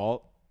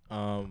Vault.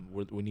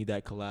 We need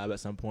that collab at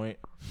some point.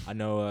 I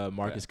know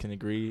Marcus can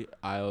agree.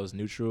 Isles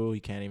neutral. He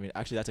can't even.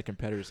 Actually, that's a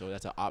competitor, so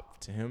that's an op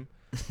to him.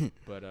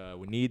 But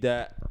we need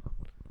that.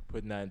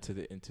 Putting that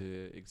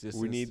into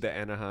existence. We need the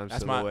Anaheim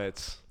That's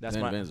silhouettes. That's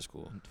Vans is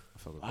cool. I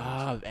fuck with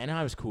Vans.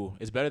 Anaheim is cool.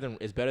 It's better than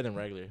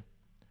regular.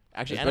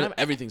 Actually, It's Anaheim,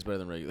 better- everything's better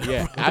than regular.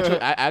 yeah.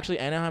 Actually,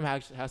 Anaheim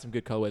has some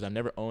good colorways. I've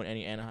never owned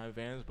any Anaheim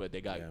Vans, but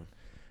they got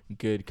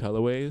good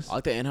colorways. I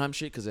like the Anaheim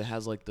shit because it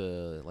has like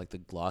the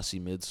glossy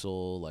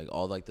midsole, like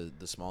all like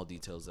the small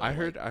details. That I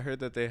heard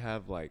that they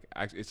have like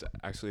it's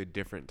actually a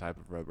different type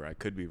of rubber. I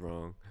could be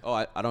wrong. Oh,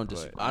 I don't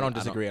disagree. I don't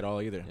disagree at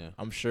all either. Yeah.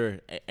 I'm sure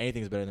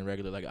anything's better than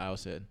regular, like Al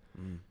said.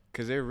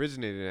 Because they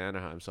originated in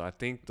Anaheim, so I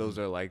think those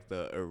are like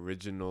the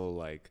original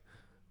like,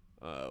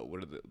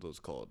 what are those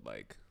called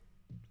like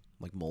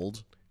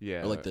molds.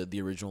 Yeah. Or like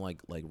the original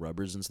like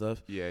rubbers and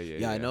stuff.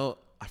 Yeah. I know.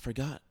 I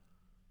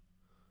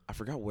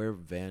forgot where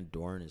Van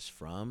Doren is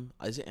from.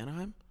 Is it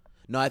Anaheim?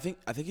 No, I think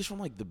he's from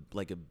like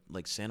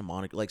Santa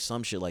Monica, like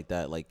some shit like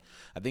that. Like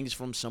I think he's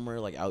from somewhere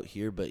like out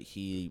here, but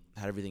he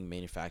had everything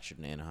manufactured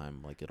in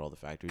Anaheim, like at all the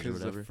factories or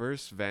whatever. Because the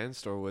first Van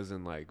store was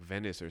in like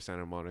Venice or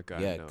Santa Monica.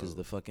 Yeah, because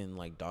the fucking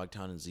like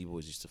Dogtown and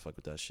Z-Boys used to fuck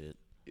with that shit.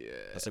 Yeah,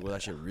 that's like where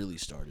that shit really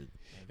started.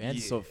 Van's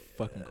is so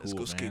fucking cool, Let's go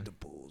man. skate the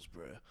bulls,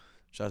 bro.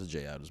 Shout out to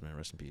Jay Adams, man.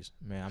 Rest in peace.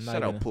 Man, I'm not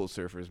Shout even, out pool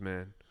surfers,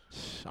 man.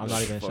 I'm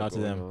not even Fuck shout to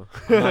going them.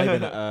 on. I'm not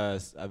even.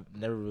 I've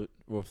never.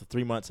 Well, for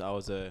 3 months I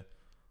was a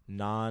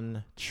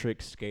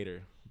non-trick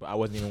skater, but I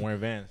wasn't even wearing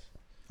Vans.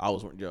 I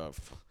was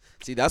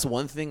see, that's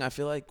one thing I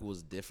feel like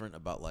was different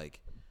about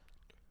like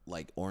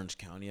Orange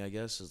County, I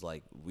guess, is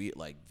like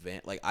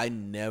I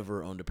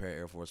never owned a pair of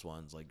Air Force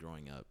Ones like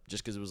growing up,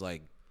 just because it was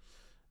like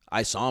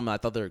I saw them and I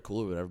thought they were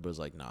cool or whatever, but it was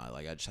like nah,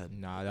 like I just had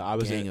I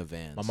was gang of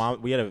Vans. My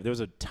mom, there was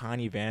a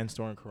tiny Van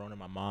store in Corona.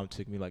 My mom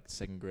took me like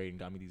 2nd grade and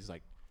got me these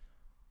like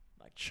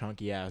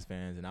chunky ass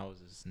Vans, and I was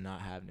just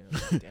not having them.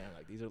 Like, damn,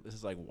 like this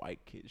is like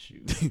white kid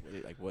shoes.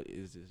 Like what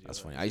is this? That's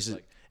funny. I used to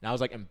and I was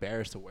like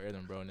embarrassed to wear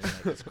them, bro. And then,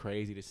 like, it's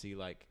crazy to see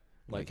like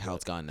how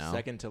it's gone now.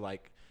 Second to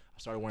like I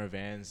started wearing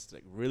Vans,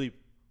 like really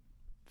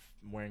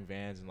wearing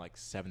Vans in like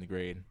 7th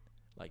grade.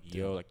 Like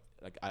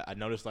like I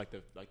noticed like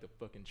the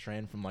fucking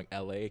trend from like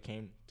LA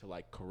came to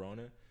like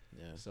Corona.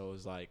 Yeah. So it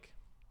was like,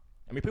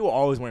 I mean, people were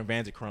always wearing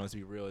Vans at Corona. To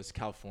be real, it's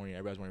California.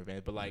 Everybody's wearing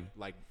Vans, but like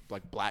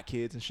black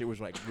kids and shit was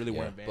like really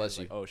wearing Vans. Bless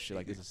you. Like, oh shit,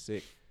 like this is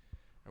sick,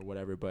 or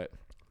whatever. But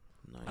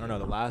I don't know.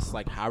 The last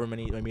like however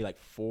many, maybe like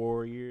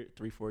 4 years,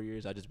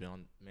 I just been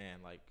on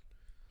like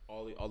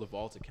all the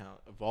Vault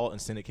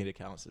and Syndicate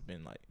accounts have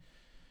been like.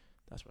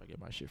 That's where I get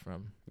my shit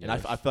from. And I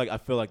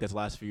feel like that's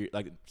last few years,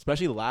 like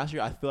especially last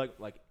year. I feel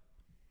like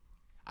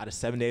out of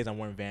 7 days, I'm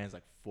wearing Vans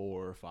like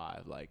 4 or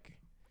 5, like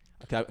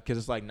because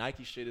it's like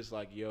Nike shit is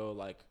like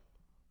like.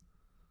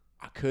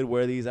 I could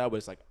wear these out, but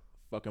it's like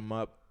fuck them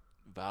up,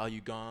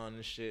 value gone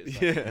and shit.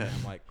 It's like, man,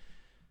 I'm like,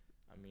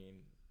 I mean,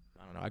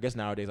 I don't know. I guess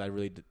nowadays I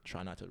really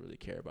try not to really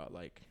care about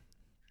like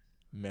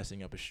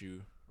messing up a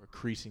shoe or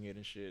creasing it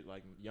and shit.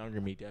 Like younger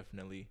me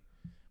definitely,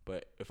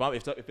 but if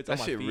it's that on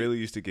my shit feet, really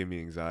used to give me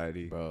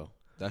anxiety, bro.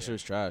 That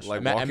shit's trash.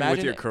 Like walking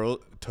with your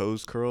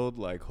toes curled,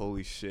 like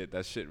holy shit,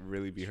 that shit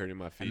really be hurting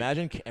my feet.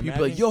 Imagine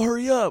people like, yo,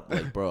 hurry up,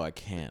 like bro, I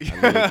can't. I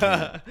really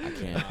can't. I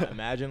can't.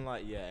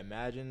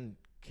 Imagine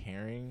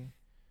caring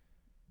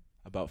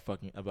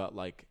about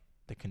like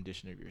the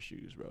condition of your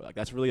shoes, bro. Like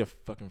that's really a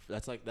fucking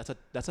that's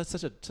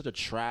such a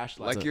trash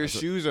like your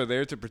shoes are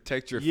there to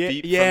protect your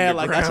feet from the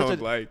like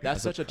ground.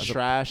 that's such a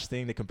trash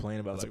thing to complain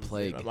about. That's like, a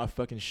plague. My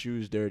fucking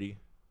shoes dirty,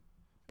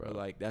 bro.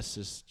 Like that's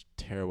just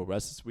terrible, bro.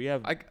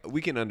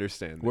 We can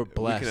understand. We're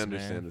blessed. We can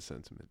understand man. the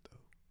sentiment though.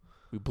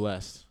 We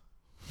blessed.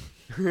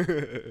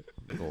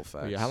 Old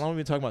facts. Yeah, how long have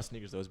we been talking about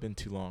sneakers though? It's been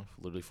too long.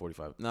 Literally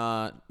 45.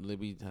 Nah,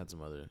 we had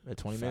some other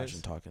 20 fashion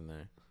minutes talk in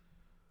there.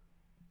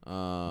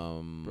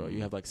 Bro,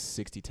 you have like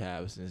 60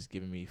 tabs and it's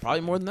giving me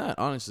probably more than that,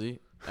 honestly.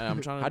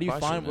 I'm trying to. How do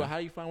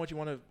you find what you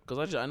want to?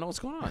 Because I know what's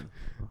going on.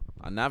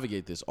 I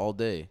navigate this all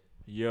day.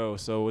 Yo,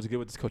 so what's good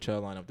with this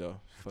Coachella lineup though?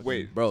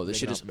 Wait, bro, this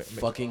shit is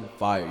fucking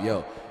fire.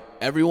 Yo,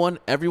 everyone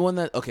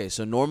that okay.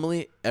 So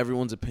normally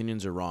everyone's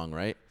opinions are wrong,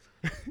 right?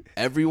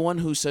 Everyone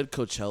who said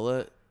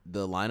Coachella,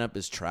 the lineup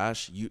is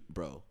trash.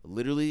 Bro,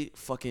 literally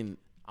fucking.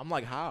 I'm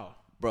like, how?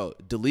 Bro,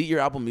 delete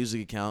your Apple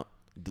Music account,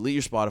 delete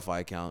your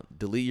Spotify account,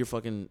 delete your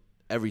fucking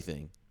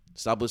everything.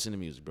 Stop listening to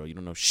music, bro. You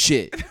don't know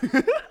shit.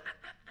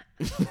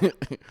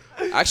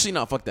 Actually,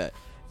 no, fuck that.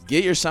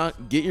 Get your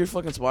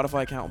fucking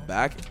Spotify account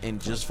back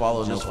and just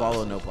follow No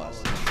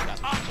Plastic.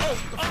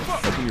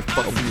 Open your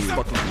fucking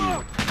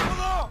ear.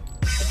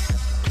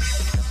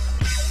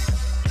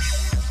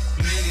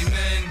 Many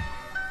men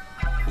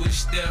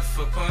wish death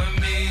upon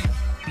me.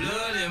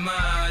 Blood in my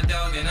eye,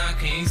 dog, and I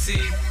can't see.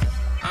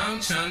 I'm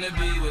trying to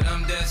be what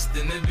I'm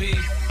destined to be.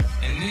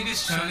 And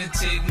niggas tryna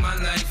take my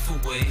life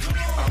away.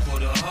 I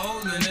put a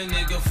hole in a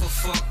nigga for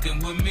fucking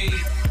with me.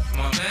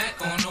 My back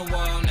on the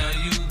wall, now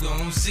you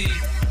gon' see.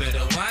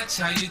 Better watch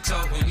how you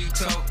talk when you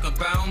talk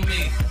about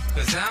me.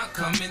 Cause I'll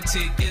come and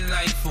take your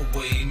life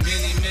away.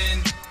 Many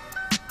men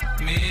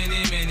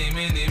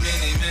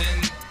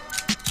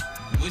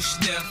wish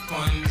death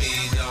on me,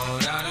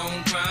 dawg. I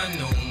don't cry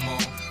no more.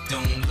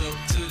 Don't look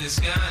to the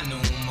sky no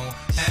more.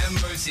 Have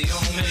mercy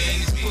on me.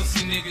 These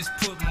pussy niggas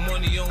put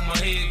money on my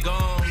head.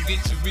 Gone,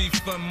 get your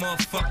refund,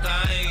 motherfucker.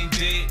 I ain't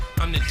dead.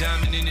 I'm the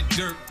diamond in the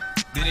dirt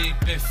that ain't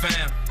been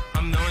found.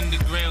 I'm the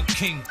underground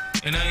king,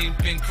 and I ain't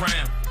been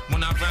crowned.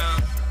 When I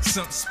rhyme,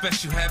 something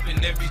special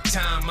happen every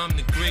time. I'm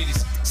the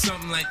greatest.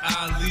 Something like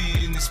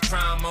Ali in his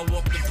prime. I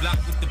walk the block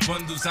with the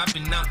bundles. I've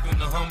been knocked on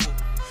the humble.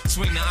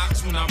 Swing the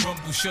ox when I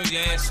rumble. Show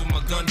your ass with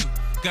my gun do.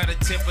 Gotta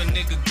tip a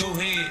nigga, go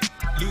ahead.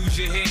 Lose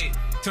your head.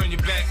 Turn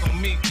your back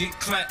on me, get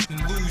clapped and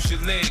lose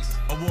your legs.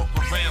 I walk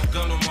around,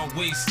 gun on my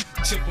waist,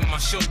 chip on my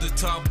shoulder,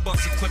 till I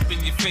bust a clip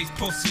in your face.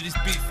 Posted this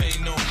beef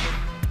ain't over.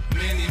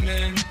 Many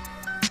men,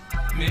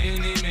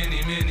 many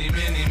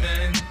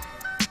men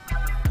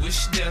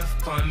wish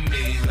death upon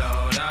me,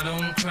 Lord. I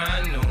don't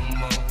cry no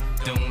more.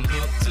 Don't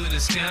look to the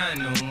sky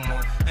no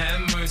more.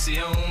 Have mercy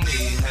on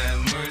me, have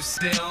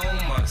mercy on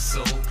my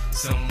soul.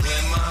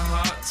 Somewhere my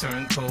heart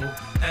turned cold.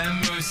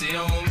 Have mercy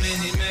on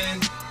many men.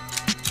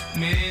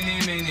 Many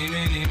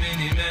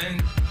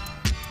men.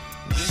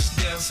 Wish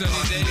death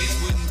sunny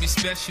days wouldn't be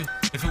special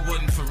if it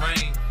wasn't for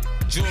rain.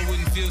 Joy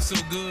wouldn't feel so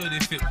good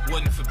if it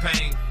wasn't for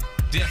pain.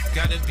 Death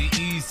gotta be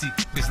easy,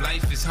 cause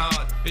life is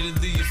hard. It'll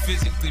leave you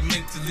physically,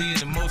 mentally,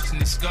 and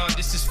emotionally scarred.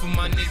 This is for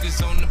my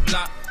niggas on the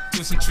block,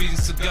 twisting trees and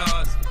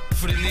cigars.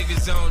 For the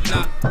niggas on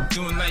lock,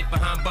 doing life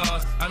behind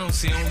bars. I don't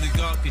say only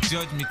God could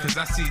judge me, cause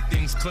I see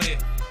things clear.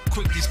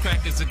 Quick, these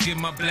crackers will give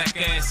my black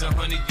ass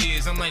 100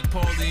 years. I'm like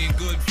Paulie and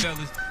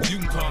Goodfellas, you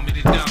can call me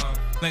the Don.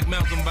 Like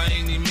Malcolm by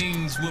any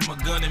means, with my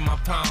gun in my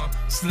palm.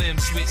 Slim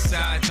switch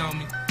sides on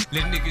me,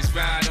 let niggas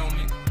ride on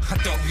me. I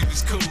thought we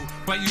was cool,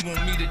 why you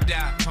want me to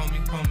die, homie?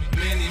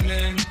 Many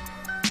men,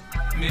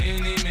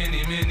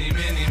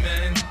 many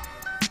men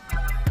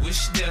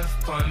wish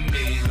death upon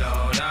me,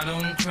 Lord. I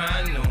don't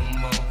cry no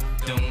more.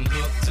 Don't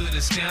look to the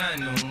sky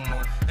no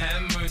more.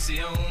 Have mercy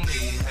on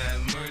me,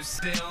 have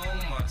mercy on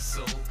my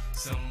soul.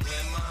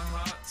 Somewhere my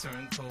heart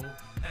turned cold.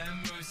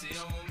 Have mercy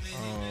on me.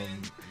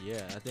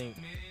 Yeah, I think.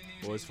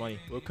 Well, it's funny.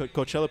 Well,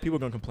 Coachella, people are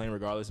gonna complain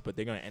regardless, but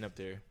they're gonna end up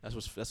there. That's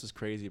what's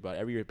crazy about it.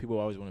 Every year. People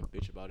always want to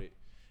bitch about it.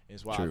 And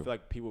it's why I feel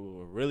like people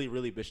were really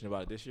bitching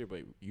about it this year.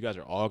 But you guys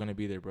are all gonna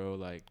be there, bro.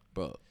 Like,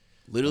 bro.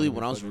 Literally,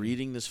 when I was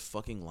reading this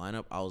fucking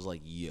lineup, I was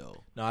like,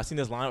 yo. No, I seen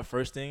this lineup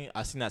first thing.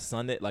 I seen that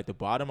Sunday, like the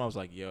bottom. I was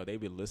like, yo, they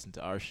been listening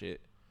to our shit.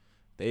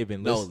 They've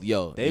been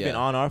listening. They've been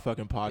on our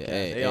fucking podcast.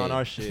 They on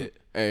our shit.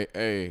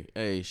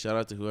 Hey, shout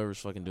out to whoever's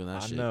fucking doing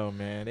that shit. I know,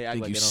 man. They act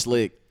like you they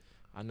slick.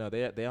 I know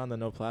they on the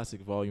No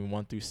Plastic Volume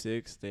 1 through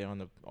 6. They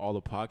on all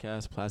the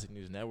podcasts, Plastic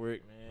News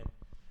Network, man.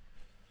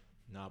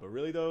 Nah, but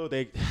really though,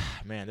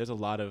 man, there's a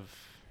lot of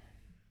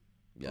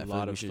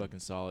fucking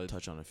solid.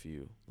 Touch on a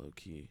few low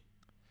key.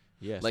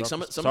 Yeah, like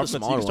some of the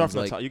smaller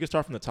ones. You can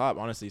start from the top.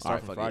 Honestly,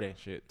 start from Friday.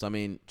 Shit. So I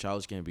mean,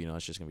 Childish Gambino,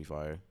 that's just gonna be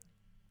fire.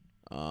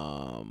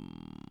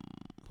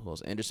 Who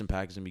else? Anderson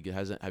 .Paak is gonna be good.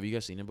 Have you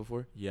guys seen him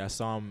before? Yeah, I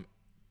saw him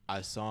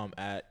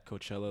at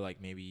Coachella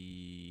like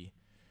maybe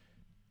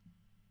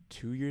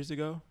 2 years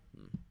ago.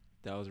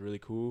 That was really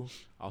cool.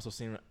 I also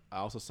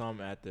saw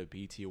him at the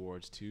BET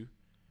Awards too,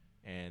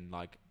 and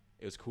like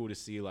it was cool to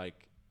see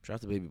like. Shout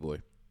out to Baby Boy.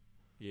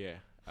 Yeah.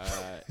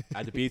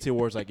 At the BET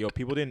Awards, like, yo,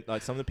 people didn't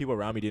like some of the people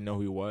around me didn't know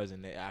who he was,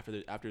 and after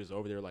it was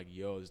over, they were like,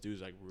 yo, this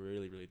dude's like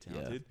really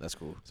talented. Yeah, that's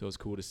cool. So it's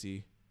cool to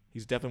see.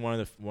 He's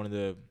definitely one of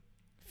the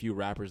few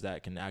rappers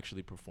that can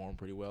actually perform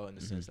pretty well in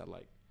the sense that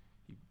like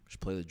he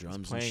just play the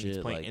drums and shit. He's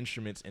playing like,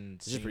 instruments and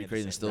it's just pretty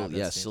crazy. And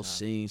still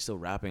singing, still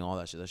rapping, all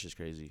that shit. That's just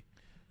crazy.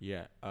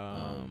 Yeah.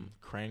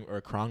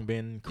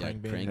 Khruangbin. I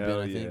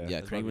think. Yeah,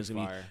 Khruangbin's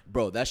gonna be.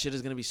 Bro, that shit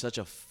is gonna be such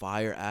a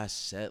fire ass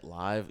set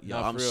live.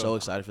 Yo, I'm so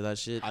excited for that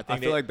shit. I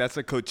feel like that's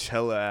a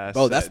Coachella ass.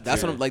 Bro, that's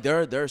what I'm like.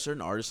 There are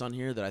certain artists on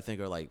here that I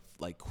think are like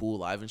cool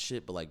live and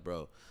shit, but like,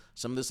 bro,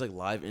 some of this like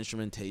live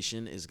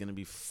instrumentation is gonna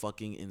be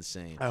fucking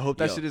insane. I hope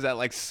that shit is at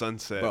like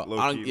sunset. Bro,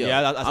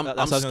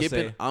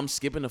 I'm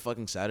skipping the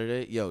fucking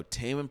Saturday. Yo,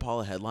 Tame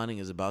Impala headlining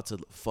is about to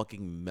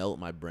fucking melt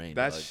my brain.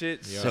 That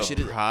shit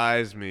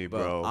surprised me,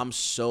 bro. I'm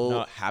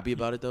so happy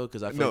about it though,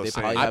 because I feel like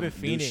they probably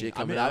have new shit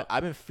coming out.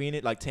 I've been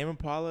fiending like Tame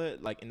Impala,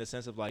 like in the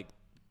sense of like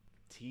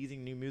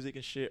teasing new music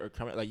and shit, or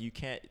coming like you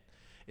can't.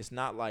 It's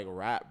not like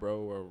rap, bro,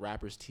 or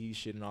rappers tease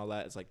shit and all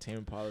that. It's like Tame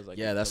Impala's like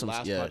that's the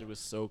last project was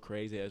so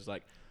crazy. It was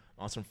like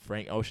on some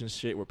Frank Ocean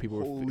shit where people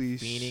were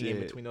fiending in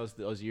between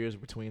those years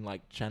between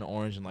like Channel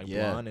Orange and like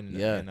Blonde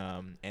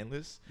and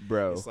Endless.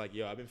 Bro, it's like,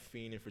 yo, I've been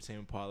fiending for Tame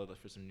Impala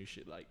for some new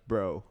shit. Like,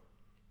 bro,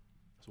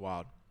 it's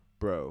wild.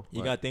 Bro,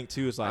 you gotta think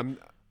too. It's like I'm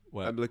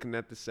looking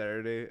at the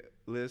Saturday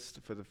list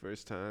for the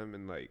first time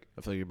and like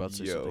I feel like you're about to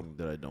say something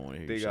that I don't want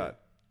to hear.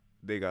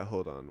 They got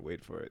hold on,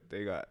 wait for it.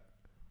 They got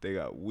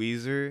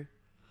Weezer.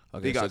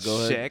 Okay, they got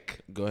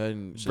Sheck. Go ahead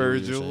and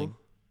Virgil,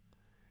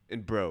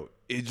 and bro,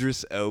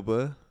 Idris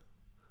Elba.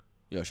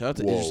 Yo, shout out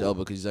to Idris Elba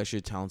because he's actually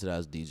a talented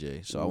ass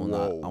DJ. So I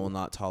will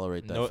not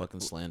tolerate that fucking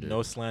slander.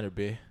 No slander,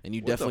 B. And you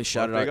definitely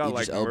shouted out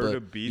Idris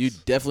Elba. You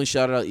definitely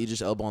shouted out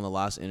Idris Elba on the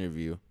last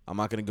interview. I'm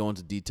not gonna go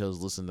into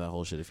details. Listen to that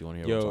whole shit if you want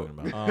to hear what I'm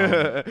talking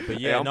about. But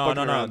yeah, hey, no.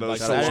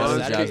 Like,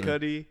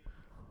 Cudi.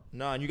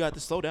 No, and you got to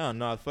slow down.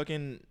 No,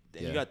 fucking.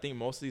 And you got to think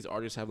most of these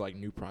artists have like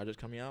new projects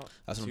coming out.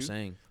 That's what I'm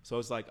saying. So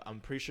it's like I'm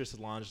pretty sure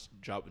Solange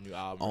dropped a new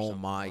album. Oh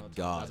my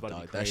god,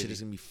 dog. That shit is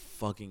gonna be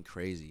fucking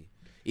crazy.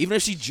 Even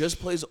if she just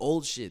plays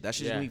old shit, that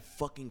shit's Yeah. gonna be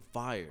fucking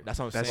fire. That's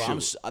what I'm That's saying.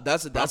 I'm,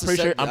 that's I'm a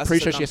pretty sure. seg- I'm that's pretty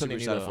a sure seg she has I'm something super new.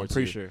 excited Though. for I'm too.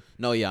 pretty sure.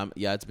 No,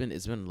 yeah,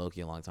 it's been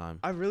low-key a long time.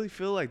 I really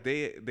feel like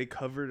they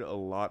covered a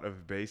lot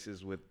of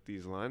bases with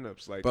these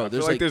lineups. Like, Bro, I feel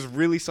there's like like- there's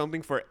really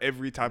something for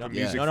every type of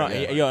Yeah. music. No, for no,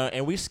 everybody.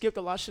 and we skipped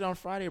a lot of shit on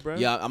Friday, bro.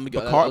 Yeah, I'm gonna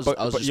go. Bakar, I was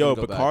just gonna go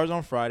back. Bakar's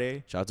on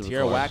Friday. Shout out to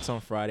Tierra Bakar. Wax on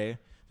Friday.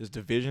 There's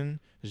Division.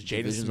 There's Jaden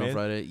Division's Smith. on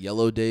Friday.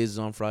 Yellow Days is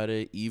on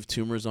Friday. Eve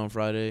Tumor's on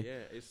Friday. Yeah,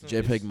 it's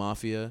JPEG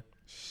Mafia.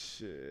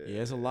 Shit.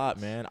 Yeah, it's a lot,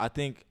 man. I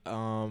think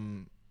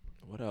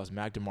what else?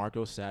 Mac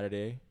DeMarco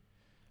Saturday.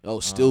 Oh,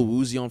 Still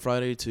Woozy on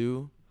Friday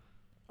too.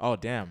 Oh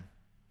damn.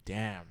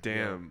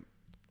 Damn.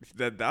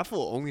 That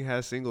fool only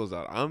has singles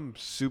out. I'm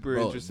super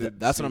Bro, interested.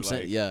 that's to what I'm see,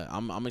 saying. like- Yeah,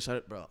 I'm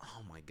excited, bro.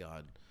 Oh my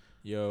god.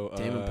 Yo,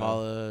 Tame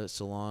Impala,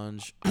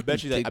 Solange. I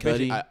bet you that.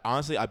 Kid Cudi.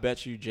 Honestly, I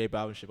bet you J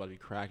Balvin shit about to be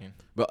cracking.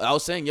 Bro, I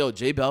was saying, yo,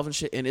 J Balvin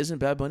shit, and isn't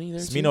Bad Bunny there?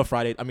 Smino too?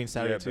 Friday. I mean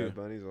Saturday Yeah, too. Bad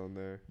Bunny's on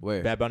there.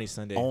 Where? Bad Bunny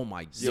Sunday. Oh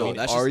my Yo, god,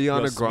 that's just,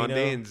 Ariana yo, Grande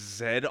Smino- and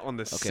Zed on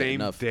the okay. same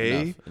Enough,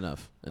 day.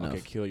 Enough.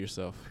 Okay, kill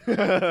yourself.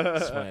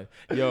 It's fine.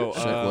 Yo,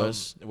 Sheck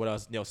West. what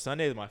else? Yo,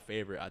 Sunday is my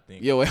favorite. I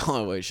think. Yo, wait,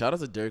 hold on, wait. Shout out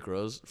to Derrick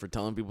Rose for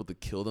telling people to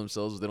kill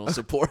themselves if they don't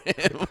support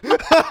him.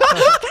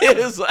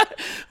 It's like,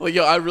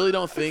 yo, I really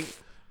don't think.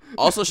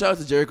 Also, shout out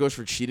to Derrick Rose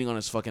for cheating on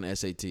his fucking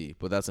SAT,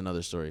 but that's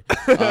another story.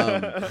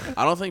 I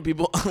don't think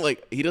people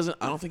like he doesn't.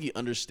 I don't think he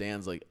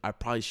understands. Like, I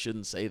probably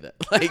shouldn't say that.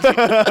 Like,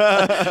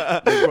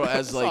 bro,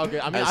 as all like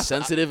good. I mean, as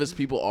sensitive as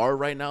people are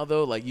right now,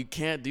 though, like you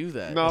can't do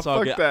that. No, It's all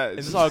fuck good. that.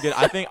 It's all good.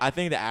 I think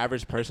the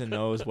average person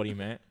knows what he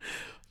meant,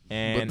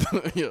 and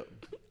But, yo,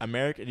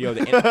 America,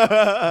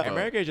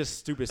 America is just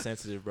stupid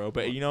sensitive, bro.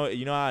 But you know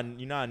how I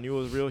knew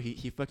it was real.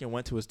 He fucking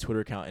went to his Twitter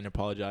account and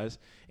apologized,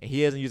 and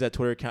he hasn't used that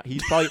Twitter account.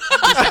 He's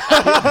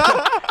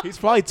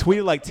probably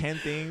tweeted like 10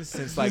 things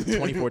since like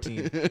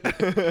 2014,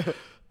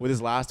 with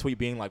his last tweet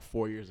being like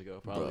 4 years ago,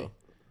 probably.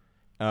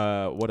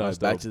 What else?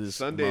 back Though? to this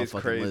Sunday is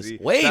motherfucking crazy.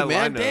 list. Wait, That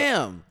man, lineup.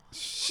 damn.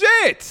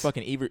 Shit.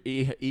 Fucking eager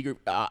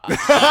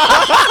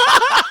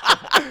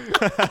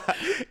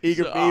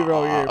Fever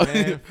over here,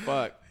 man.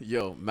 Fuck.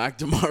 Yo, Mac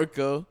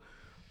DeMarco.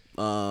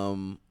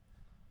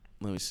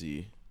 Let me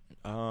see.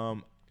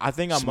 I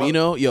think I'm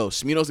Smino. Yo,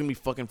 Smino's gonna be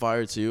fucking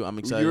fire too. I'm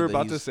excited. You were that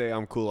about to he's- say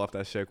I'm cool off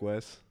that Sheck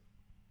West.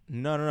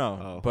 No.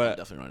 Oh. I'm But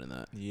definitely running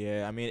that.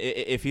 yeah, I mean,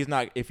 if he's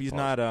not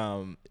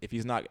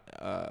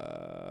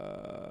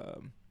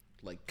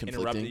Like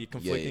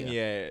conflicting,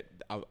 yeah,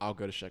 I'll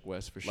go to Sheck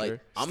West for sure. Like,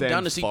 I'm Stand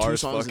down to see far two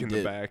as songs fuck in in the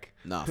dip. back.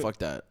 Nah, fuck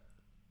that.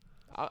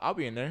 I'll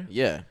be in there.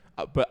 Yeah,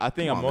 But I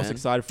think Come I'm on, most man.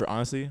 excited for,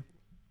 honestly.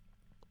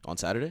 on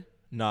Saturday.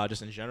 Nah,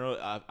 just in general,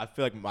 I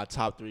feel like my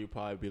top 3 would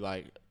probably be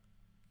like,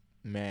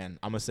 man,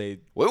 I'm gonna say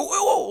Wait.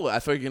 I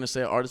thought you were gonna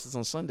say artist is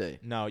on Sunday.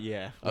 no,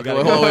 yeah. Okay,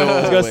 Let's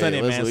wait, go wait,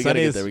 Sunday, listen, man. we gotta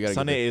get there, we gotta get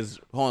Sunday there. is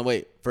Hold on,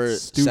 wait. For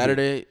Stupid.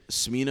 Saturday,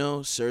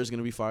 Smino, Sir's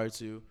gonna be fire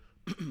too.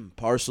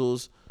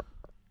 Parcels,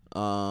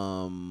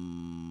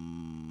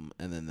 and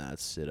then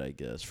that's it, I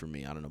guess, for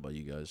me. I don't know about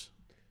you guys.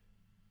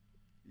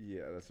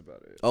 Yeah, that's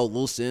about it. Oh,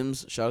 Lil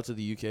Sims, shout out to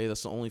the UK.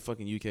 That's the only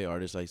fucking UK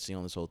artist I see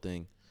on this whole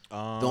thing. The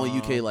only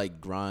UK like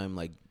grime,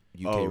 like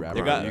UK Oh, rapper.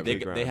 They Right, got right, they,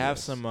 right, they have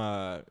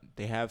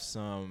yes.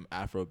 some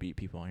Afrobeat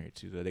people on here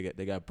too. Though.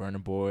 They got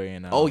Burna Boy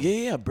and Oh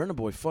yeah, Burna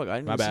Boy. Fuck, I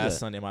didn't my even see bad that.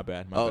 Sunday, my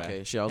bad. Oh,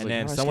 okay, shit, I was and like,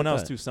 then how did I someone skip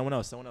else that? too.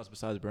 Someone else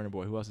besides Burna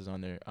Boy. Who else is on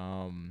there?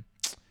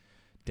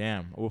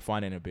 Damn, we'll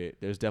find it in a bit.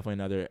 There's definitely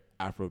another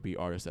Afrobeat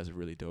artist that's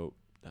really dope.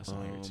 That's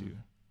on here too.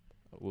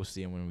 We'll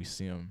see him when we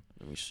see him.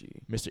 Let me see.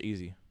 Mr.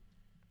 Easy.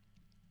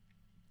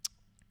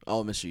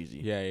 Oh, Mr. Easy.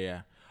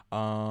 Yeah.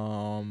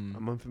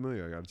 I'm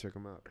unfamiliar. I gotta check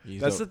him out. He's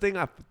That's dope. the thing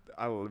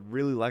I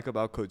really like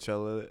about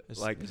Coachella.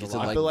 Like, it's a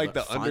lot I of, feel like,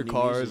 like the finding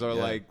undercars music, are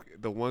yeah. like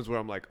the ones where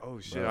I'm like, oh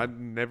shit, Bro. I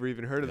never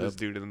even heard of this Yep.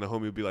 dude, and then the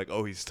homie would be like,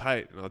 oh, he's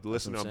tight, and I'll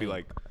listen, what and I'm I'll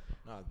be saying.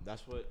 like, Nah,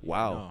 that's what.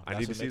 Wow, no, I that's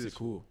need to what see makes this. it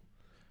cool.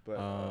 but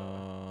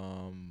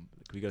Can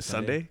we go to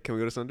Sunday? Can we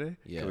go to Sunday?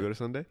 Yeah. Can we go to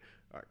Sunday?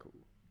 All right, cool.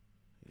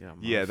 Yeah,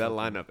 Yeah, that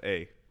motherfucker. lineup.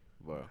 A.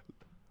 Bro.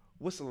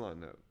 What's the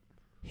lineup?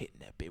 Hitting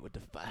that bit with the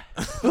fire.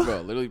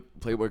 Bro, literally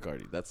Playboy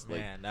Cardi. That's like,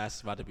 Man,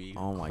 that's about to be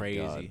oh my crazy.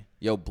 god.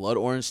 Yo, Blood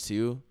Orange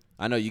too.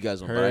 I know you guys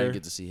don't, but I Her. didn't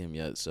get to see him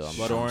yet, so I'm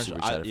Blood I'm Orange. super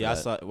excited for I that.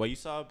 saw. Well, you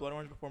saw Blood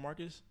Orange before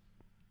Marcus?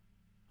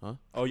 Huh?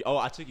 Oh,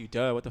 I took you.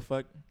 Duh. What the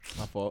fuck?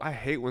 My fault. I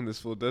hate when this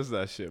fool does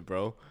that shit,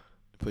 bro.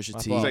 Pusha My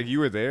T. He's fault. like, you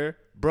were there,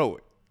 bro.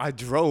 I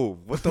drove.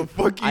 What the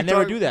fuck? You I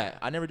never talking- do that.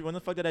 I never do. When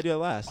the fuck did I do that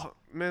last? Oh,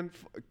 man.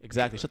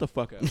 Exactly. Shut the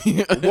fuck up.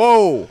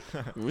 Whoa.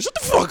 Shut the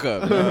fuck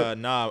up.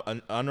 Nah,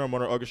 Under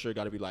Motor Orchestra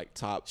got to be like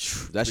top.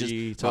 That's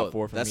three, just top bro,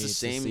 4 for that's me the to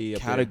same see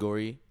up there.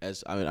 category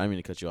as I mean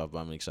to cut you off, but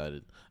I'm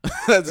excited.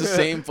 That's the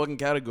same fucking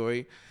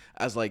category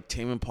as like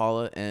Tame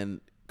Impala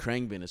and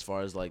Khruangbin as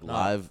far as like Nah.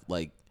 live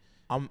like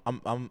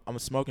I'm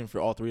smoking for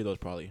all 3 of those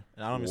probably.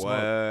 And I don't even smoke.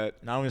 What?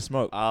 And I don't even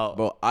smoke.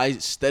 bro, I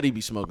steady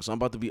be smoking, so I'm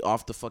about to be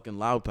off the fucking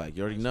loud pack.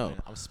 You already know.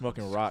 I'm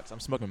smoking rocks. I'm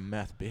smoking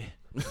meth, bitch.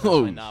 Oh,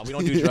 Like, nah, we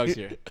don't do drugs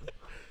here.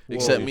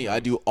 Except Whoa. me, I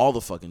do all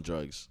the fucking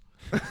drugs.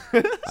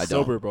 I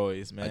Sober don't.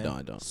 boys, man.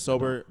 I don't.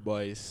 Sober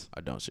boys.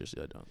 I don't.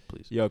 Seriously, I don't.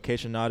 Please. Yo,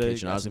 K-Shinada.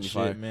 K-Shinada's gonna be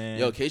fire. man.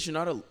 Yo,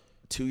 K-Shinada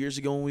 2 years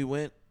ago when we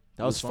went,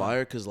 That it was was fun.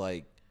 fire because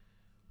like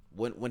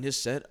when his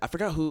set, I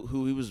forgot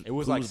who he was. It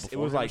was who like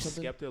before him or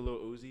something. Skepta, Lil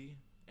Uzi,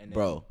 and then,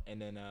 Bro.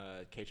 and then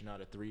Kate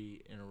out a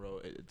 3 in a row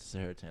at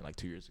Sahara Tent like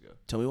 2 years ago.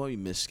 Tell me why you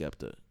missed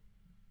Skepta.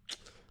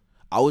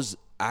 I was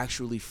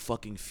actually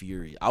fucking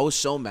furious. I was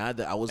so mad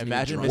that I wasn't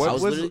Imagine even drunk. I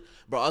was missing- literally,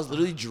 I was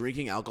literally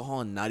drinking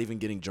alcohol and not even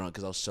getting drunk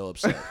because I was so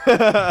upset.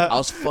 I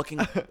was fucking.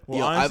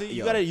 Well, honestly,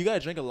 you gotta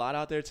drink a lot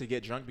out there to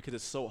get drunk because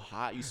it's so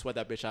hot. You sweat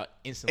that bitch out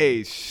instantly.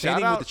 Hey, Same shout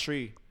thing out, with the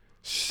tree.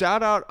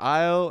 shout out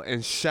Isle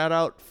and shout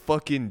out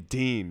fucking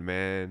Dean,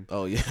 man.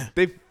 Oh yeah.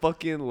 They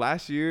fucking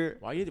last year.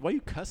 Why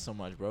you cuss so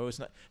much, bro? It's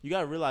not. You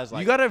gotta realize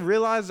like You gotta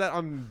realize that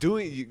I'm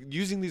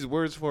using these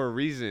words for a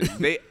reason.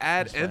 They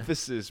add That's fine.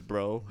 emphasis,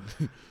 bro.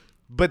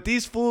 But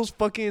these fools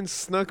fucking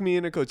snuck me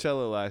into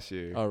Coachella last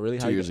year. Oh really?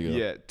 2 years ago.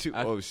 Yeah, two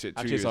Actually, years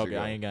it's okay. ago.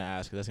 I ain't gonna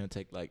ask because that's gonna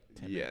take like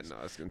 10 Yeah, minutes. no,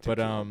 it's gonna take But,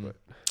 too long, Yeah,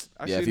 if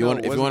actually, you no,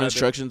 want it wasn't that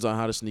instructions on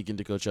how to sneak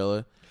into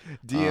Coachella, bad.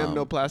 DM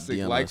no plastic,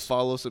 DM like, us.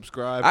 follow,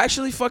 subscribe.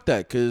 Actually, fuck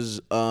that, because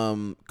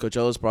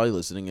Coachella's probably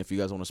listening. If you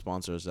guys want to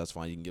sponsor us, that's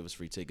fine. You can give us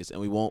free tickets, and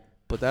we won't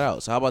put that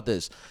out. So how about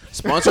this?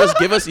 Sponsor us,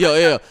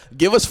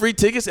 give us free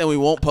tickets, and we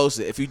won't post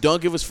it. If you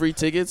don't give us free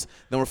tickets,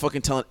 then we're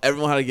fucking telling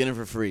everyone how to get in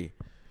for free.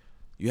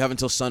 You have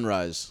until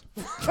sunrise.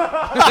 I'm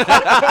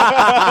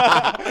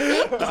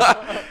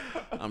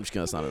just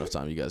kidding. That's not enough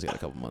time. You guys got a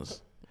couple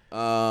months. You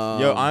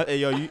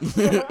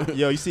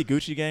see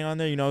Gucci Gang on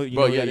there? You know,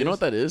 Bro, who yeah, that you know is? what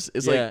that is?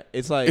 It's Yeah, like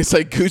it's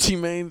like Gucci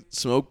Mane,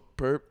 Smoke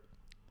Perp,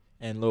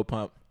 and Lil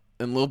Pump.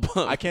 and Lil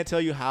Pump. I can't tell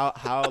you how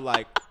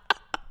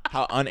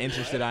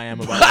uninterested I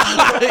am about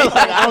it.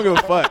 Like, I don't give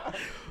a fuck.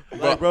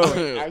 Like, bro,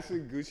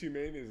 Actually, Gucci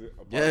Mane is a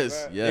part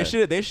Yes, of that.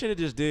 yeah. they should have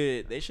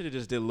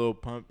just did Lil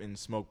Pump and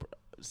Smoke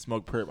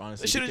Perp.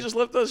 Honestly, They should have because just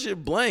left that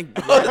shit blank.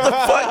 What the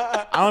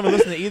fuck? I don't even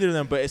listen to either of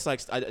them, but it's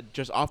like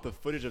just off the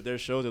footage of their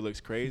shows, it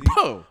looks crazy.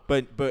 Bro.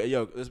 But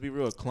yo, let's be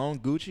real. Clone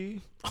Gucci,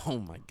 Oh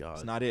my god.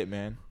 it's not it,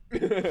 man. I'm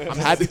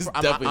happy. It's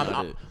definitely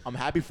not it. I'm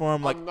happy for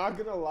him. Like, I'm not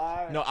gonna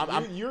lie. No,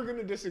 you're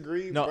gonna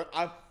disagree. No. But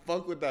I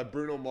fuck with that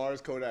Bruno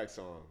Mars Kodak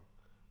song.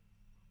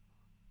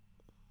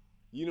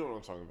 You know what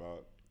I'm talking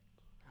about.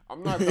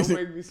 I'm not. Don't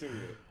make me sing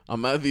it.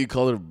 I'm mad that you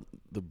called it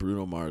the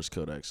Bruno Mars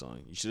Kodak song.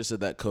 You should have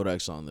said that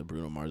Kodak song that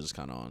Bruno Mars is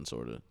kind of on,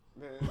 sort of.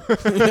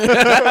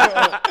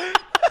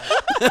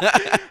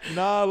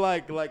 nah,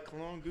 like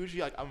Clone Gucci.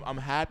 Like, I'm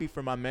happy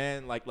for my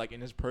man. Like in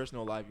his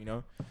personal life, you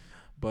know.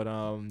 But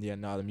yeah,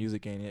 nah, the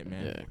music ain't it,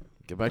 man. Yeah.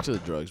 Get back to the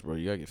drugs, bro.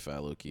 You gotta get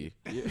fat, low key.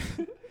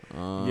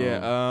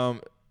 Yeah.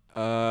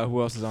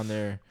 Who else is on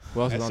there?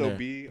 Who else is on there?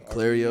 SOB,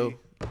 Clario.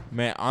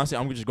 Man, honestly,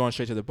 I'm just going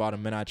straight to the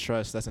bottom. Men I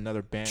Trust. That's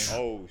another band.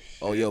 Oh shit.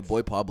 Oh, yo,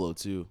 Boy Pablo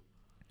too.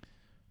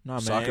 No,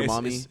 man. Soccer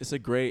Mommy. It's a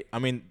great. I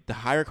mean, the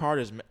higher card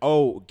is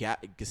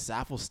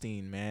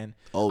Gesaffelstein, man.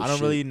 Oh, I don't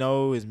shit. really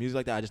know his music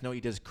like that. I just know he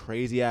does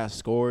crazy ass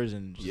scores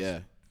and just Yeah.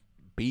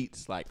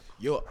 beats. Like,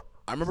 Yo,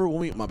 I remember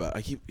when my bad.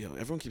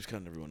 Everyone keeps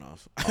cutting everyone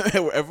off.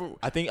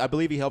 I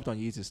believe he helped on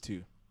Yeezus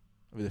too.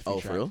 With a few Oh,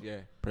 tracks. for real?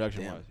 Yeah,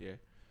 production Damn. wise, yeah.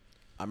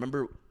 I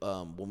remember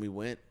when we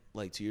went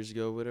like 2 years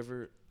ago or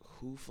whatever.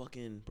 Who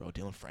fucking Bro,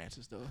 Dylan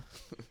Francis though.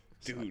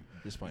 Dude,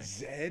 Just playing.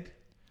 Zed.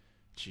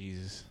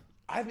 Jesus.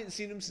 I haven't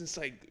seen him since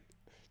like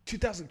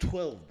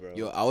 2012, bro.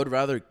 Yo, I would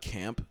rather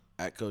camp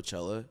at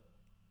Coachella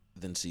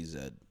than see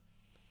Zed.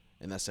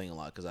 And that's saying a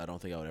lot because I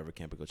don't think I would ever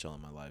camp at Coachella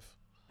in my life.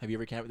 Have you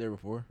ever camped there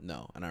before?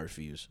 No, and I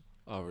refuse.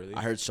 Oh, really?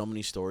 I heard so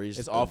many stories.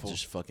 It's of awful.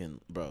 Just fucking,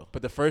 bro.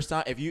 But the first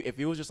time, if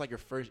it was just like your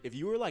first, if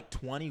you were like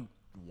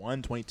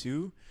 21,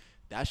 22,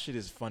 that shit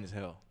is fun as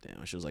hell. Damn,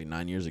 that shit was like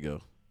 9 years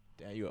ago.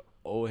 Damn, you an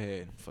old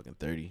head. Fucking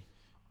 30.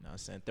 No, I'm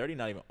saying 30,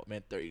 not even,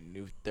 man, 30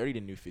 to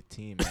new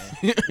 15,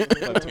 man.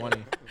 Like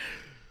 20.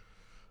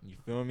 You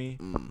feel me?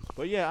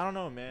 But yeah, I don't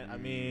know, man. I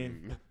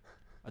mean,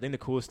 I think the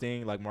coolest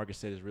thing, like Marcus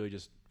said, is really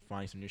just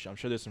finding some new shit. I'm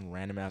sure there's some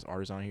random ass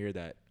artists on here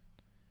that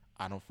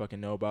I don't fucking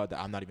know about, that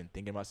I'm not even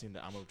thinking about seeing,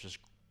 that I'm gonna just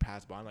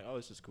pass by. I'm like, oh,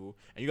 this is cool.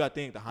 And you gotta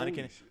think the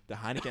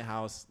Heineken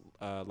House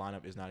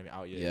lineup is not even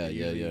out yet.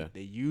 Yeah.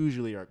 They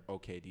usually are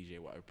okay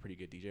pretty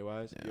good DJ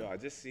wise. Yo, I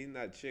just seen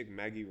that chick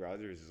Maggie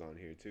Rogers is on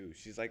here too.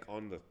 She's like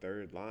on the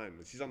third line.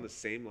 She's on the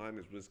same line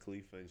as Wiz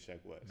Khalifa and Sheck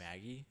West.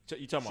 Maggie,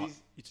 you talking about?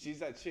 She's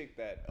that chick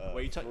that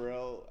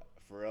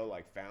Pharrell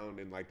like found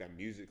in like that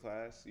music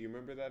class. You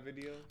remember that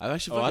video? I've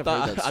actually Oh, I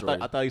fucking heard that story.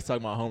 thought he was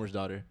talking about Homer's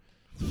daughter.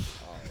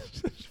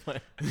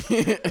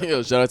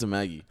 Yo, shout out to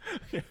Maggie.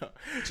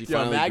 She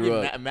finally grew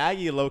up.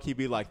 Maggie low key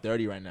be like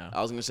 30 right now.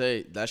 I was gonna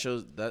say that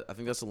shows that I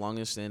think that's the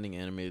longest standing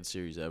animated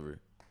series ever.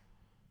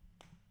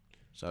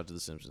 Shout out to The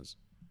Simpsons.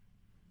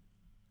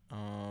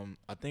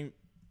 I think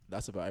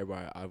that's about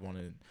everybody I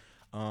wanted.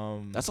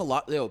 That's a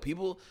lot. Yo,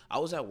 people. I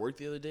was at work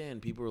the other day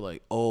and people were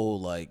like, "Oh,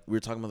 like we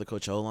were talking about the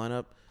Coachella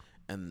lineup,"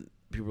 and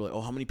people were like,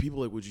 "Oh, how many people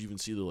like would you even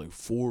see?" They're like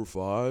 4 or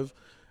 5.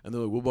 And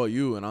they're like, "What about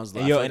you?" And I was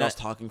like, I was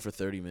talking for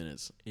 30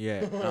 minutes.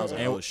 Yeah, and I was like,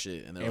 "Oh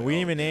shit!" And, we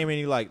didn't even name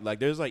any like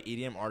there's like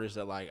EDM artists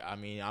that like I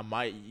mean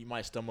you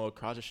might stumble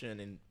across this shit and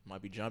then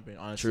might be jumping.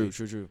 Honestly,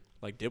 True.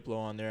 Like Diplo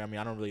on there. I mean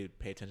I don't really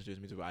pay attention to his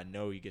music, but I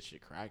know he gets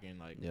shit cracking.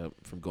 Like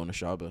from going to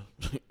Shaba.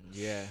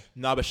 Yeah,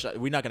 no, but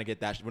we're not gonna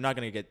get that. We're not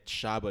gonna get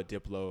Shaba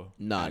Diplo.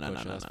 No,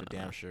 That's for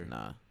damn sure.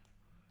 Nah.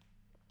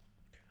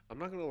 I'm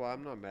not gonna lie.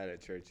 I'm not mad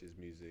at Church's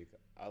music.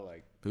 I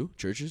like. Who?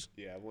 Churches?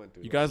 Yeah, I went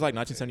through. You that guys like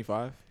little phase.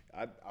 1975?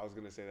 I was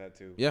gonna say that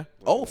too. Yeah. Went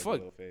Oh, through that fuck.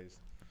 little phase.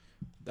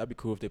 That'd be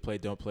cool if they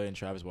played Don't Play and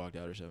Travis walked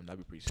out or something. That'd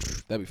be pretty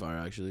sweet. That'd be fire,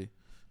 actually.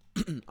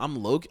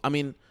 I'm low. I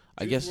mean,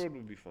 I Juice guess. WRLD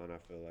would be fun. I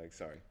feel like.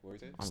 Sorry, what were you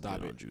saying? I'm Stop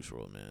good it. on Juice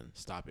WRLD, man.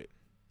 Stop it.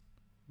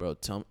 Bro,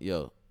 tell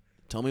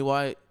me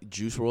why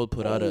Juice WRLD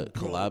put out a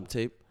collab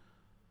tape.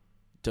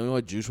 Tell me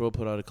why Juice WRLD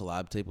put out a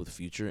collab tape with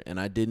Future, and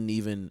I didn't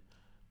even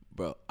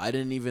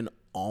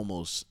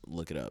almost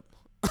look it up.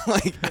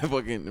 Like, I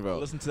fucking, I bro.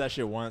 listened to that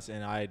shit once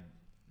and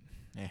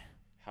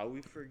How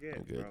we forget,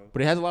 I'm good. bro?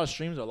 but it has a lot of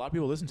streams though. A lot of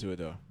people listen to it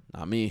though.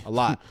 Not me. A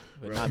lot,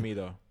 but Bro. not me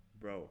though.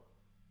 Bro,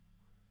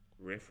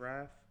 Riff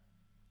Raff.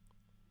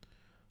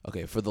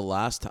 Okay, for the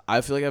last time,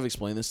 I feel like I've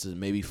explained this to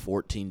maybe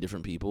 14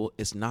 different people.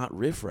 It's not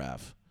Riff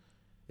Raff.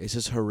 It's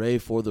just hooray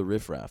for the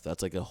Riff Raff.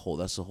 That's like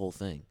that's the whole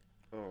thing.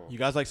 Oh, You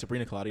guys like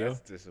Sabrina Claudio?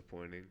 that's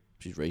disappointing.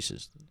 She's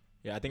racist.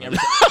 Yeah, I think ever,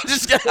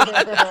 Just kidding.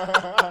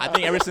 I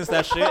think ever since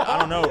that shit, I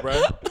don't know,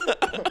 bro.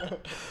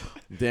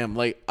 Damn,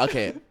 like,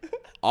 okay.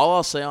 All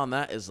I'll say on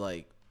that is,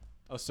 like,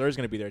 Oh, Sir's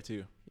gonna be there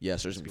too. yeah,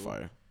 Sir's gonna be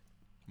fire.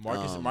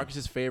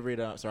 Marcus's favorite.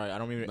 Sorry, I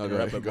don't mean to No, go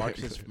interrupt, ahead, but go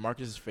ahead.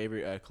 Marcus's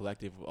favorite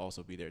collective will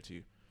also be there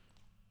too.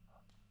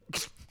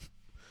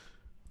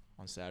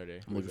 On Saturday.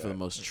 I'm looking for the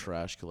most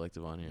trash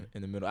collective on here.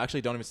 In the middle.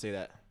 Actually, don't even say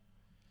that.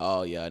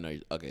 Oh, yeah, I know.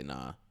 Okay,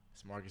 nah.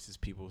 It's Marcus's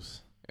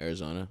people's.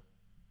 Arizona.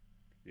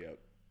 Yep.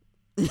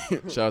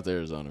 Shout out to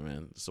Arizona,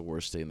 man. It's the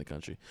worst state in the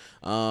country.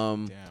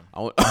 Damn.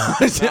 No,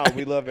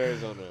 we love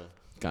Arizona.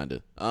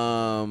 Kinda.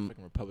 Fucking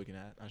Republican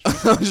at.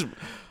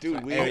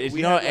 Dude, we, Hey, we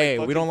you know, have hey,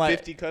 like we don't like-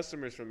 50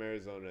 customers from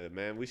Arizona,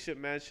 man. We ship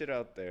mad shit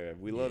out there.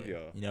 We love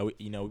y'all.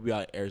 We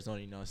out in Arizona.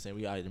 You know what I'm saying?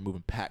 We out there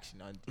moving packs. You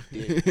know.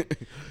 You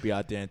dig? We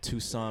out there in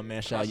Tucson,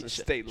 man. Shout Crossing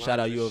state out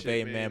lines U and of A,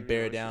 shit, man. man.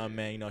 Bear You know down, shit.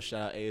 man. You know,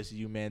 shout out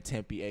ASU, man.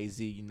 Tempe,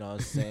 AZ. You know what I'm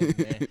saying,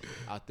 man?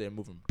 Out there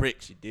moving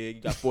bricks. You dig?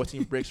 You got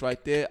 14 bricks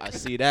right there. I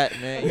see that,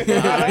 man. You know,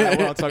 I know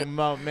what I'm talking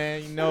about,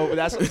 man. You know, but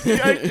that's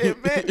right there,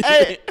 man.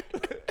 Hey.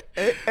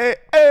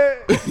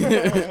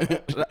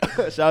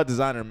 Shout out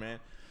designer, man.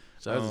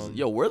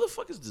 Yo, where the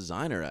fuck is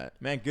designer at?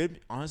 Man, good.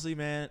 Honestly,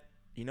 man,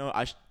 you know,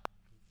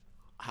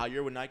 how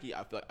you're with Nike,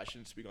 I feel like I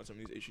shouldn't speak on some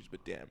of these issues,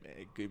 but damn,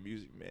 man, good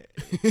music, man.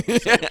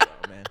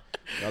 Man,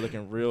 y'all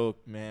looking real,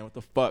 man. What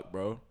the fuck,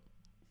 bro?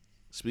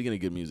 Speaking of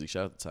good music,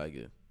 shout out to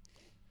Tyga.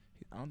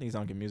 I don't think he's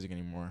on good music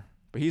anymore,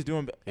 but he's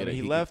doing. Yeah,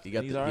 he left. He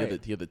got he's the, all he, right.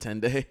 had the, he had the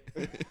 10-day.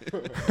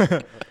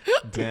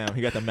 Damn,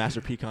 he got the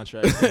Master P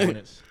contract. with the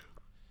Hornets.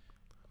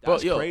 Bro,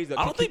 That's yo, crazy.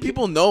 I don't think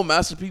people know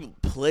Master P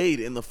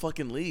played in the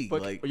fucking league.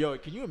 But like, yo,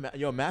 can you imagine?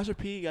 Yo, Master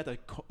P got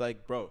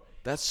like, bro.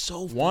 that's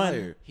so One,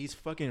 fire. he's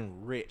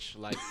fucking rich.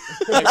 Like,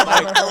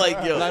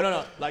 Yo.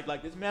 no.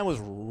 Like this man was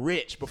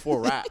rich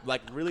before rap.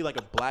 Like, really, like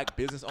a black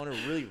business owner,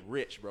 really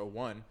rich, bro.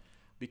 One,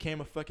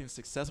 became a fucking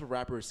successful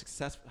rapper,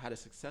 had a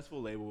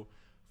successful label,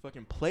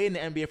 fucking played in the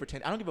NBA for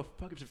 10. I don't give a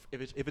fuck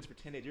if it's for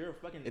 10 days. You're a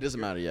fucking. It doesn't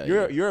matter. Yeah,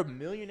 You're a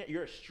millionaire.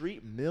 You're a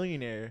street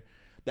millionaire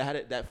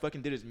that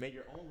fucking made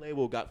your own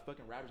label, got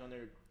fucking rappers on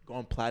there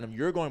going platinum.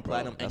 You're going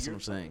platinum. that's and what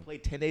I'm saying.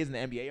 Played 10 days in the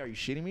NBA. Are you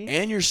shitting me?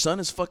 And your son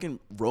is fucking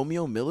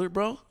Romeo Miller,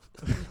 bro.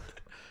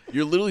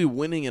 You're literally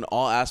winning in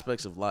all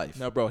aspects of life.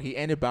 No, bro. He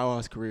ended Bow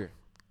Wow's career.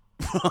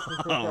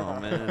 Oh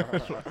man.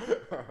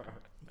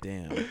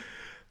 Damn.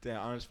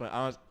 Damn,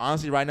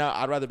 honestly, right now,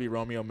 I'd rather be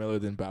Romeo Miller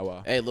than Bow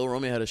Wow. Hey, Lil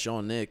Romeo had a show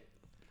on Nick.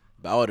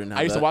 Bow Wow didn't have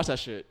I used that. to watch that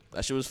shit.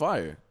 That shit was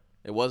fire.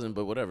 It wasn't,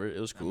 but whatever. It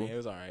was I cool. mean, it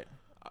was all right.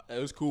 It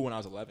was cool when I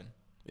was 11.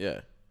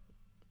 Yeah.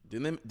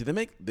 Did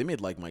they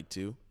made Like Mike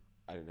too?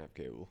 I didn't have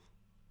cable.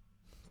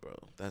 Bro,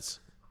 that's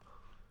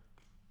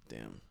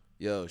damn.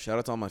 Yo, shout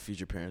out to all my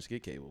future parents.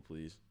 Get cable,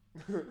 please.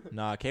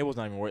 Nah, cable's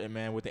not even worth it,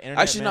 man. With the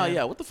internet, Actually, man, no,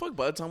 yeah. What the fuck?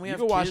 By the time we You have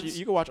could watch. kids,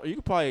 You could watch. You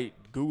could probably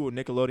Google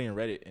Nickelodeon,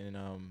 Reddit, and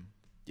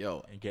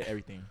yo. and get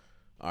everything.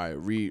 All right,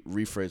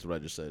 rephrase what I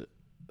just said.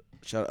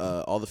 Shout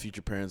all the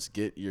future parents.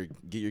 Get your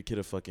kid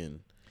a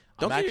fucking.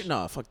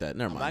 Nah, fuck that.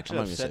 Never mind. I'm actually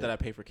not gonna upset say that it. I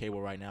pay for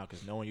cable right now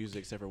because no one uses it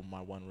except for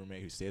my one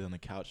roommate who stays on the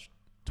couch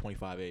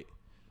 25/8.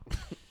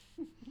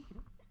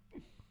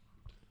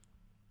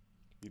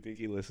 You think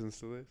he listens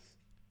to this?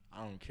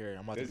 I don't care.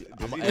 I'm about Does- to.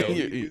 does I'm, he hey, know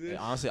you do this?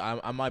 honestly,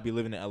 I might be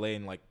living in LA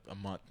in like a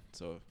month,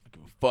 so I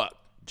give a fuck.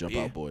 Jump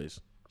Yeah. out, boys.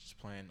 Just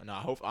playing. No,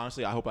 I hope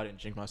I didn't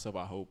jinx myself.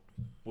 I hope.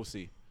 We'll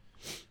see.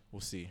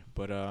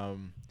 But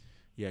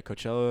yeah,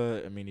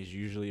 Coachella. I mean, is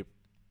usually a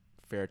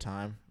fair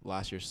time.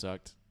 Last year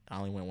sucked. I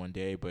only went one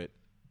day, but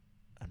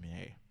I mean,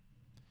 hey.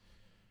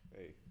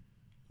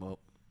 Well,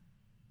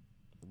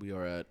 we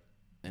are at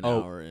an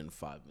Oh. hour and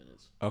 5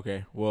 minutes.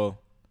 Okay. Well.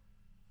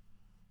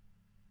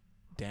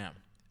 Damn.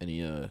 Any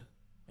Damn.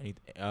 We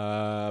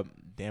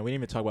didn't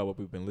even talk about what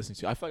we've been listening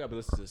to. I feel like I've been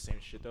listening to the same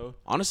shit though.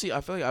 honestly,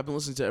 I feel like I've been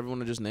listening to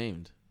everyone I just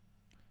named.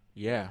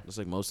 Yeah. That's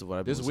like most of what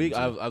I've been This listening week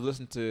to. I've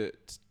listened to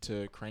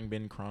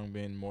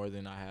Krongbin more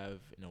than I have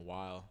in a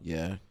while.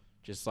 Yeah.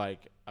 Just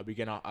like I be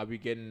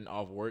getting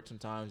off work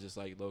sometimes, just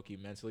like low key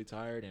mentally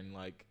tired, and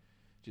like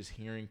just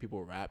hearing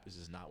people rap is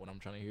just not what I'm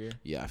trying to hear.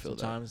 Yeah, I feel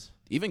sometimes.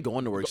 that. Even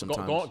going to work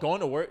sometimes. Going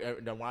to work,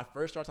 when I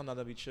first started, sometimes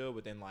I'd be chill,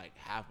 but then like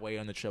halfway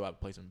on the trip, I'd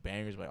play some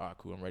bangers. Like, oh,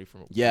 cool, I'm ready for.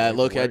 Yeah,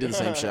 look, I did the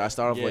same shit. I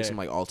started off Yeah. like some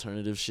like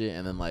alternative shit,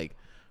 and then like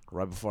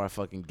right before I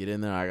fucking get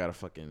in there, I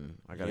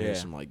gotta hear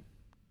some like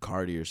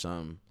Cardi or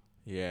something.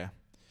 Yeah.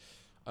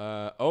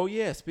 Oh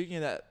yeah. Speaking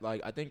of that,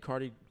 like I think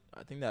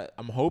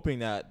I'm hoping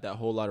that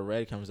Whole Lot of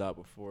Red comes out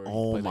before.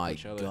 Oh he plays my at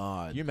Coachella.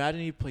 God. Can you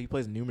imagine he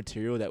plays new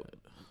material that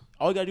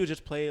all you gotta do is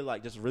just play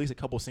like just release a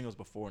couple singles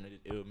before and it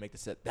will make the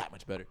set that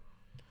much better.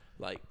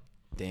 Like,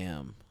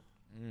 damn.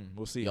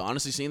 We'll see. Yo,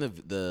 honestly, seeing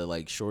the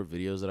like short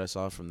videos that I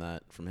saw from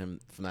that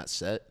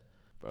set,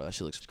 bro, that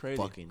shit looks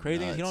crazy. fucking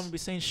Crazy. nuts. He don't even be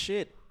saying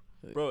shit,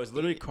 bro. It's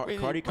literally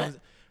Cardi comes.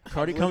 I've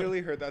Cardi comes. literally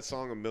heard that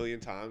song a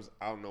million times.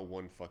 I don't know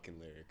one fucking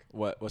lyric.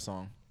 What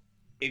song?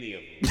 Any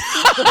of them.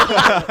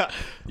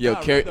 Yo,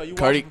 Nah, though, you watch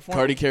Cardi him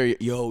perform. karaoke.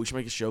 Yo, we should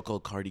make a show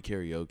called Cardi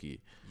Karaoke.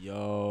 Yo.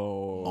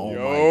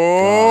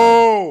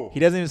 Oh my He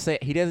doesn't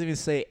even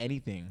say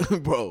anything,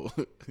 god, bro.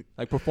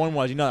 like perform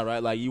wise. You know that,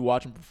 right? Like you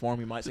watch him perform,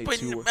 he might say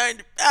two words.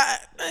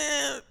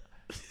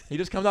 He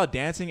just comes out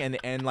dancing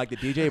and like the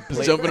DJ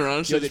plays Jumping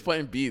around, Yo, just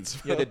playing beats.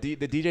 Yeah, Bro. the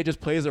DJ just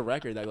plays a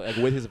record like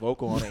with his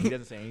vocal on it. He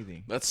doesn't say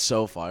anything. That's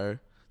so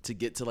fire to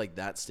get to like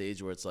that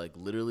stage where it's like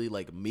literally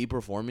like me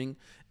performing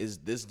is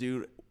this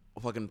dude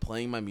fucking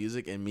playing my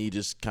music and me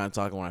just kind of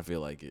talking when I feel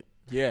like it.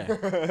 Yeah.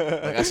 Like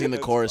I sing the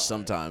chorus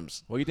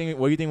sometimes. What do you think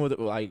would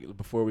like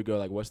before we go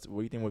like what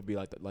do you think would be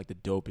like the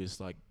dopest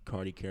like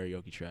Cardi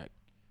karaoke track?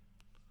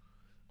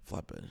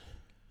 Flatbed.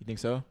 You think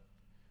so?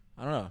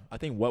 I don't know. I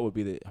think what would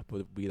be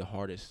the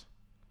hardest?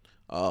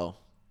 Oh.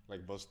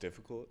 Like most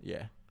difficult?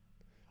 Yeah.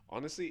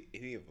 Honestly,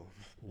 any of them.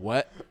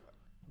 What?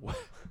 What?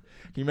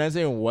 Can you imagine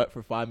saying what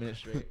for 5 minutes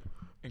straight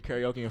in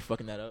karaoke and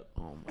fucking that up?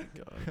 Oh my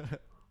god.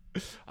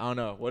 I don't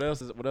know. What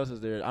else is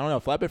there? I don't know.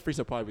 Flatbed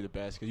Freestyle probably be the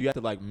best because you have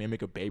to like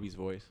mimic a baby's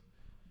voice.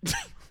 What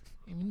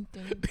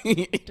do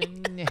you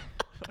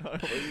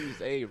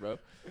say, bro?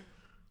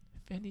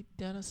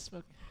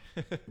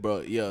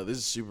 Bro, yo, this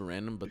is super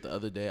random, but the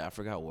other day I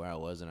forgot where I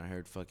was and I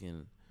heard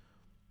fucking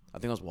I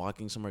think I was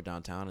walking somewhere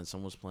downtown and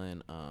someone was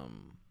playing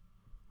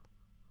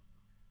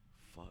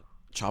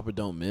Chopper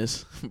Don't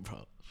Miss.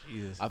 Bro.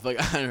 Jesus. I feel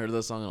like I hadn't heard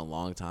that song in a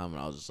long time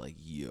and I was just like,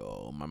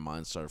 yo, my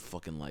mind started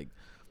fucking like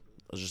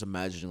I was just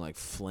imagining like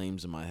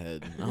flames in my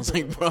head. And I was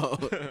like, bro,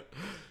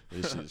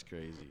 this shit is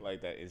crazy.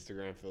 Like that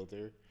Instagram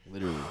filter.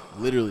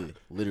 Literally.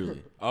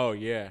 Oh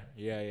yeah.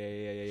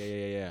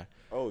 Yeah.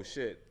 Oh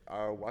shit.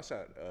 Watch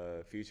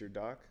that Future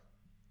doc.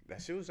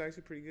 That shit was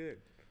actually pretty good.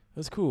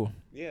 That's cool.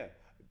 Yeah.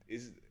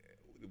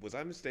 Was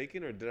I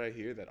mistaken or did I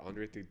hear that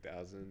Andre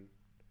 3000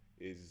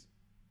 is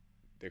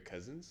their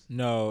cousins?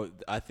 No,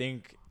 I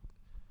think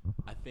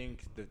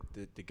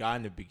the guy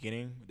in the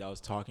beginning that was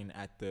talking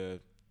at the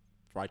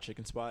fried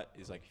chicken spot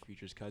is like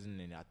Future's cousin,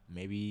 and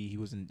maybe he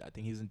was in. I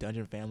think he was in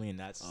Dungeon Family, and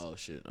that's oh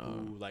shit.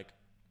 Who like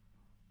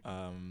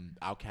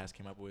Outkast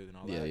came up with and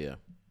all Yeah, that. yeah.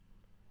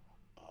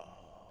 Oh,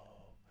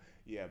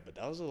 yeah, but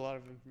that was a lot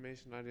of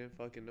information I didn't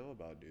fucking know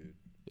about, dude.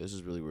 This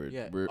is really weird.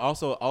 Yeah.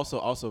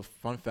 Also,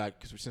 fun fact,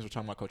 because since we're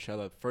talking about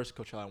Coachella, first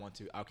Coachella I went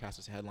to, Outkast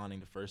was headlining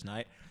the first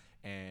night,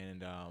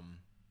 and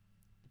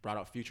brought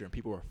out Future, and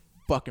people were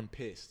fucking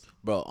pissed.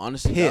 Bro,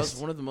 honestly, that was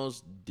Pissed. one of the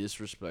most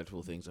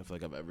disrespectful things I feel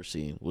like I've ever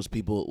seen. Was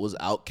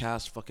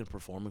Outkast fucking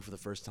performing for the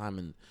first time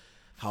in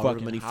however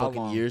Fucking many how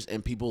fucking long? years,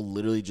 and people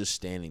literally just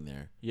standing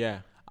there. Yeah.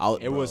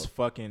 It Bro. was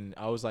fucking.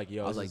 I was like,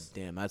 yo. I was this like, is-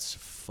 damn, that's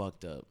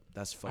fucked up.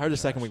 That's fucking. I heard the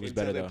second trash. week was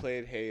Until better they though.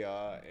 played Hey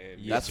Ya and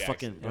That's Jackson.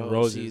 fucking. And Bro,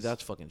 Roses. see,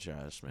 that's fucking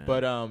trash, man.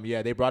 But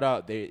yeah, they brought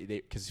out they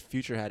because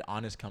Future had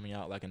Honest coming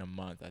out like in a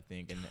month, I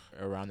think, and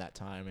around that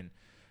time,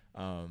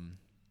 and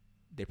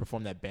they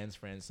performed that Ben's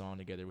Friends song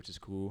together, which is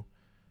cool,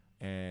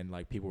 and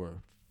like people were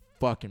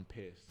fucking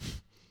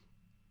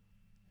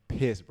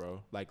pissed,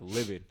 bro, like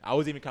livid. I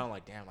was even kind of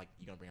like, damn, like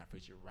you gonna bring out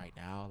Future right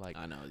now, like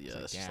I know, yeah, it's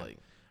that's just damn. like.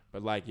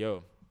 But like,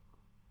 yo,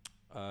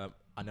 I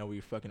know we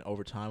were fucking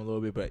over time a little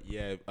bit, but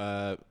yeah,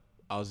 I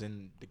was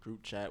in the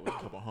group chat with a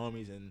couple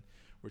homies, and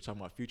we're talking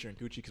about Future and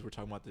Gucci because we're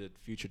talking about the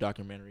Future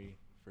documentary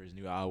for his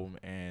new album,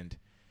 and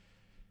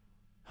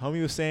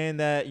homie was saying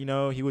that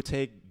he would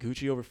take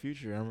Gucci over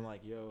Future, and I'm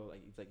like, yo,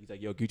 like he's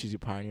like, yo, Gucci's a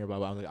pioneer, blah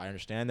blah. I'm like, I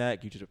understand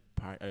that Gucci's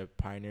a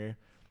pioneer,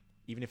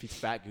 even if he's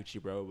fat Gucci,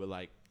 bro, but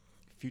like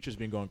Future's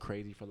been going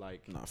crazy for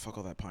like. Nah, fuck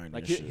all that pioneer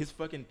Like shit. his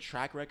fucking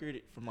track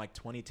record from like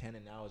 2010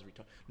 and now is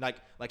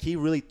like he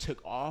really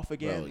took off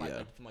again. Bro, yeah.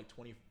 like from like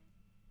 20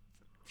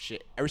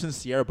 shit ever since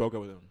Sierra broke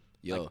up with him.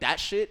 Yo, like that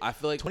shit. I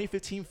feel like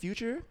 2015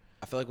 Future.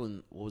 I feel like what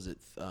was it?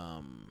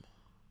 What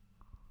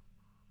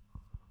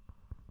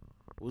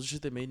was the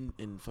shit they made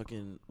in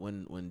fucking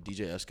when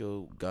DJ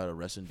Esco got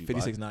arrested in Dubai?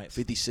 56 Nights.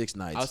 56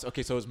 Nights.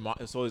 Okay,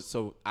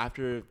 so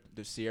after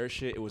the Sierra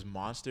shit, it was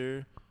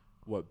Monster,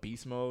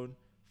 Beast Mode,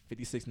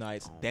 56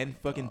 Nights, Oh then my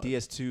fucking God.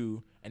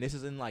 DS2, and this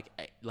is in like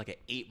an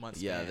 8-month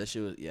span. Yeah, that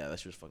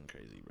shit was fucking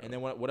crazy, bro. And then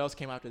what else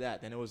came after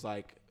that? Then it was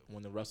like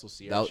when the Russell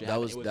Sierra shit that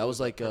happened, was it was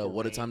like Purple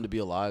What a Rain. Time to Be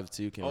Alive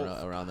too came Oh,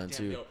 around then goddamn,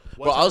 too. yo.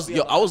 What Bro, a I Time was to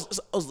Be I Alive.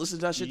 was listening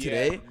to that shit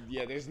today.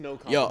 Yeah, there's no.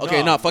 Yo, comment.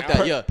 okay, no, fuck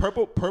that. Yeah,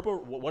 Purple.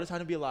 What a Time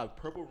to Be Alive.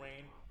 Purple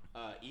Rain,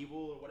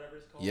 Evil or whatever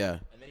it's called. Yeah.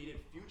 And then he did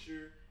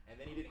Future, and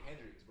then he did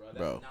Hendrix, bro. That's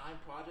Bro. 9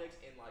 projects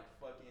in like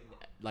fucking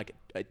like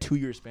a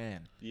 2-year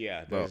span.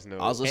 Yeah, bro. there's no.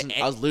 I was listening.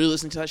 I was literally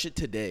listening to that shit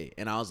today,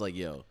 and I was like,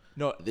 yo,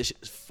 No, this shit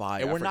is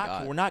fire. and I we're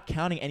forgot. not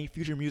counting any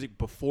Future music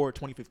before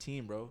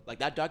 2015, bro. Like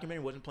that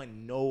documentary wasn't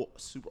playing no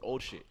super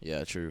old shit.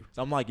 Yeah, true.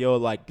 So I'm like, yo,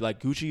 like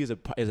Gucci is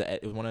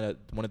one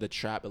of the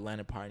trap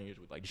Atlanta pioneers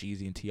with like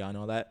Jeezy and T.I. and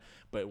all that.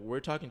 But we're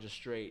talking just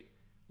straight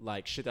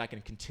like shit that I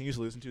can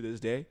continuously listen to this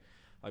day.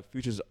 Like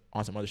Future's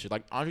on some other shit.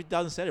 Like Andre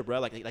 3000 said it, bro.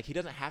 Like he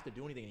doesn't have to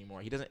do anything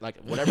anymore. He doesn't like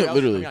whatever else is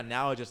Literally. coming out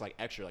now is just like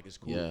extra. Like it's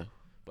cool. Yeah.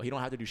 But he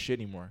don't have to do shit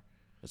anymore.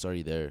 It's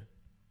already there.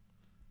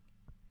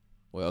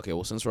 Well, okay.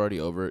 Well, since we're already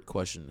over it,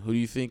 question: who do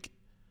you think?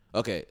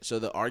 Okay, so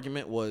the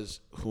argument was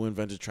who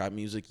invented trap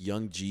music,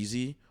 Young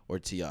Jeezy or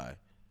T.I.?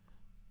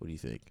 What do you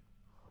think?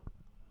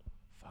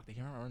 Fuck, they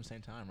came out around the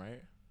same time,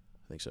 right?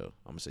 I think so.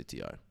 I'm gonna say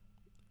T.I.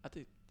 I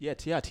think yeah,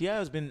 T.I.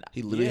 has been.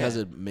 He literally yeah. has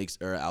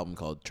a album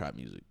called Trap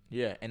Music.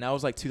 Yeah, and that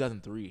was like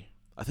 2003.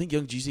 I think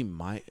Young Jeezy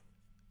might.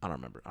 I don't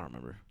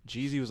remember.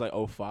 Jeezy was like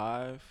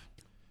 05.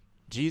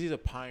 Jeezy's a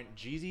pioneer.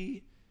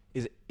 Jeezy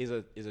is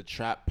a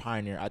trap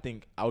pioneer. I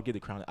think I would give the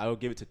crown. I would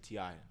give it to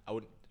T.I. I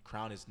would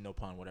crown is no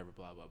pun, whatever,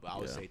 blah blah. But I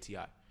would Yeah. say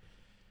T.I.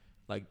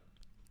 Like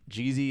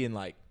Jeezy and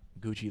like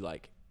Gucci,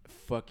 like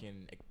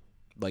fucking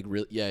Like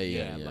real,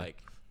 yeah.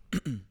 like.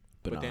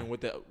 But But then nah.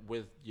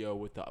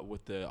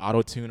 with the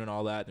auto tune and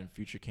all that, then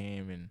Future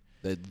came and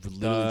That literally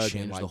Thug changed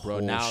and like the bro.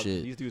 whole Now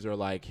shit. these dudes are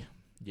like,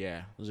 yeah,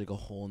 It was like a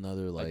whole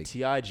nother like like.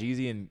 T.I.,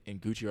 Jeezy,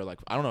 and Gucci are like,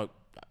 I don't know.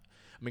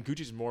 I mean,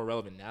 Gucci's more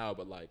relevant now,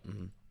 but like,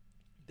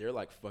 they're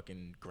like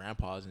fucking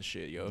grandpas and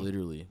shit, yo.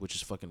 Literally, which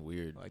is fucking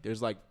weird. Like,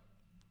 there's like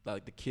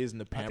the kids in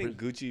the I Pampers.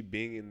 think Gucci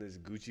being in this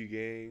Gucci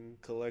Gang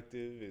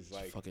collective is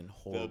like fucking the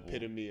horrible.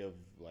 epitome of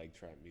like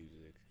trap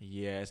music.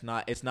 Yeah, it's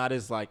not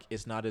as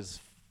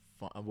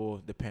fun.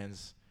 Well,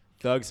 depends.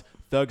 Thug's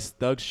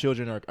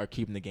children are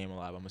keeping the game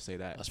alive. I'm gonna say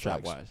that. That's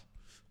trap facts.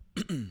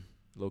 wise.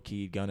 Low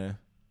key, Gunna.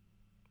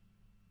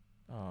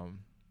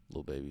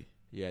 Little baby.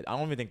 Yeah, I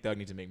don't even think Thug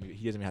needs to make music.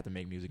 He doesn't even have to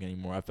make music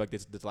anymore. I feel like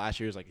this last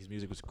year's like his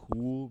music was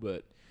cool,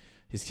 but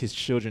his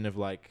children have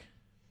like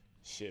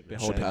Shit, been man.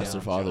 holding it Past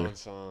their down. father. John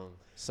song.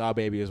 Saw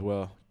Baby as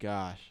well.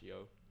 Gosh,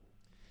 yo.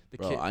 The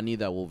Bro, kid, I need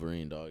that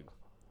Wolverine, dog.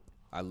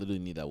 I literally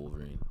need that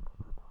Wolverine.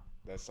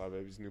 That's Saw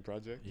Baby's new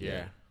project.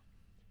 yeah.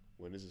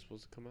 When is it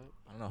supposed to come out?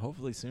 I don't know.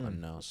 Hopefully soon.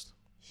 Unannounced.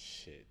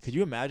 Shit. Could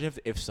you imagine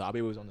if Sabe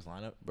was on this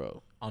lineup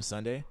Bro, on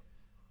Sunday?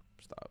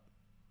 stop.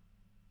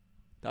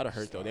 That'd have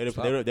hurt though.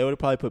 Stop. They would have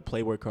probably put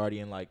Playboy Cardi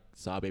and like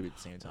Saw Baby at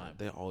the same time.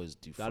 They always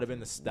do. That'd have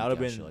been fucking that would have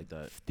weak-ass been shit like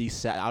that. the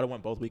sad. I would have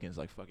went both weekends.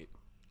 Like fuck it.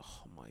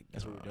 Oh my god.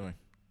 That's what we're doing.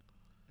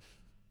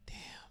 Damn.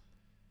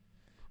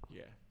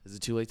 Yeah. Is it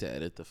too late to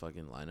edit the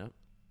fucking lineup?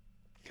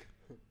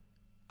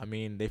 I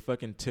mean, they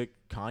fucking took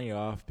Kanye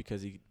off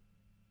because he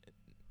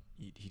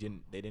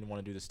didn't. They didn't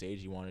want to do the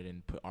stage he wanted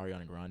and put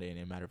Ariana Grande in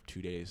a matter of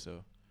 2 days.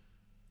 So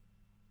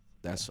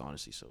That's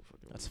honestly so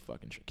fucking. that's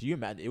fucking. Can you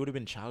imagine? It would have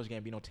been Childish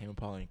Gambino, Tame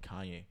Impala, and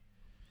Kanye.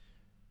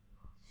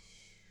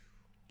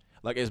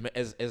 Like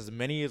as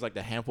many as like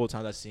the handful of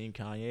times I've seen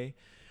Kanye,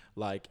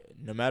 like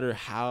no matter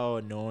how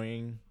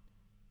annoying,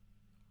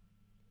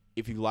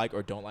 if you like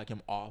or don't like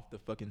him off the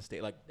fucking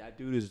stage, like that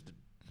dude is the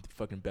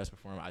fucking best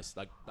performer.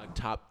 Like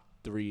top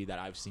 3 that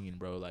I've seen,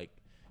 bro. Like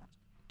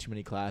too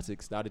many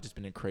classics. That would have just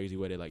been a crazy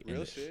way to like Real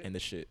end shit? the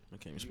shit. I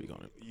can't even speak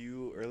on it.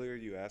 You earlier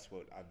you asked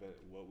what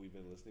we've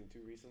been listening to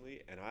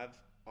recently, and I've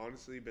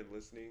honestly been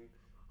listening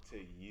to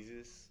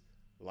Yeezus,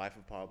 Life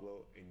of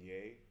Pablo, and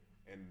Ye,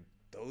 and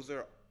those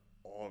are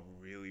all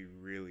really,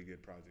 really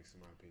good projects in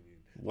my opinion.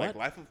 What? Like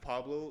Life of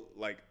Pablo,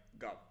 like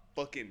got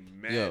fucking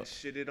mad Yo.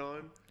 shitted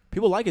on.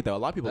 People like it though. A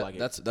lot of people like it.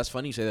 That's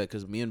funny you say that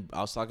because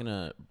I was talking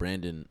to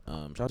Brandon.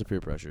 Shout out to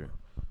Peer Pressure,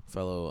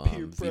 fellow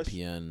Peer Pressure.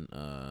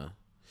 VPN.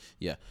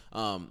 Yeah.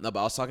 No, but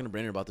I was talking to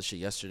Brandon about this shit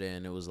yesterday,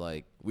 and it was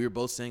like we were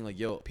both saying like,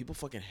 "Yo, people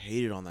fucking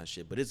hated on that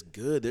shit, but it's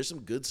good. There's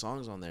some good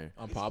songs on there."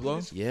 On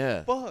Pablo.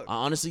 Yeah. fuck. I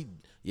honestly,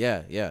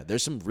 yeah.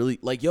 There's some really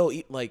like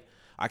like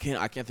I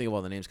can't think of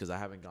all the names because I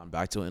haven't gone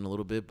back to it in a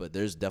little bit, but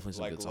there's definitely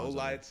some Like good songs.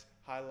 lowlights,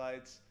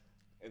 highlights,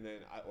 and then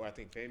I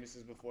think Famous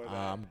is before that.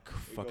 I'm It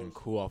fucking goes-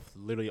 cool off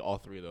literally all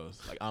 3 of those.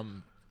 Like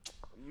I'm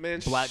Man,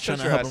 black shut trying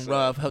to your help ass them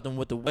up. rough, help them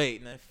with the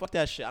weight. Man, fuck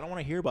that shit. I don't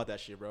want to hear about that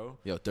shit, bro.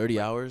 Yo, 30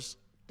 hours.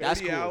 That's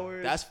 30 cool.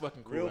 hours. That's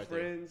fucking cool Real right there.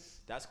 Friends.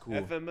 That's cool.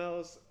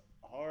 FML's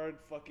hard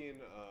fucking.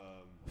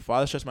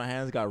 Father Stretch My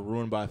Hands got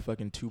ruined by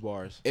fucking 2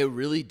 bars. It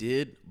really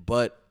did,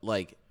 but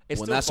like It's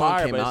when still that song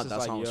fire, came but it's out, just that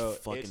like, song yo, was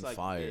fucking it's like,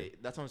 fire.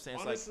 that's what I'm saying.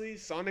 It's Honestly,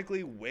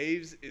 sonically,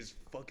 Waves is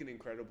fucking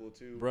incredible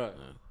too. like, bruh.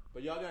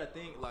 But y'all gotta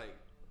think like,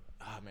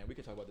 man, we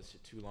could talk about this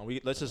shit too long.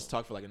 Let's just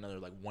talk for like another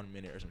like 1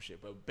 minute or some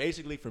shit. But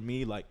basically, for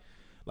me, like,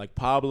 Like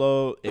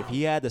Pablo, if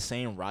he had the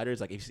same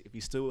writers, like if he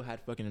still had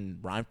fucking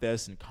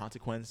Rhymefest and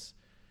Consequence,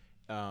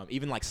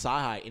 even like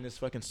Sci-Hi in his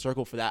fucking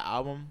circle for that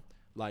album,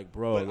 like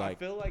bro, But like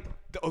I feel like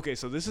okay,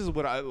 so this is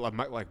what I like.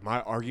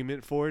 My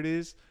argument for it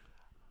is,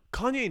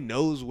 Kanye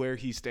knows where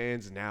he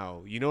stands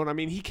now. You know what I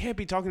mean? He can't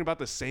be talking about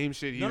the same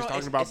shit he was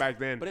talking about back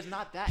then. But it's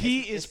not that.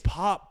 He is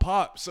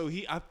pop. So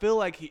I feel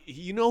like he,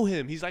 you know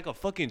him. He's like a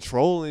fucking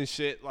troll and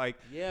shit. Like,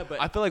 yeah,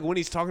 but I feel like when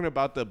he's talking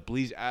about the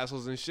bleach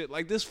assholes and shit,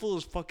 like this fool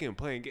is fucking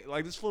playing.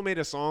 Like this fool made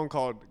a song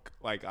called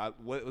like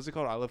what was it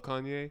called? I Love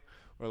Kanye,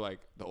 or like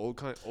the old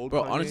Bro,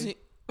 Kanye. honestly,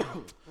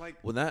 like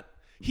when that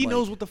he like,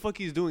 knows what the fuck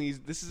he's doing.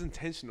 This is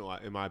intentional,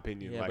 in my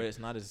opinion. yeah, like, but it's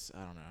not as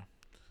I don't know.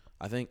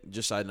 I think,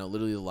 just side note,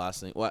 literally the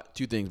last thing. Well,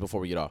 two things before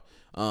we get off.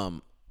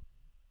 Actually,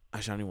 I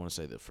don't even want to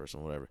say the first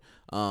one, whatever.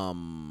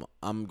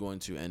 I'm going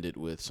to end it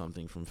with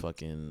something from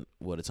fucking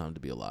What a Time to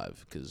Be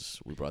Alive, because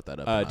we brought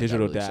that up. and I got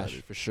Digital really Dash,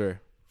 excited. for sure.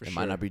 It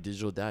might not be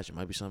Digital Dash. It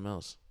might be something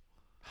else.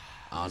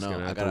 I Just don't know.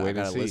 gonna I have to gotta wait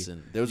and see.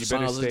 listen. There was You a song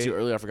I better was listening to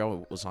stay- earlier. I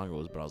forgot what song it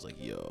was, but I was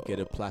like, yo. Get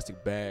a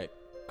plastic bag.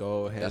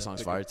 Go ahead. That song's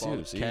take fire a fall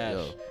too. of See? cash.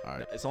 Yo. All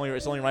right. It's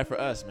only right for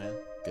us, man.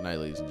 Good night,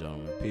 ladies and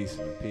gentlemen. Peace.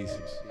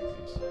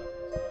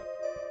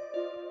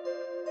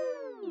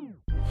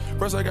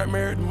 First I got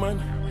married to money,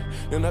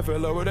 then I fell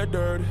in love with that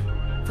dirty.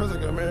 First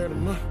I got married to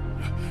money,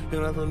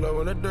 then I fell in love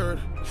with that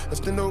dirty. It's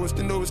the new.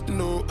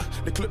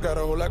 The clip got a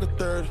hole like a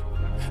 30.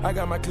 I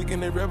got my clique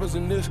and they rebels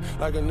in this,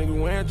 like a nigga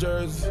wearing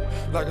jerseys,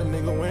 I get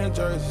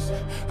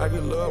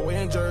love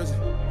wearing jersey.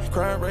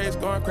 Crime rates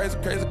going crazy,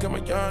 cause my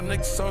young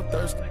niggas so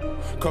thirsty.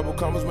 Couple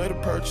commas made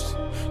a purchase,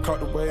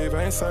 caught the wave,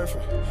 I ain't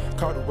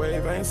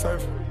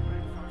surfing.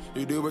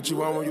 You do what you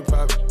want when you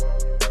pop it,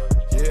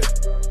 yeah.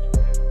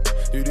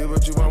 You do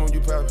what you want when you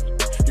pop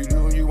it. You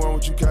do what you want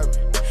when you cop it.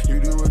 You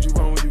do what you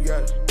want when you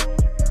got it.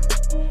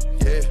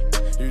 Yeah.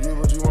 You do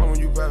what you want when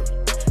you pop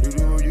it. You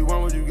do what you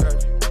want when you got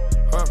it.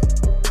 Huh?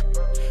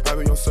 I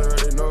be on sir,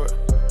 they know it.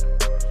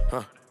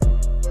 Huh?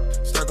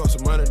 Stack up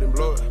some money, then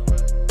blow it.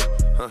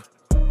 Huh?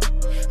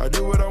 I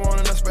do what I want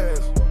and I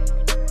spaz.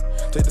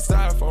 Take the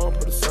styrofoam,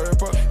 put the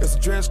syrup up. It's a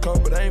dress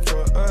code, but it ain't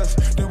for us.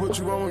 Do what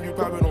you want when you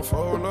pop it, don't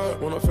fold up.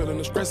 When I'm feeling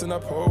the stress and I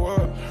pull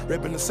up.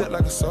 Ripping the set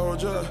like a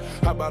soldier.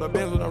 Hop out of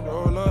Benz when I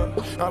roll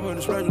up. I'm in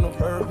the straight on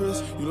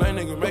purpose. You lame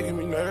niggas making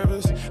me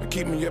nervous. I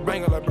keep me a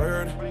banger like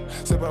bird.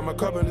 Sip out my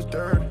cup and it's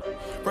dirty.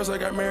 First I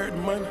got married to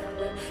money,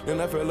 then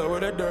I fell in love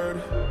with that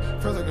dirty.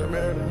 First I got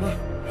married to money,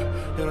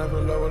 then I fell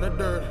in love with that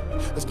dirty.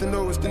 It's the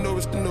new.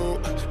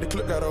 The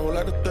clip got a hole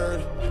like a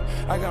 30.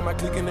 I got my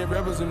clique and they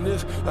rebels in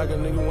this, like a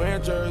nigga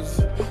wearing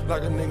jerseys.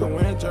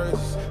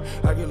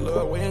 I get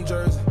love wearing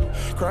jersey.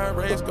 Crime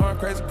rates going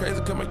crazy,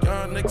 cause my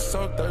young niggas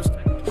so thirsty.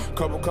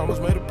 Couple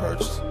commas made a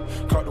purchase.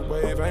 Caught the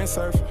wave, I ain't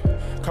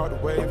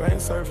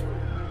surfing.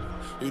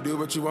 You do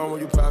what you want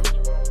when you pop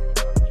it,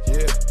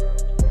 yeah.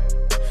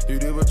 You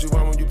do what you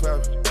want when you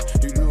pop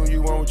it. You do what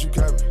you want when you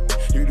cop it.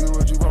 You do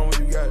what you want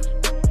when you got it.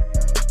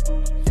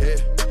 Yeah.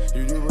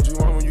 You do what you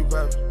want when you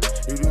pop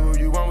it. You do what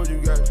you want when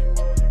you got it.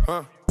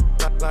 Huh?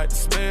 Like the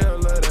smell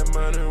of that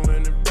money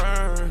when it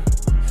burn.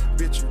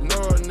 Bitch, you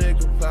know a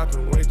nigga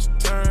poppin', wait your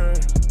turn.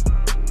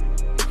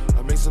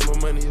 I make some more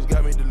money, it's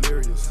got me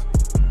delirious.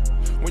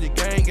 When you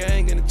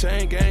gang and the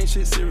chain gang,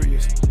 shit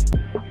serious.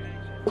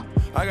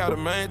 I gotta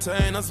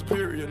maintain, I'm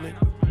superior,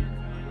 nigga.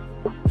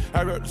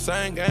 I wrote the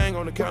same gang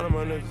on the count of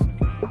my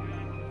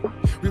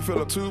niggas. We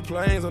fill up 2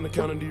 planes on the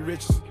count of these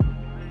riches.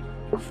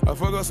 I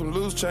fuck up some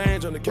loose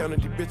change on the count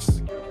of these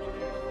bitches.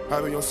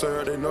 I be on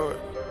sir, they know it.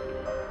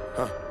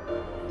 Huh?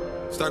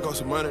 Stack up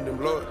some money, then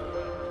blow it.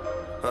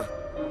 Huh?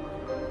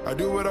 I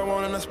do what I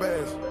want and I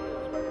spaz.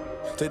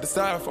 Take the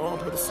styrofoam,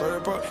 put the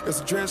syrup up. It's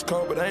a dress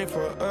code, but it ain't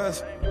for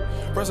us.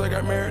 First I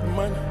got married to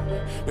money,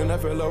 then I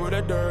fell in love with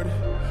that dirty.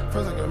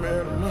 First I got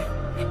married to money,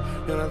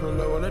 then I fell in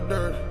love with that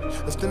dirty.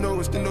 It's the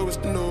new.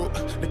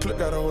 The clip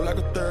got a hole like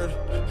a 30.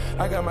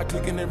 I got my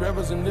clique and they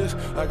rebels in this,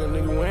 like a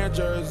nigga wearing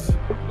jerseys.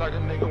 I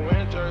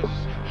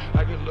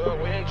get love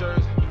wearing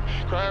jersey.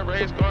 Crime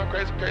rates going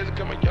crazy, cause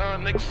my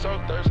young niggas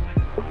so thirsty.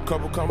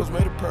 Couple commas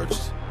made a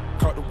purchase.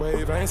 Caught the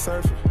wave, I ain't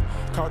surfing.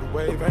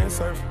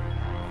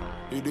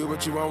 You do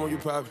what you want when you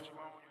pop it.